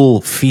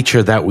cool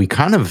feature that we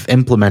kind of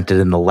implemented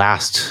in the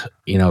last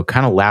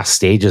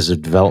stages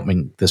of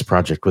developing this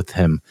project with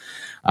him.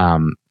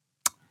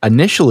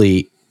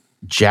 Initially,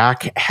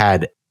 Jack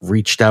had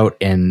reached out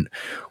and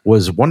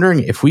was wondering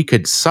if we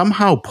could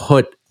somehow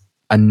put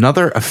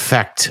another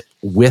effect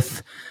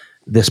with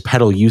this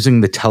pedal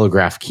using the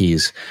telegraph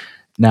keys.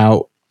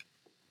 Now,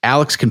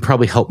 Alex can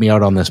probably help me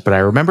out on this, but I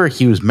remember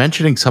he was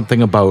mentioning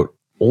something about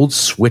old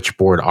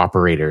switchboard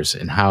operators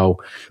and how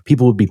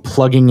people would be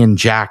plugging in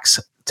jacks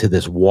to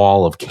this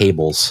wall of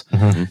cables,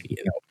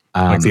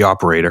 like the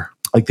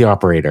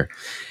operator.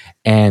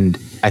 And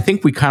I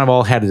think we kind of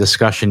all had a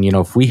discussion,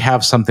 if we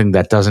have something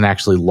that doesn't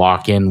actually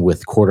lock in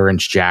with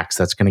 1/4-inch jacks,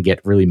 that's going to get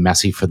really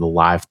messy for the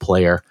live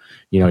player.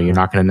 You're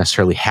not going to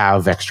necessarily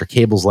have extra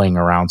cables laying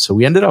around. So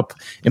we ended up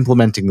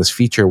implementing this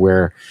feature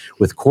where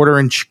with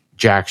 1/4-inch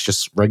jacks,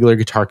 just regular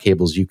guitar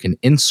cables, you can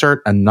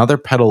insert another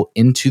pedal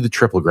into the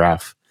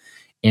Triplegraph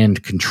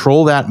and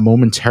control that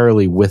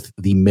momentarily with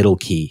the middle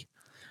key.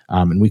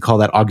 And we call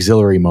that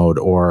auxiliary mode,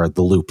 or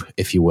the loop,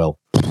 if you will.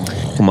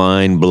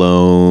 Mind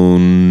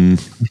blown.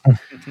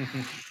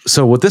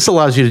 So what this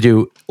allows you to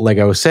do, like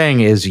I was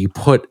saying, is you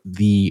put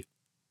the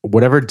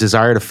whatever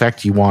desired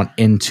effect you want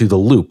into the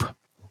loop.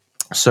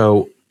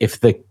 So if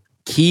the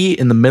key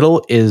in the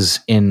middle is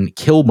in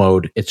kill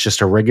mode, it's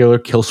just a regular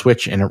kill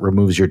switch and it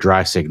removes your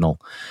dry signal.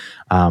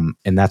 And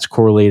that's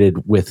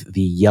correlated with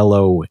the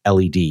yellow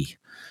LED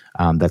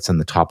that's in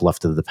the top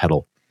left of the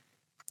pedal.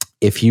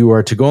 If you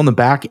are to go on the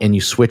back and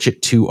you switch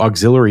it to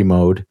auxiliary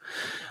mode,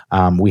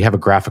 we have a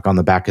graphic on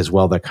the back as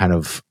well that kind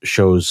of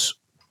shows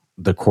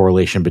the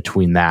correlation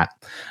between that.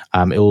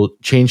 It will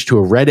change to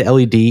a red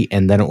LED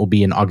and then it will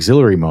be in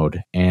auxiliary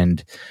mode.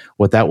 And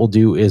what that will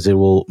do is it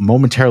will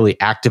momentarily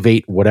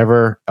activate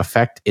whatever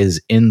effect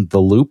is in the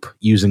loop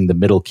using the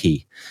middle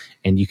key.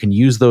 And you can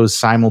use those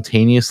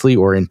simultaneously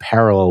or in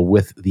parallel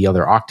with the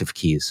other octave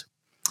keys.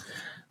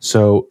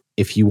 So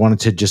if you wanted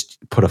to just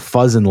put a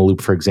fuzz in the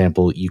loop, for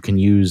example, you can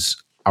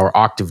use our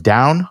octave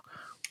down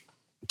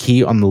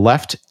key on the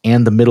left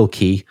and the middle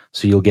key.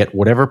 So you'll get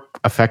whatever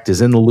effect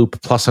is in the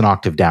loop plus an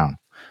octave down.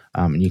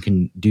 And you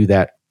can do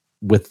that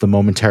with the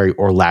momentary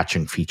or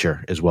latching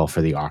feature as well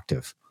for the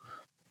octave.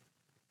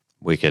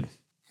 Wicked.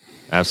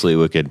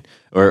 Absolutely wicked.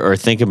 Or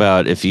think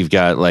about if you've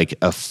got like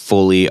a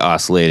fully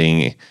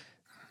oscillating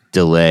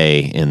delay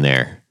in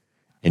there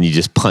and you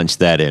just punch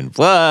that in.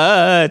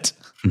 What?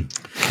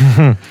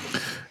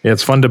 Yeah,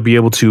 it's fun to be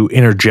able to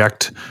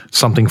interject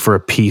something for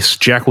a piece.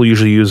 Jack will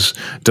usually use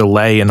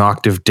delay and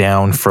octave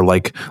down for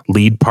like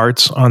lead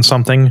parts on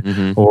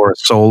something or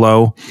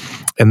solo,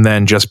 and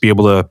then just be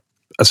able to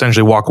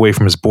essentially walk away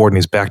from his board and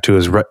he's back to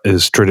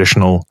his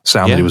traditional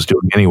sound that he was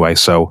doing anyway.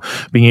 So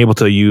being able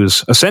to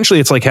use, essentially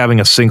it's like having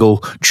a single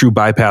true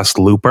bypass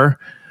looper,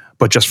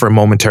 but just for a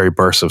momentary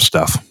burst of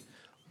stuff.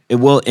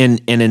 Well,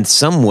 and in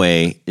some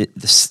way,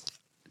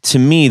 to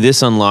me,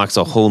 this unlocks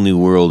a whole new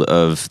world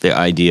of the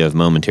idea of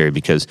momentary,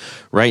 because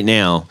right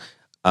now,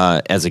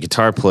 as a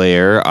guitar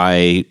player,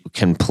 I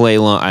can play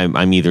along.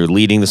 I'm either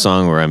leading the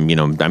song or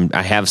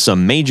I have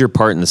some major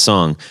part in the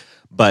song,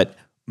 but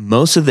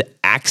most of the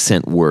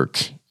accent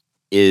work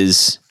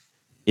is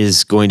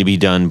going to be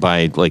done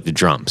by like the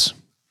drums,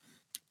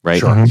 right?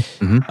 Sure.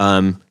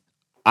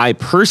 I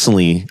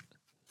personally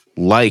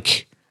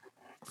like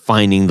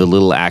finding the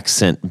little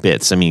accent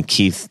bits. I mean,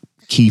 Keith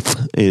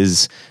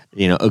is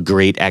a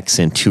great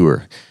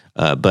accenteur,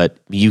 but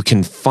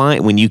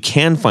when you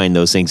can find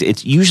those things,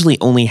 it's usually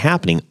only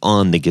happening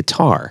on the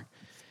guitar.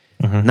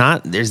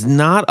 There's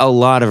not a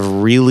lot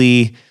of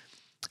really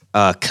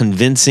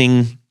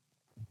convincing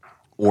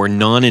or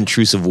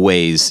non-intrusive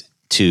ways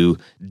to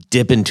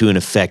dip into an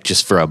effect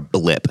just for a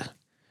blip,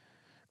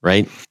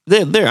 right?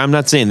 I'm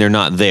not saying they're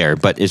not there,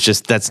 but it's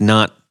just that's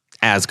not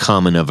as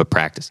common of a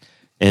practice.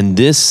 And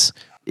this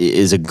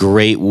is a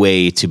great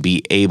way to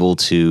be able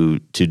to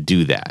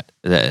do that,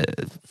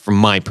 from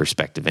my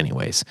perspective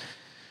anyways.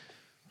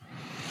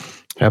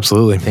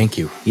 Absolutely. Thank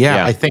you.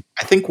 Yeah, I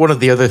think one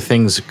of the other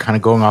things, kind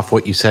of going off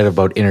what you said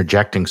about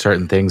interjecting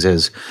certain things,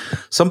 is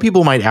some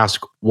people might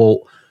ask,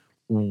 well,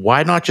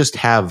 why not just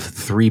have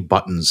 3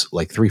 buttons,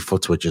 like 3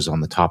 foot switches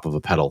on the top of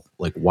a pedal?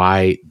 Like,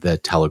 why the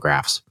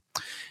telegraphs?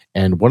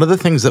 And one of the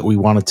things that we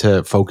wanted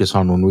to focus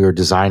on when we were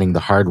designing the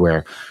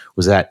hardware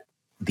was that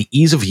the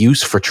ease of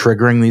use for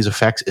triggering these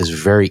effects is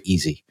very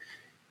easy.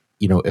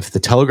 If the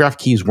telegraph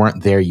keys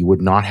weren't there, you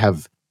would not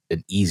have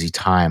an easy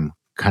time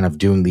kind of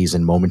doing these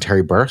in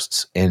momentary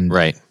bursts. And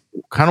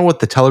kind of what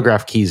the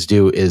telegraph keys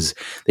do is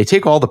they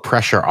take all the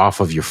pressure off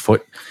of your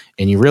foot,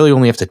 and you really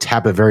only have to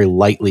tap it very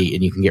lightly,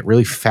 and you can get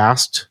really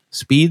fast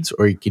speeds,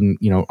 or you can,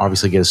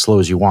 obviously get as slow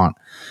as you want.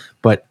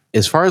 But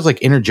as far as like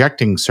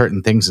interjecting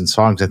certain things in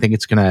songs, I think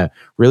it's going to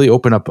really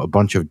open up a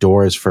bunch of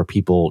doors for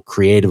people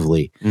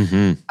creatively.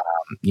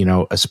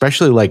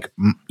 Especially like,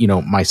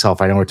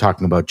 myself. I know we're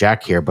talking about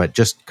Jack here, but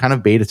just kind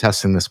of beta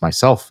testing this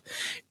myself.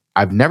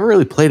 I've never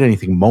really played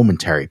anything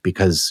momentary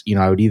because,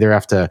 I would either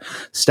have to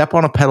step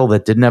on a pedal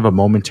that didn't have a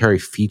momentary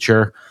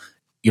feature,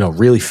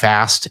 really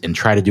fast and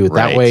try to do it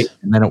that way.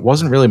 And then it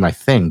wasn't really my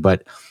thing.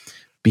 But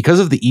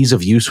because of the ease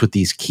of use with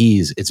these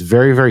keys, it's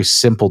very, very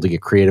simple to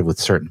get creative with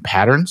certain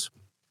patterns.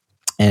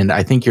 And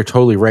I think you're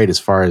totally right as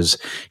far as,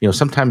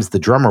 sometimes the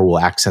drummer will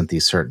accent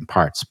these certain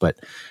parts. But,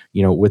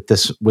 with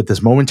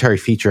this momentary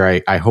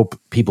feature, I hope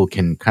people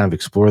can kind of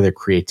explore their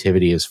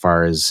creativity as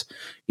far as,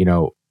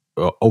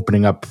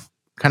 opening up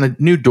kind of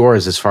new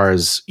doors as far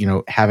as,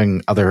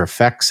 having other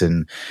effects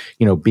and,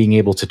 being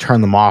able to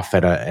turn them off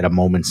at a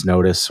moment's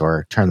notice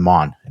or turn them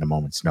on at a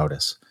moment's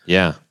notice.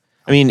 Yeah.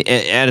 I mean,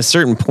 at a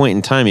certain point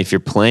in time, if you're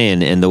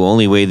playing and the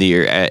only way that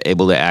you're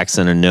able to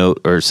accent a note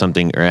or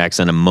something or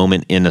accent a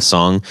moment in a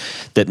song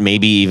that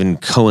maybe even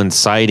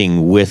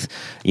coinciding with,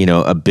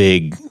 a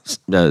big,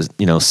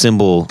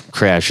 cymbal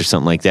crash or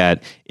something like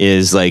that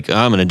is like, oh,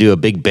 I'm going to do a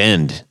big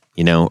bend,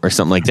 or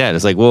something like that.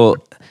 It's like, well,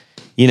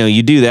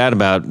 you do that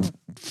about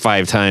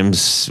 5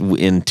 times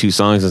in 2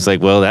 songs. It's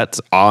like, well, that's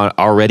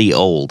already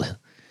old.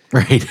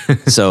 Right.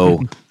 So,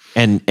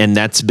 and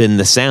that's been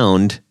the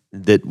sound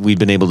that we've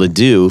been able to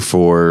do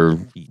for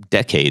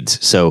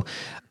decades. So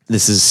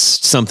this is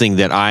something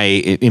that I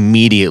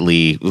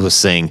immediately was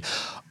saying,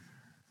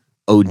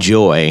 oh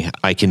joy,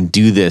 I can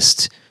do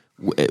this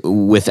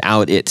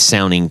without it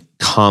sounding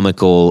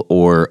comical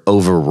or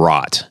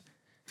overwrought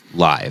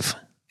live.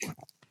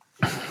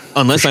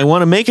 Unless I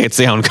want to make it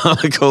sound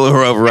comical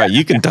or overwrought.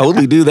 You can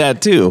totally do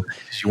that too.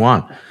 If you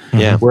want.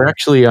 Yeah. We're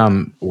actually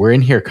we're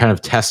in here kind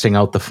of testing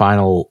out the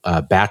final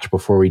batch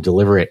before we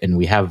deliver it, and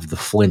we have the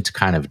flint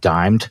kind of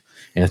dimed,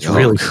 and it's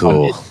really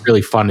cool. Fun. It's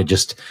really fun to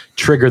just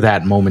trigger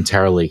that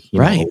momentarily.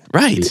 Right.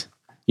 And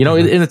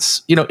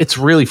it's it's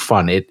really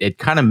fun. It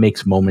kind of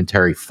makes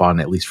momentary fun,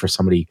 at least for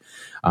somebody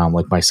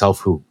like myself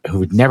who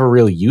had never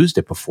really used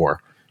it before.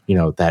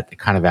 That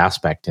kind of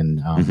aspect,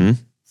 and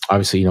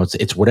obviously,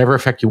 it's whatever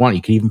effect you want.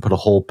 You could even put a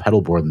whole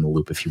pedal board in the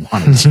loop if you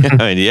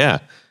wanted. Yeah.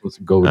 Let's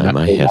go with I that.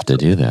 might have to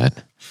do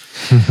that.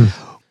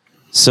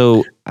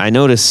 So I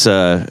notice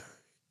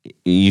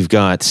you've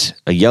got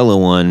a yellow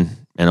one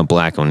and a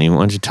black one. Why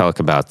don't you talk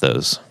about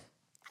those?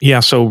 Yeah.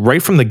 So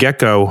right from the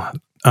get-go,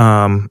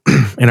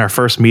 in our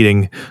first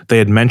meeting, they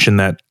had mentioned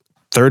that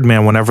Third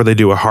Man, whenever they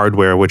do a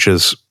hardware, which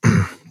is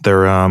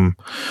their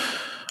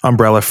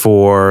umbrella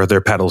for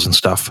their pedals and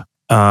stuff,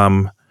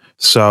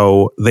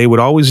 so they would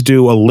always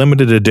do a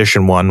limited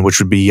edition one, which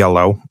would be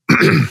yellow,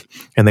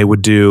 and they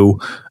would do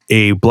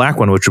a black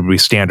one, which would be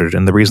standard.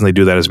 And the reason they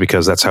do that is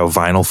because that's how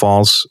vinyl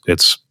falls.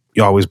 It's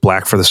always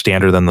black for the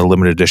standard, then the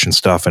limited edition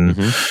stuff, and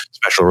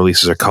special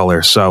releases are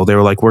color. So they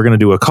were like, we're going to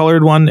do a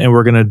colored one, and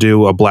we're going to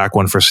do a black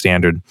one for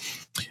standard.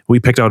 We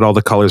picked out all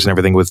the colors and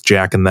everything with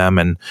Jack and them.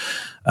 And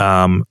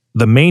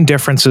the main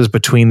differences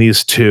between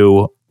these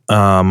two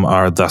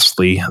are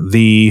thusly.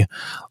 The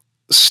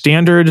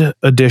standard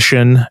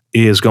edition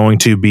is going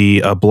to be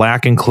a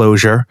black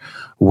enclosure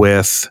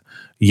with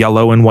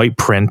yellow and white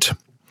print.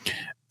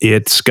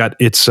 It's got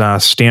its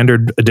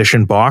standard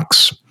edition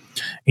box,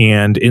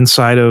 and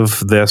inside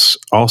of this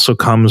also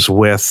comes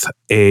with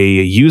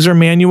a user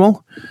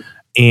manual,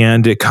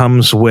 and it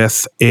comes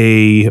with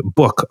a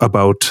book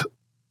about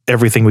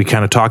everything we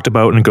kind of talked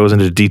about, and it goes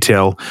into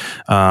detail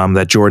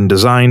that Jordan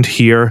designed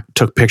here,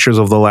 took pictures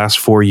of the last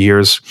 4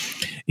 years,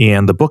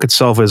 and the book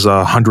itself is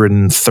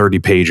 130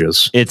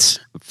 pages. It's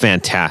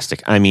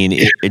fantastic. I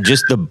mean,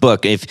 just the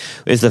book. If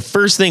it's the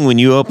first thing when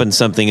you open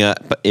something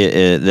up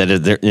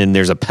and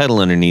there's a pedal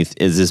underneath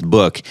is this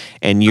book,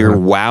 and you're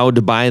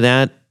wowed by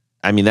that,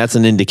 I mean, that's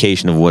an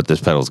indication of what this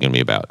pedal is going to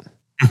be about.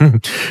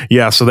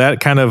 Yeah, so that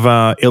kind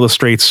of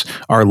illustrates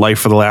our life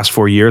for the last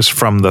 4 years,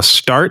 from the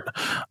start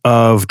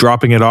of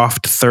dropping it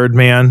off to Third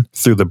Man,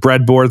 through the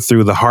breadboard,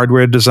 through the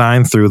hardware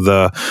design, through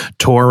the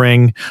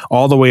touring,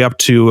 all the way up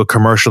to a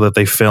commercial that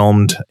they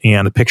filmed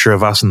and a picture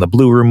of us in the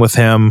blue room with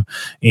him,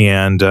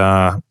 and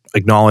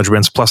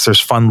acknowledgments. Plus,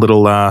 there's fun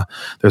little,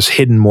 there's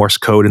hidden Morse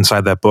code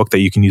inside that book that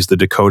you can use the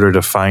decoder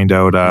to find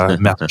out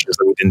messages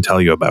that we didn't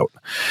tell you about.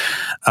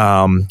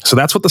 So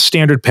that's what the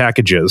standard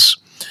package is.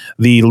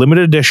 The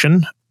limited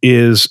edition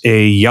is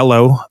a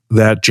yellow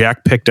that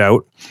Jack picked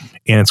out,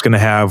 and it's going to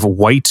have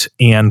white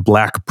and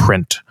black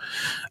print.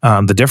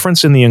 The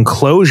difference in the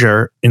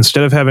enclosure,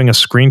 instead of having a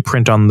screen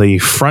print on the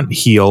front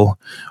heel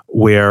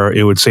where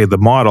it would say the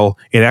model,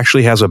 it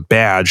actually has a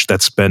badge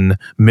that's been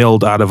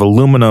milled out of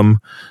aluminum,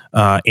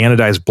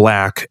 anodized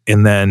black,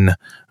 and then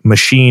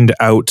machined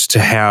out to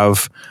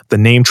have the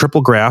name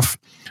Triplegraph,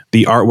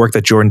 the artwork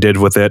that Jordan did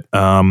with it,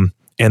 and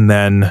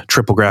then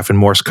Triplegraph in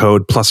Morse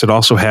code. Plus, it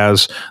also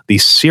has the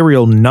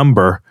serial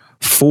number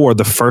for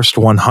the first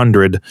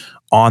 100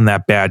 on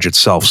that badge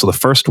itself. So the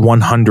first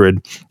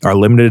 100 are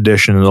limited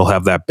edition, and they'll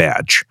have that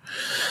badge.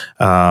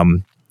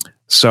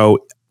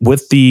 So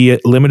with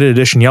the limited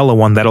edition yellow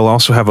one, that'll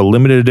also have a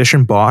limited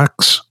edition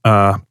box,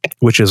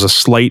 which is a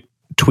slight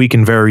tweak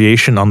and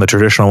variation on the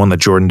traditional one that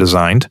Jordan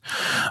designed.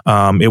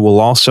 It will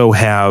also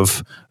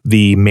have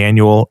the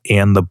manual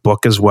and the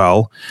book as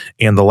well.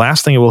 And the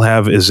last thing it will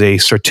have is a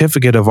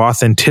certificate of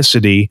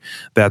authenticity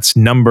that's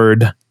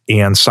numbered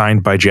and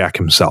signed by Jack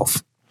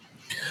himself.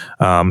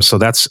 So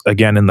that's,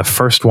 again, in the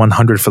first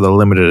 100 for the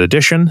limited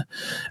edition.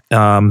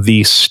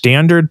 The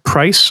standard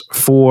price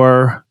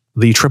for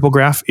the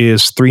Triplegraph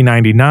is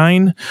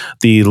 $399.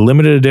 The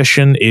limited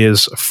edition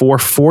is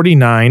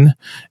 $449,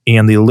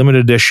 and the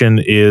limited edition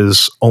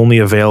is only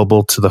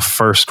available to the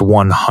first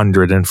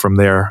 100. And from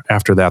there,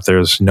 after that,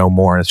 there's no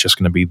more. It's just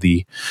going to be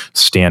the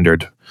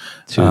standard.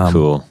 Too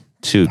cool.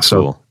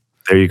 So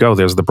there you go.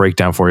 There's the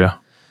breakdown for you.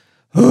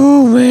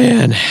 Oh,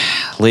 man.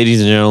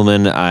 Ladies and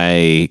gentlemen,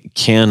 I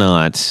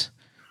cannot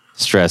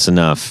stress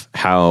enough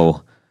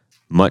how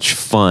much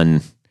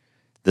fun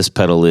this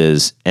pedal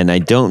is. And I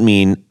don't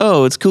mean,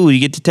 oh, it's cool, you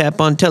get to tap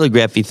on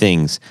telegraphy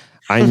things.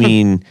 I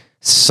mean,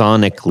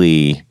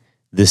 sonically,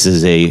 this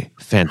is a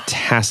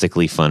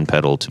fantastically fun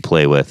pedal to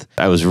play with.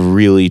 I was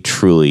really,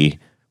 truly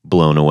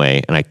blown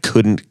away, and I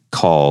couldn't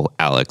call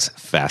Alex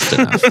fast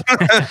enough.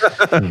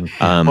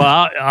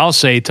 Well, I'll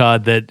say,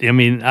 Todd, that, I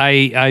mean,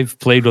 I've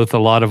played with a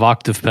lot of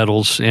octave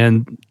pedals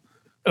and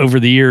over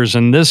the years,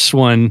 and this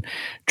one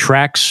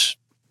tracks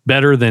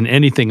better than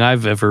anything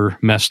I've ever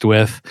messed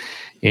with.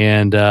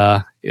 And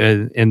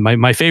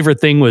my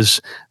favorite thing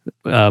was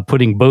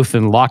putting both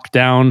in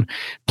lockdown,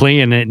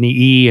 playing it in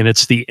E, and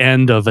it's the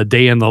end of a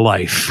day in the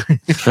life.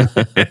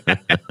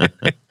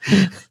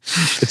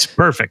 It's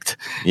perfect.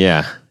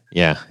 Yeah.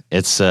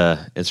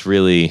 It's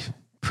really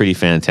pretty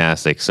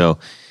fantastic. So,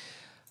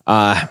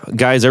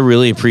 guys, I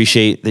really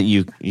appreciate that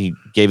you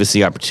gave us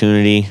the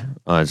opportunity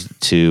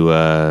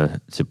to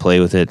play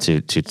with it,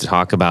 to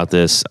talk about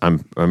this.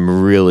 I'm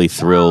really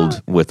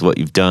thrilled with what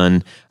you've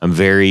done. I'm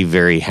very,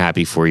 very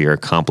happy for your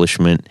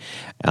accomplishment,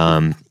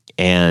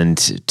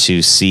 and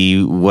to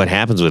see what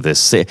happens with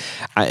this.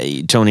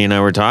 Tony and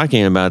I were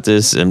talking about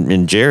this,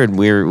 and Jared,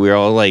 we're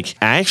all like,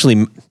 I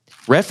actually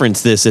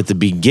referenced this at the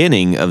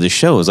beginning of the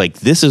show. It's like,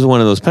 this is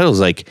one of those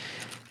pedals, like,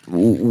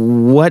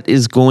 what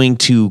is going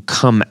to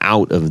come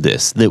out of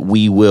this that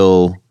we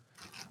will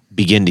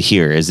begin to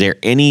hear? Is there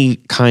any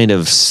kind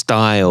of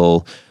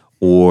style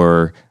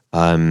or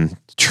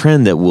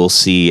trend that we'll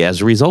see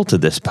as a result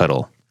of this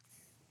pedal?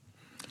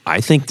 I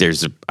think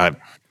there's a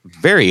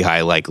very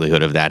high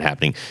likelihood of that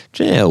happening.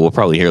 Yeah, we'll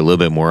probably hear a little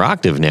bit more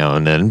octave now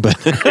and then, but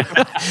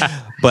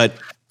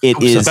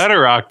it's a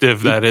better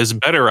octave. That is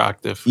better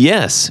octave.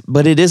 Yes,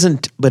 but it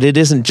isn't. But it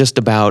isn't just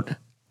about,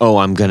 oh,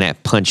 I'm going to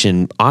punch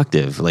in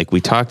octave. Like we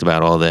talked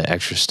about all the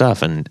extra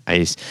stuff, and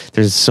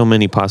there's so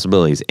many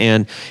possibilities.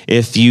 And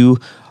if you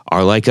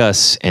are like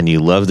us and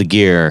you love the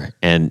gear,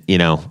 and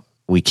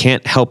we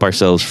can't help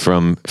ourselves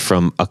from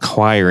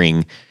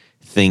acquiring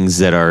things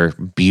that are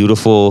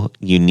beautiful,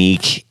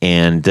 unique,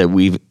 and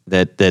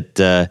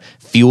that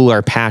fuel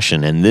our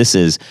passion. And this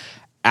is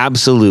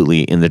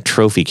absolutely in the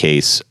trophy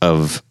case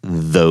of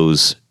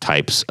those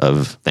types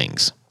of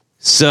things.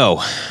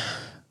 So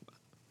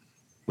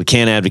we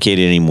can't advocate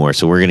it anymore.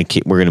 So we're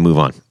gonna move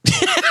on.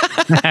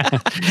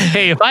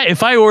 Hey,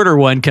 if I order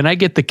one, can I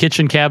get the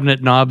kitchen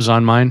cabinet knobs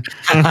on mine?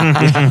 There's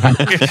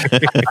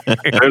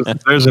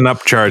an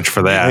upcharge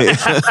for that.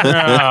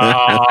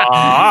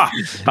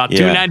 About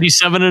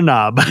 $2.97 a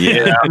knob.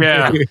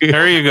 Yeah.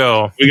 There you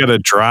go. We got to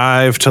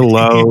drive to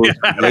load.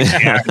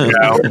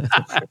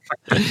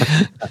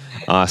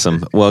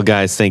 Awesome. Well,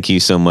 guys, thank you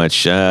so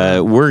much.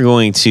 We're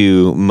going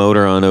to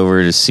motor on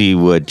over to see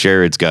what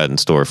Jared's got in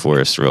store for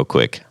us real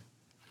quick.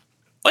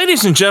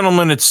 Ladies and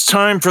gentlemen, it's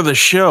time for the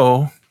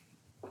show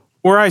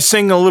where I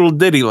sing a little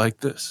ditty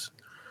like this.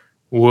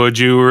 Would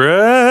you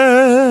rather?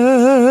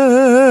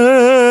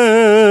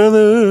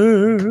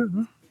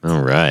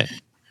 All right.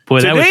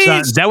 Boy,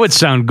 that would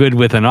sound good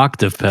with an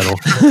octave pedal.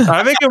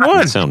 I think it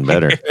would sound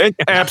better.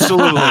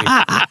 Absolutely.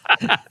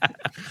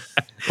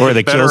 Or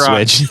the kill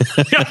switch.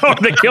 Or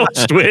the kill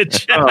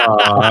switch.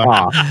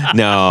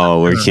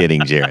 No, we're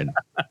kidding, Jared.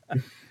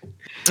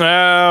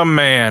 Oh,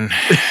 man.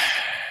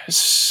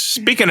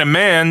 Speaking of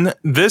man,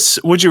 this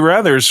Would You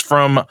Rather is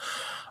from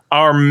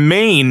our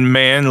main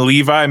man,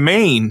 Levi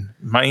Main.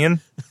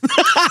 Man.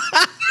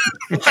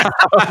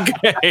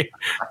 Okay.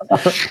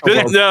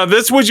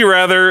 This Would You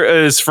Rather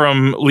is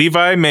from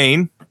Levi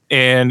Main,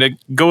 and it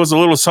goes a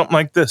little something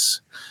like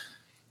this.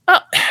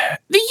 The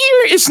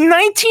year is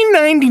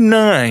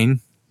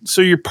 1999,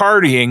 so you're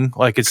partying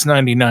like it's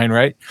 99,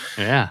 right?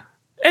 Yeah.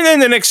 And then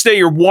the next day,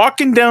 you're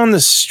walking down the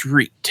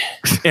street,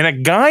 and a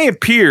guy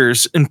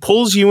appears and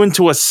pulls you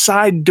into a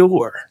side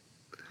door.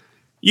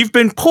 You've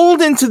been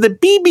pulled into the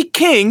B.B.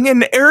 King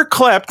and Eric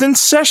Clapton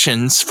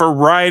sessions for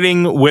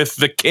Riding with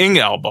the King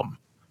album.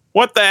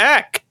 What the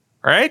heck,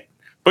 right?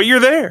 But you're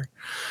there.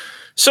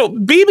 So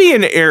B.B.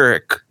 and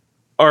Eric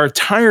are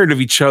tired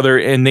of each other,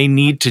 and they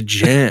need to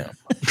jam,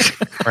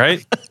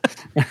 right?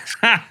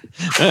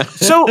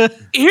 So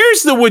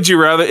here's the would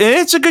you rather, and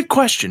it's a good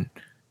question.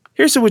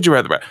 Here's the would you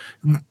rather.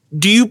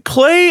 Do you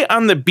play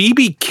on the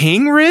B.B.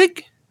 King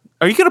rig?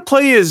 Are you going to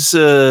play as,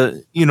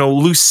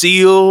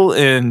 Lucille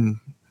and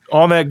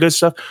all that good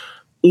stuff?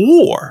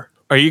 Or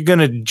are you going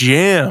to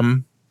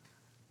jam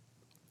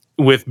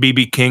with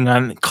B.B. King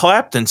on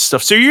Clapton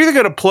stuff? So you're either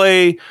going to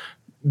play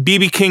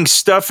B.B. King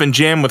stuff and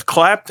jam with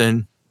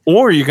Clapton,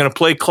 or you're going to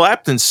play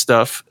Clapton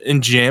stuff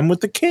and jam with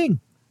the King.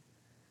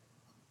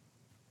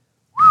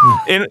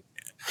 And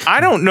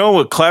I don't know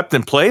what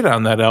Clapton played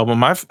on that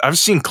album. I've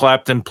seen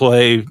Clapton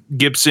play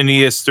Gibson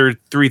ES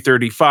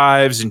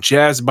 335s and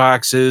jazz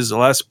boxes,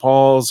 Les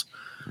Pauls.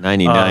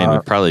 99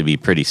 would probably be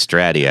pretty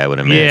stratty, I would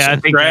imagine. Yeah, I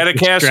think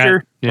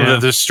Stratocaster,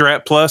 the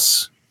Strat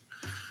Plus.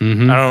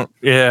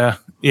 Mm-hmm.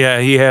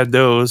 He had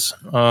those.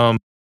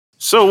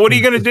 So what are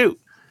you going to do?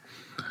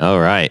 All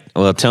right.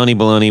 Well, Tony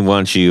Baloney, why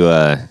don't you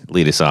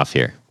lead us off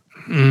here?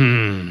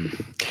 From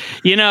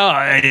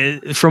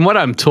what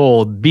I'm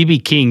told, B.B.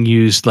 King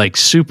used like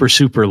super,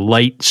 super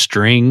light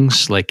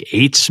strings, like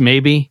eights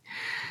maybe.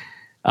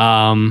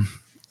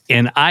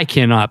 And I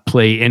cannot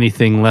play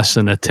anything less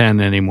than a 10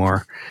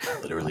 anymore.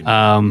 Literally.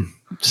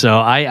 So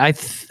I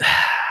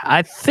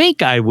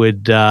think I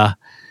would. I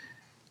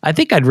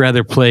think I'd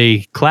rather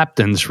play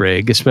Clapton's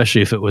rig,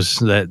 especially if it was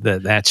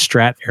that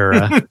Strat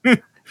era.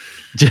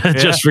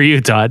 Just for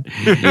you, Todd.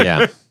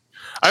 Yeah.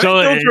 I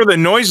think those were the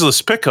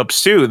noiseless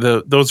pickups too.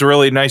 Those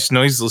really nice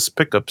noiseless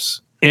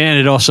pickups. And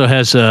it also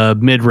has a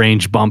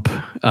mid-range bump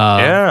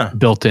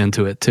built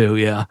into it too.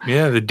 Yeah.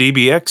 Yeah, the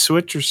DBX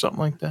switch or something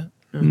like that.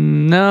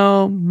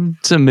 No,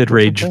 it's a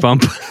mid-range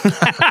bump.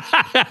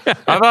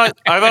 I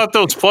thought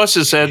those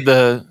pluses had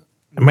the.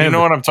 You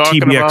know what I'm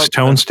talking TBX about?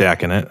 tone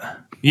stack in it.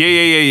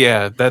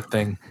 Yeah. That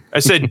thing. I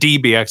said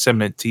DBX. I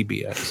meant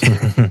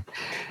TBX.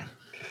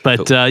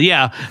 But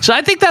so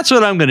I think that's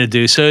what I'm going to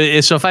do. So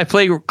if I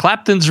play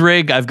Clapton's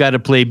rig, I've got to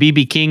play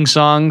B.B. King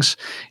songs,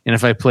 and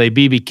if I play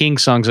B.B. King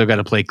songs, I've got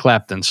to play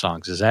Clapton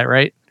songs. Is that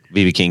right?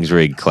 B.B. King's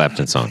rig,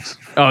 Clapton songs.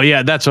 Oh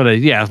yeah, that's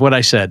what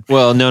I said.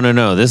 Well,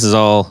 no. This is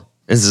all.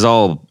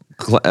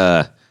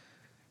 I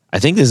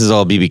think this is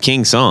all B.B.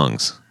 King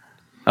songs.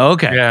 Oh,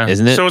 okay. Yeah,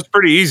 isn't it? So it's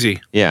pretty easy.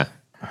 Yeah.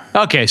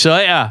 Okay, so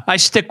I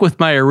stick with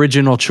my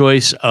original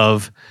choice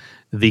of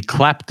the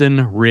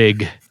Clapton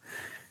rig.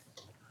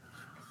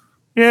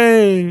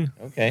 Yay.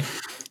 Okay.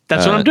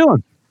 That's what I'm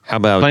doing. How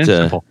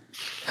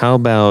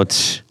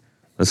about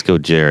let's go,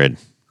 Jared.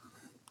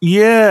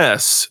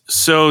 Yes.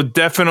 So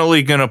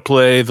definitely gonna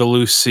play the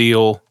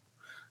Lucille.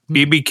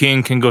 BB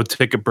King can go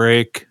take a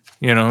break,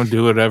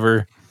 do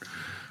whatever.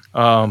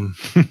 I'm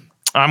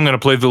gonna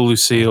play the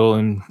Lucille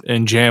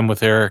and jam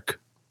with Eric.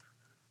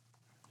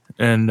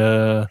 And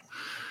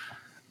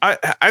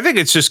I think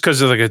it's just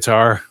because of the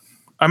guitar.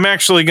 I'm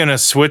actually gonna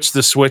switch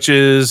the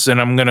switches,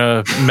 and I'm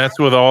gonna mess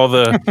with all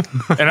the,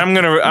 and I'm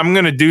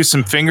gonna do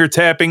some finger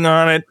tapping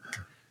on it,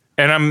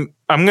 and I'm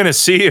gonna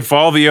see if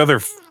all the other,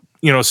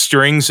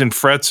 strings and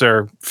frets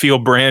feel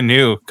brand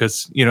new,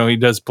 because he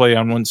does play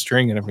on one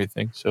string and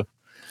everything. So,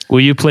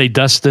 will you play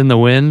 "Dust in the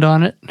Wind"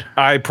 on it?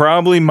 I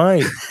probably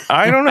might.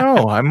 I don't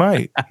know. I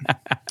might.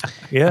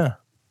 Yeah.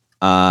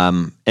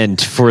 And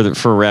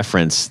for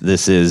reference,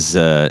 this is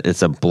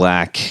it's a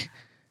black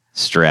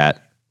Strat.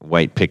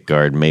 White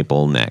pickguard,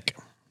 maple neck.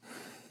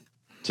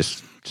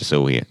 Just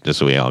so we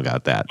all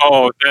got that.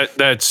 Oh,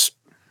 that's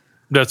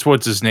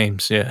what's his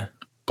name's, yeah.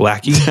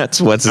 Blackie.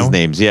 That's what's his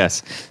name's.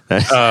 Yes.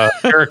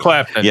 Eric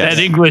Clapton. Yes.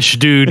 That English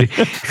dude.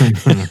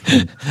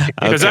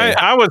 Because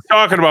I was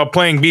talking about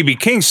playing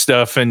BB King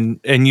stuff, and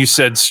you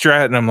said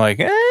Strat, and I'm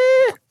like,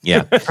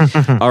 Yeah.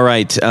 All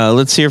right.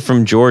 Let's hear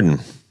from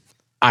Jordan.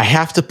 I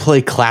have to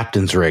play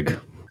Clapton's rig.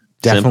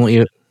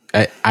 Definitely,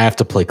 I have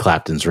to play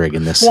Clapton's rig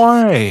in this.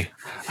 Why?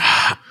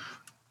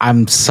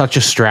 I'm such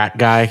a Strat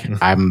guy.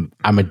 I'm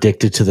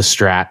addicted to the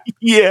Strat.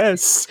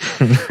 Yes.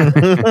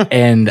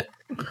 And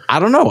I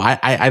don't know.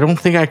 I don't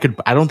think I could.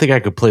 I don't think I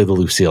could play the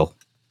Lucille.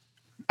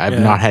 I've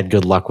not had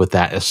good luck with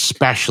that.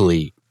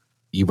 Especially,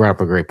 you brought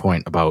up a great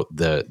point about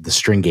the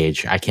string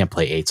gauge. I can't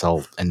play eights.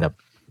 They'll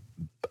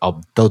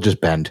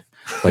just bend.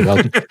 Like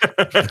I'll just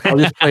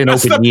play an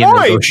open E and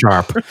they'll go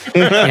sharp.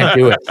 Can't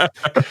do it.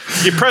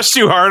 You press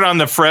too hard on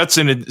the frets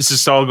and it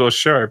just all goes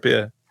sharp.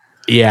 Yeah.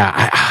 Yeah,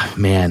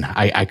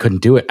 I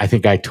couldn't do it. I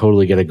think I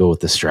totally got to go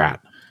with the Strat.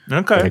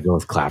 Okay. Got to go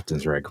with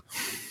Clapton's rig.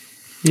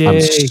 Yay.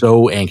 I'm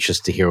so anxious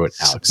to hear what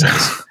Alex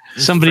says.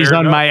 Somebody's Fair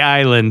on enough. my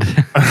island.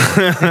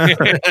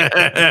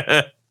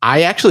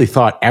 I actually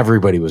thought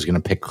everybody was going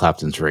to pick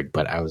Clapton's rig,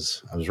 but I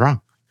was wrong.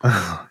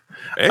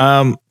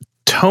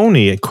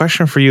 Tony, a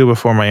question for you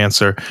before my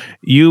answer.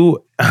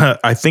 You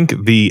I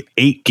think the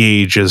 8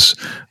 gauge is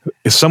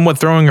somewhat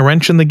throwing a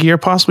wrench in the gear.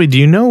 Possibly. Do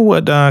you know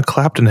what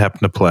Clapton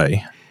happened to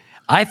play?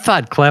 I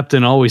thought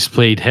Clapton always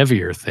played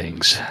heavier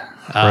things.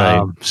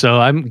 Right. So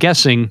I'm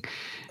guessing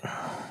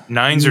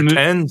 9s or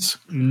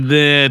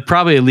 10s.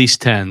 Probably at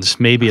least 10s,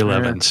 maybe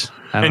 11s.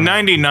 And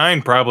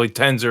 99 probably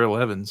 10s or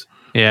 11s.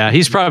 Yeah,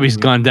 he's probably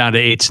gone down to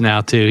 8s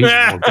now too. He's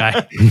an old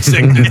guy.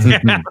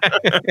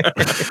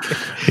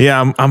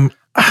 Yeah,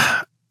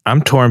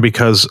 I'm torn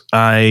because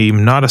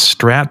I'm not a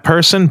Strat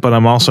person, but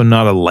I'm also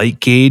not a light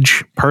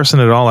gauge person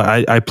at all.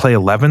 I play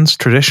 11s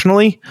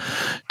traditionally,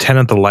 10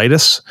 at the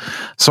lightest.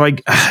 So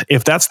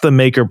if that's the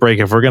make or break,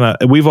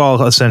 we've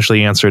all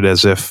essentially answered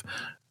as if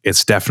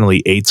it's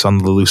definitely 8s on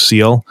the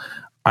Lucille.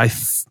 I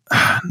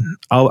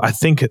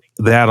think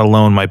that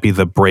alone might be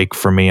the break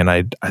for me, and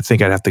I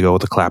think I'd have to go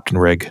with the Clapton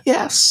rig.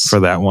 Yes. For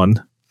that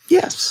one.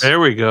 Yes.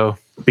 There we go.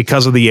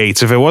 Because of the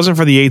 8s. If it wasn't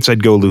for the 8s,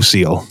 I'd go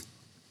Lucille.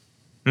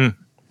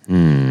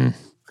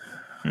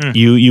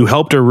 You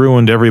helped or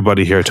ruined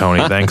everybody here,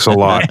 Tony. Thanks a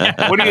lot.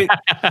 What do you?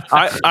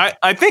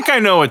 I think I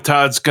know what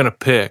Todd's gonna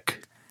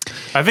pick.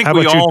 I think How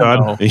we about you, all Todd?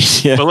 know.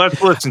 Yeah. But let's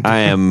listen.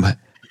 I'm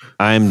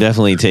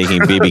definitely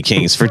taking BB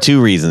Kings for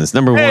 2 reasons.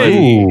 Number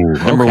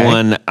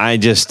one, I'm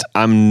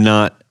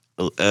not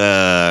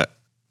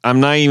even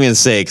gonna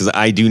say because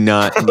I do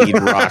not need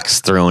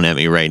rocks thrown at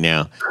me right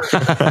now.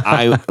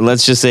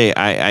 Let's just say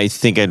I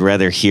think I'd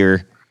rather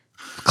hear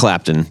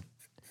Clapton,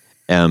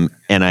 and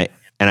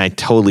I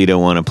totally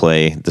don't want to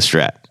play the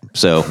Strat.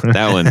 So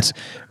that one's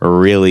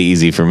really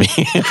easy for me.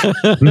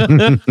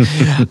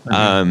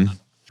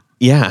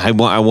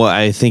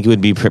 I think it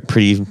would be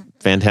pretty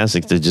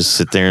fantastic to just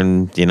sit there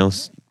and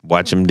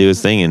watch him do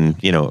his thing,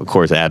 and of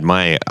course add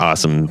my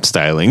awesome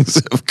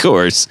stylings, of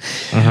course.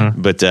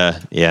 But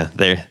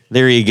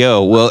there you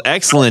go. Well,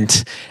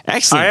 excellent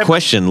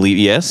question.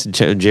 Yes,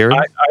 Jared.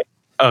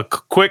 A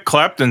quick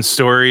Clapton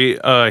story.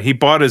 He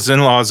bought his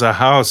in-laws a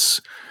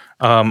house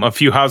a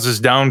few houses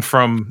down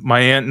from my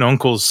aunt and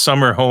uncle's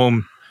summer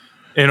home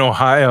in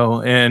Ohio,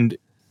 and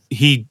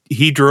he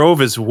drove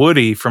his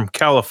Woody from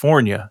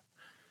California.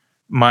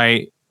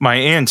 My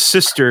aunt's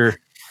sister,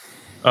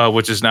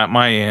 which is not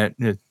my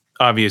aunt,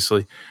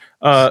 obviously,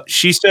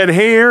 she said,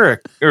 "Hey,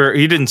 Eric," or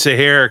he didn't say,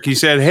 "Hey, Eric." He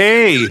said,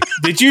 "Hey,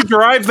 did you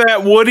drive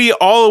that Woody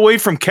all the way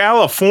from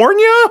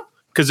California?"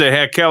 Because it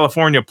had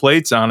California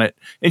plates on it,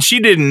 and she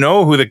didn't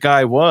know who the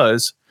guy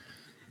was.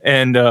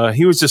 And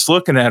he was just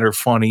looking at her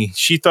funny.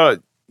 She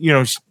thought,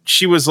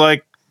 she was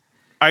like,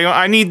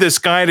 I need this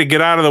guy to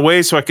get out of the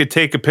way so I could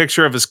take a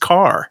picture of his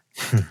car.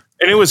 And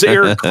it was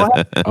Eric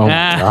Clapton. Oh,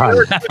 my God.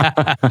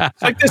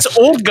 Like this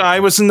old guy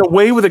was in the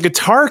way with a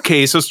guitar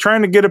case. I was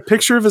trying to get a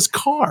picture of his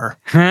car.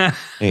 Anyway,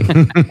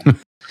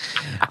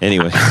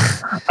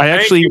 I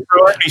actually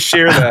let me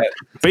share that.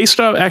 based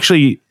off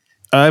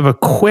I have a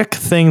quick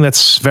thing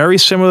that's very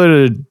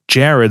similar to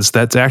Jared's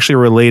that's actually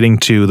relating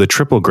to the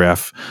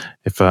Triplegraph.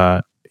 If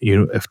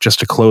just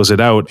to close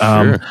it out,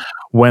 sure.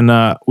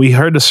 When we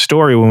heard a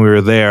story when we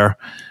were there,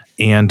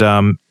 and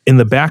in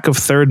the back of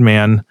Third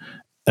Man,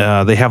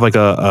 they have like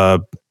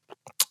a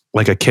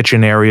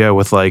kitchen area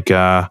with like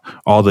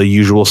all the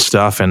usual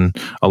stuff and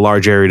a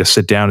large area to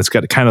sit down. It's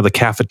got kind of the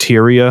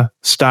cafeteria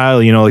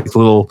style, like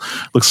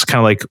looks kind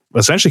of like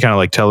essentially kind of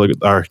like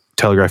our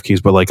telegraph keys,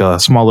 but like a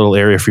small little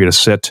area for you to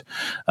sit.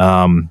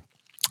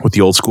 With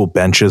the old school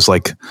benches,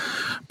 like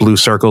blue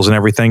circles and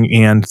everything.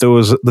 And there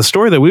was the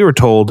story that we were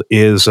told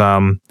is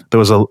there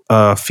was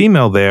a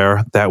female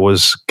there that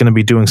was going to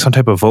be doing some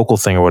type of vocal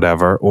thing or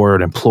whatever, or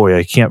an employee.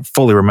 I can't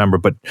fully remember,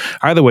 but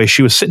either way,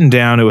 she was sitting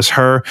down. It was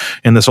her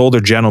and this older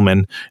gentleman,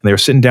 and they were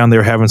sitting down. They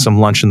were having some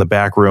lunch in the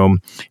back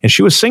room, and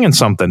she was singing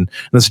something. And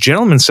this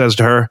gentleman says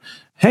to her,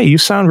 "Hey, you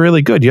sound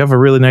really good. You have a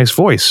really nice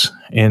voice."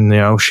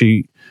 And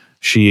she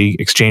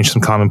exchanged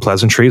some common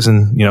pleasantries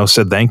and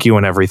said thank you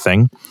and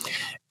everything.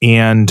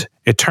 And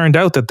it turned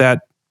out that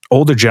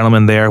older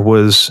gentleman there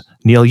was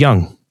Neil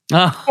Young.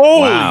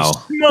 Holy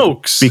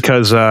smokes.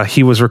 Because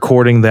he was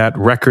recording that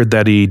record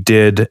that he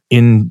did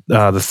in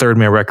the Third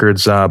Man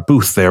Records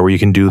booth there, where you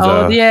can do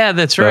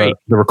that's right.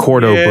 The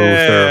recordo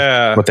booth,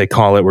 or what they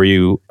call it, where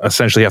you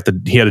essentially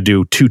he had to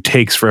do 2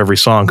 takes for every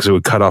song because it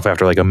would cut off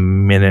after like a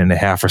minute and a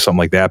half or something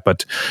like that.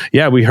 But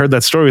yeah, we heard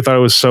that story. We thought it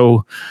was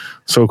so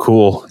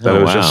cool that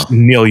it was just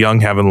Neil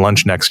Young having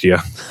lunch next to you.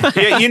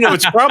 Yeah,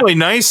 it's probably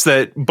nice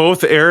that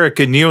both Eric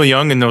and Neil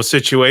Young in those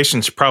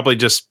situations probably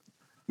just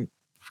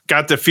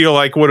got to feel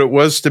like what it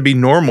was to be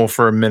normal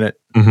for a minute.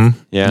 Mm-hmm.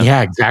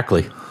 Yeah,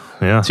 exactly.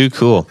 Yeah. Too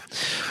cool.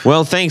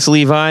 Well, thanks,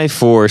 Levi,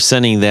 for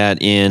sending that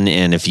in.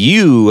 And if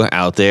you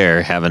out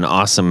there have an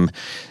awesome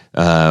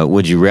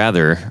would you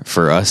rather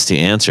for us to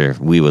answer,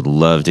 we would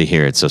love to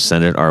hear it. So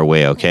send it our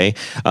way, okay?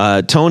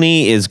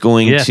 Tony is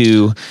going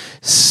to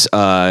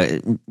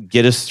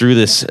get us through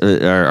this,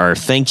 our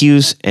thank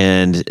yous,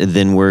 and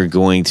then we're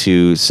going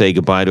to say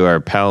goodbye to our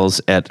pals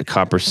at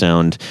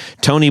Coppersound.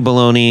 Tony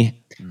Baloney,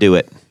 do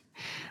it.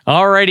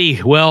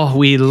 Alrighty. Well,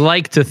 we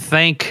like to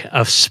thank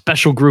a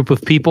special group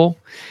of people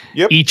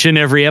each and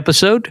every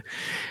episode.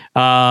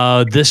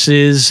 This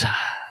is,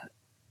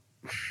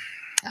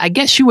 I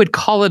guess you would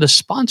call it a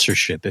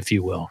sponsorship, if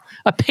you will,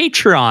 a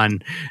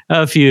Patreon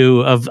of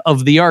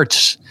the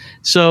arts.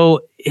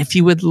 So if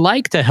you would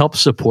like to help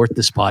support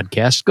this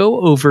podcast,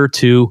 go over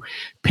to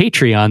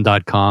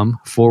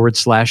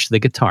patreon.com/the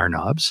Guitar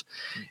Knobs,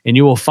 and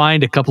you will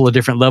find a couple of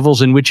different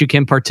levels in which you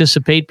can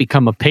participate,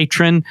 become a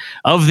patron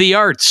of the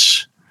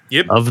arts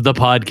of the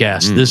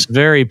podcast, this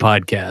very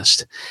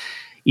podcast.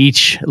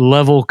 Each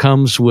level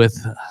comes with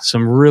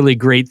some really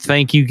great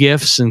thank you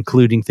gifts,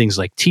 including things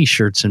like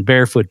t-shirts and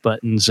barefoot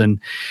buttons and,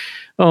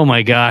 oh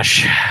my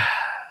gosh,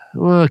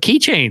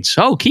 keychains.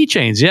 Oh,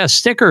 keychains. Yes,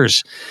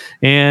 stickers.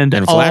 And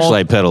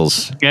flashlight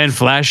pedals. And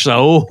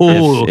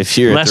Oh, if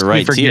you're at the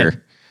right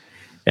tier.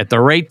 At the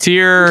right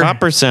tier.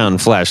 Coppersound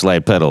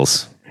flashlight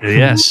pedals.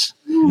 Yes.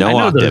 No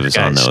octaves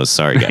on those.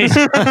 Sorry, guys.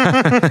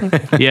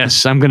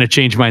 Yes, I'm going to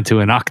change mine to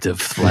an octave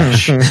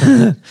flash.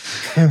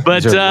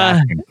 But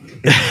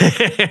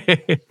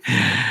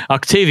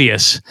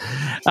Octavius.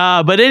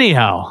 But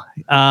anyhow,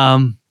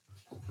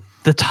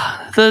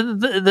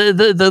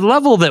 the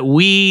level that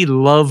we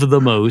love the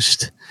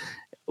most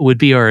would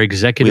be our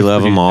executive. We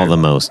love producer. them all the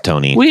most,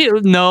 Tony. We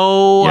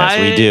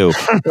do.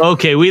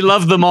 Okay, we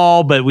love them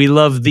all, but we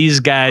love these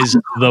guys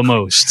the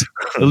most.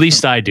 At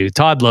least I do.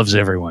 Todd loves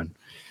everyone.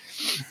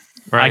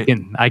 Right.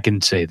 I can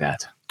say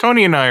that.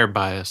 Tony and I are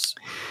biased.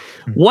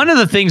 One of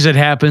the things that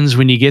happens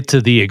when you get to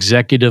the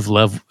executive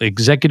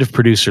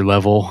producer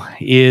level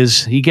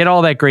is you get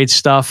all that great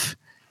stuff.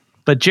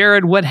 But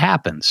Jared, what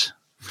happens?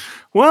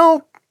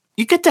 Well,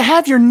 you get to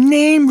have your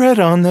name read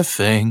on the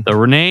thing.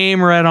 The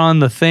name read on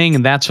the thing,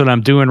 and that's what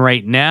I'm doing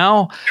right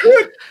now.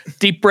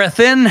 Deep breath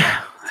in,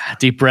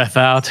 deep breath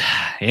out,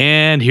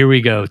 and here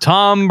we go.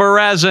 Tom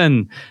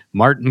Barazin,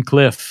 Martin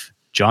Cliff,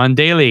 John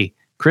Daly,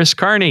 Chris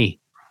Carney,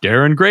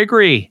 Darren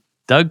Gregory,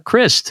 Doug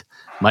Christ,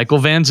 Michael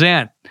Van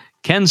Zant,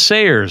 Ken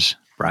Sayers,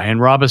 Brian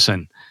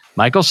Robison,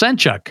 Michael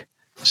Senchuk,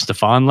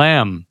 Stefan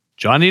Lamb,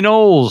 Johnny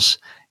Knowles,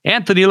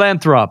 Anthony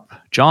Lathrop,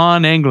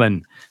 John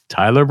Englund,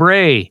 Tyler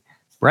Bray,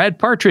 Brad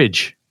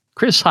Partridge,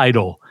 Chris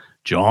Heidel,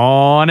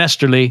 John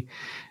Esterly,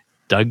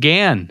 Doug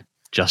Gann,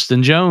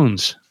 Justin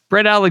Jones,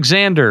 Brett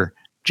Alexander,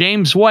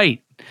 James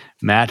White,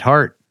 Matt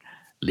Hart,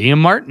 Liam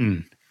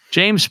Martin,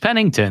 James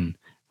Pennington,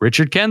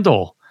 Richard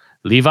Kendall,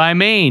 Levi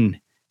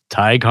Main,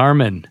 Ty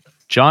Harmon,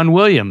 John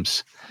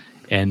Williams,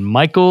 and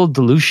Michael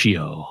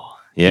DeLucio.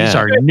 Yeah. He's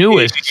our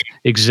newest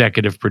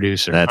executive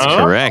producer. That's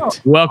correct.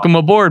 Welcome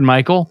aboard,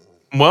 Michael.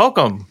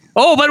 Welcome.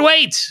 Oh, but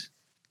wait.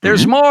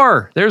 There's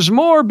more. There's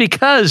more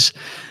because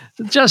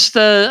just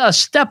a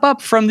step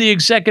up from the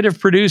executive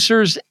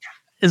producers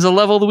is a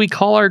level that we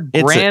call our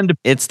grand.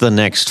 It's the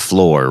next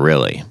floor,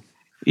 really.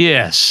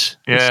 Yes.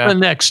 Yeah. It's the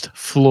next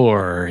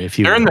floor, if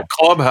you They're in will. the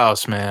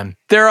clubhouse, man.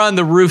 They're on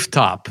the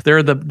rooftop. They're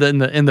in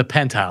the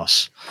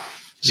penthouse,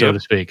 so to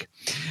speak.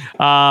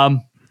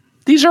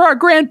 These are our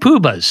grand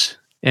poobahs.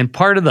 And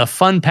part of the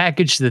fun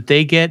package that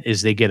they get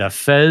is they get a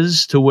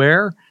fez to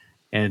wear.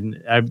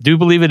 And I do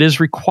believe it is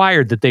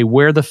required that they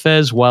wear the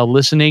fez while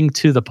listening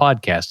to the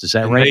podcast. Is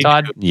that right,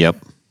 Todd? Yep.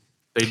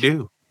 They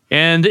do.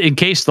 And in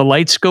case the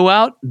lights go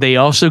out, they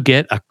also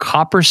get a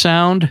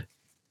Coppersound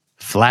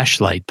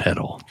flashlight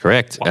pedal.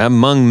 Correct.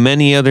 Among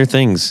many other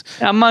things.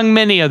 Among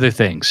many other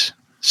things.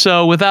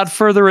 So without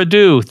further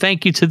ado,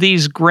 thank you to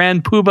these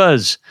grand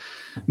poobahs,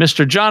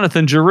 Mr.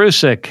 Jonathan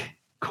Jerusik,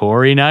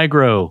 Corey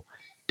Nigro,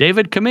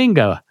 David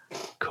Kaminga,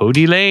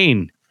 Cody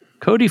Lane,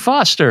 Cody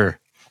Foster,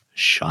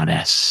 Sean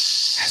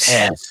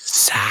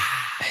S.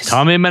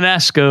 Tommy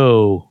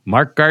Manasco,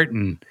 Mark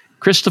Garton,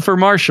 Christopher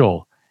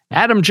Marshall,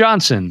 Adam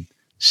Johnson,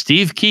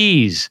 Steve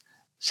Keys,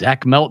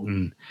 Zach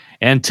Melton,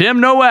 and Tim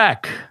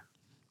Nowak.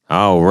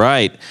 All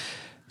right.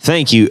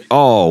 Thank you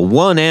all,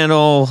 one and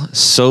all,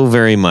 so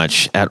very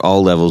much at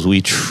all levels.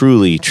 We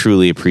truly,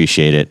 truly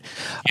appreciate it.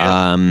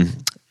 Yeah.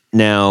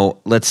 Now,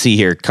 let's see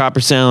here.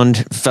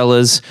 Coppersound,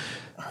 fellas,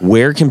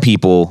 where can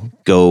people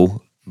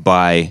go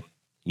buy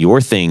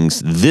your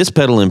things, this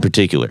pedal in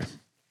particular?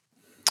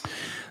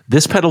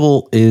 This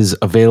pedal is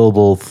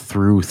available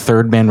through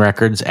Third Man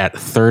Records at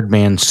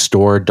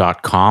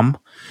thirdmanstore.com.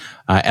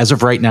 As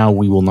of right now,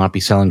 we will not be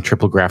selling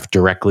Triplegraph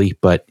directly,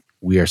 but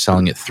we are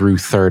selling it through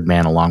Third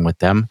Man along with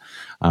them.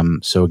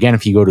 So again,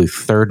 if you go to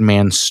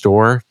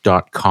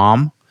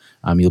thirdmanstore.com,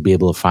 you'll be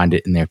able to find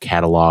it in their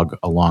catalog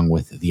along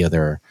with the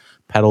other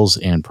pedals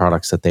and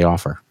products that they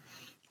offer.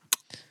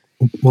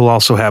 We'll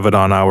also have it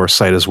on our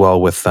site as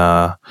well with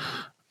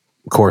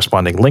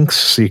corresponding links,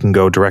 so you can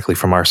go directly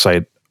from our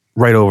site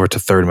right over to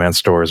Third Man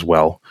Store as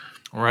well.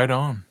 Right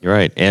on. You're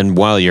right. And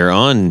while you're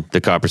on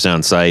the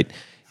Coppersound site,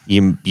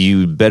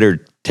 you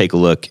better take a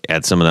look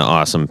at some of the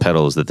awesome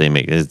pedals that they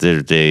make.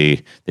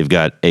 They've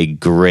got a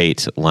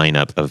great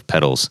lineup of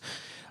pedals.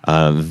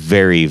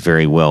 Very,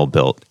 very well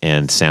built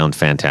and sound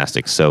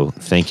fantastic. So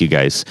thank you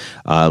guys.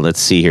 Let's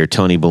see here.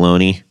 Tony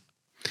Baloney.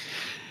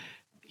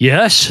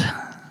 Yes.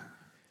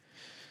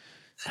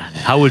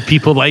 How would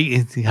people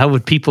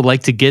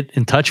like to get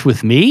in touch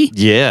with me?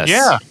 Yes.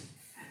 Yeah.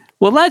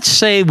 Well, let's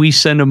say we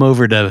send them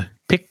over to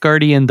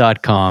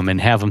pickguardian.com and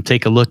have them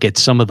take a look at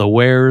some of the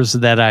wares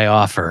that I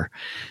offer.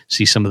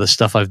 See some of the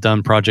stuff I've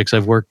done, projects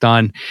I've worked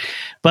on.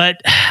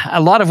 But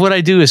a lot of what I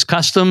do is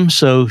custom.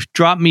 So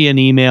drop me an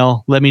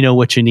email. Let me know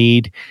what you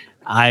need.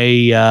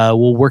 I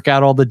will work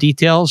out all the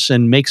details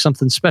and make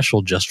something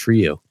special just for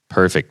you.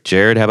 Perfect.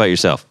 Jared, how about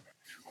yourself?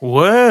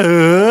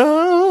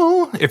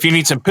 Well, if you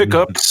need some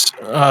pickups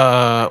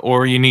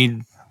or you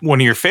need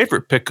one of your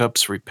favorite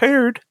pickups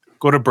repaired,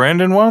 go to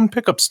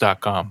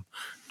BrandonWoundPickups.com.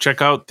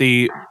 Check out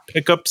the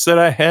pickups that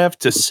I have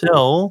to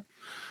sell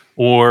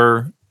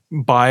or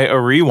buy a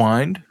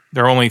rewind.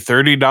 They're only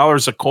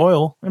 $30 a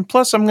coil. And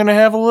plus, I'm going to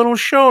have a little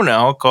show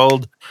now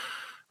called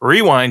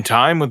Rewind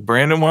Time with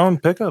Brandon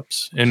Wound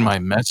Pickups in my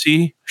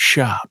messy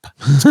shop.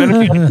 It's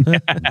going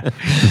to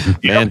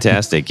be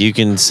Fantastic. You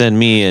can send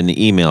me an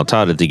email,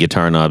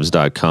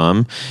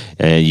 todd@theguitarknobs.com.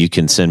 You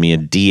can send me a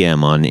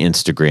DM on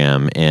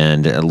Instagram,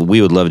 and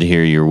we would love to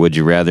hear your would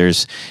you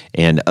rathers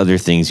and other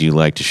things you'd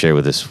like to share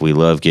with us. We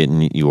love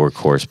getting your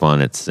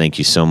correspondence. Thank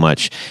you so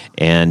much.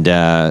 And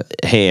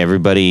hey,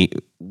 everybody,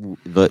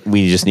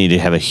 we just need to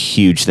have a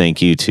huge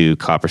thank you to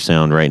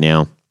Coppersound right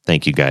now.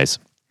 Thank you, guys.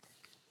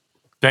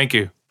 Thank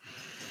you.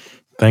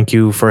 Thank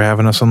you for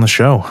having us on the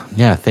show.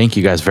 Yeah, thank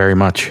you guys very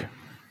much.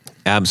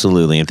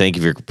 Absolutely. And thank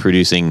you for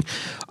producing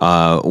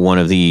one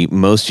of the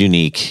most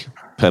unique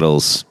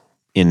pedals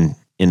in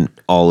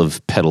all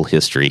of pedal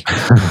history.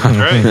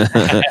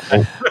 That's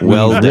right.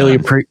 Well done. Really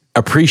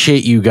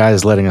appreciate you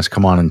guys letting us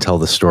come on and tell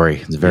the story.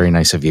 It's very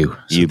nice of you.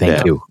 So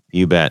thank you.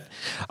 You bet.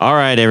 All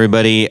right,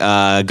 everybody.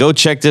 Go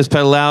check this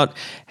pedal out.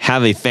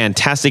 Have a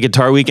fantastic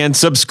guitar weekend.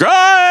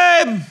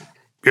 Subscribe!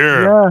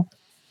 Yeah.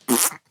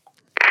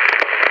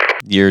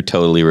 You're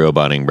totally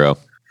roboting, bro.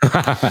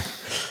 Yeah.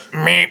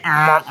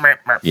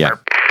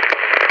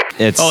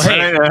 It's Oh,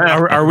 hey,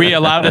 are we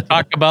allowed to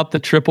talk about the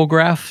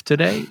Triplegraph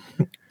today?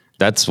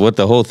 That's what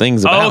the whole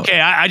thing's about. Oh,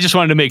 okay. I just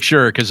wanted to make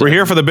sure because We're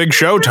here for the big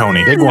show,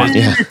 Tony. Big one.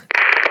 Yeah.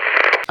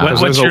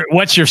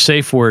 What's your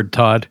safe word,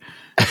 Todd?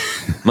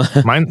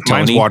 Mine's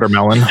Tony.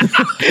 watermelon.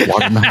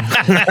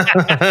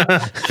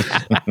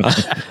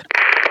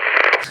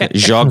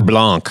 Jacques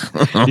Blanc.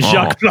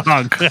 Jacques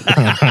Blanc.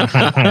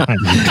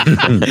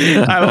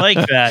 I like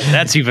that.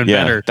 That's even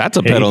Yeah, better. that's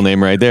a pedal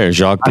name right there,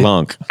 Jacques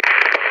Blanc.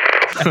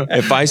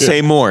 If I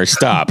say more,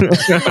 stop.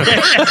 That's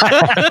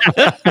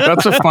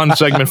a fun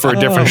segment for a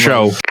different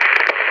show.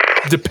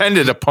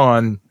 Depended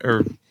upon,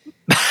 or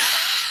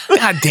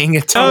God dang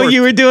it! Oh,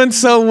 you were doing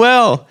so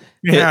well.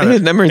 Yeah.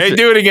 Hit number Hey, three.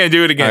 do it again.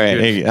 Do it again. All right.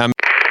 do it. Hey,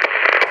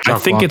 I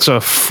think it's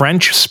a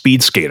French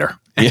speed skater.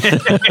 The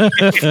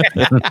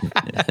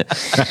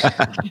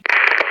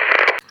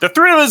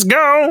thrill is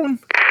gone.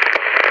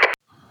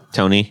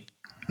 Tony,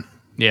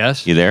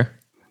 Yes, you there?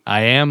 I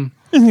am.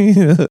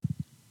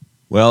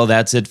 Well,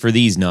 that's it for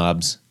these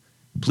knobs.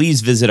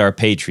 Please visit our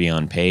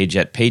Patreon page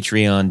at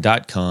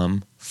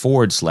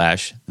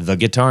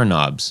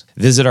patreon.com/theguitarknobs.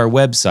 Visit our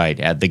website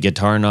at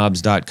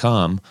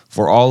theguitarknobs.com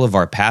for all of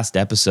our past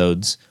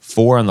episodes,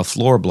 4 on the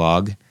Floor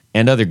blog,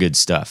 and other good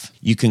stuff.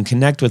 You can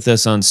connect with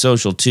us on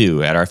social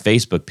too at our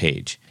Facebook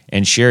page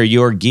and share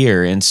your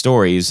gear and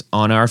stories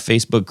on our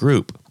Facebook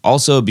group.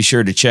 Also, be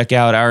sure to check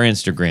out our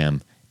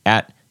Instagram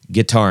at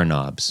Guitar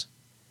Knobs.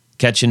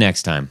 Catch you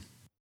next time.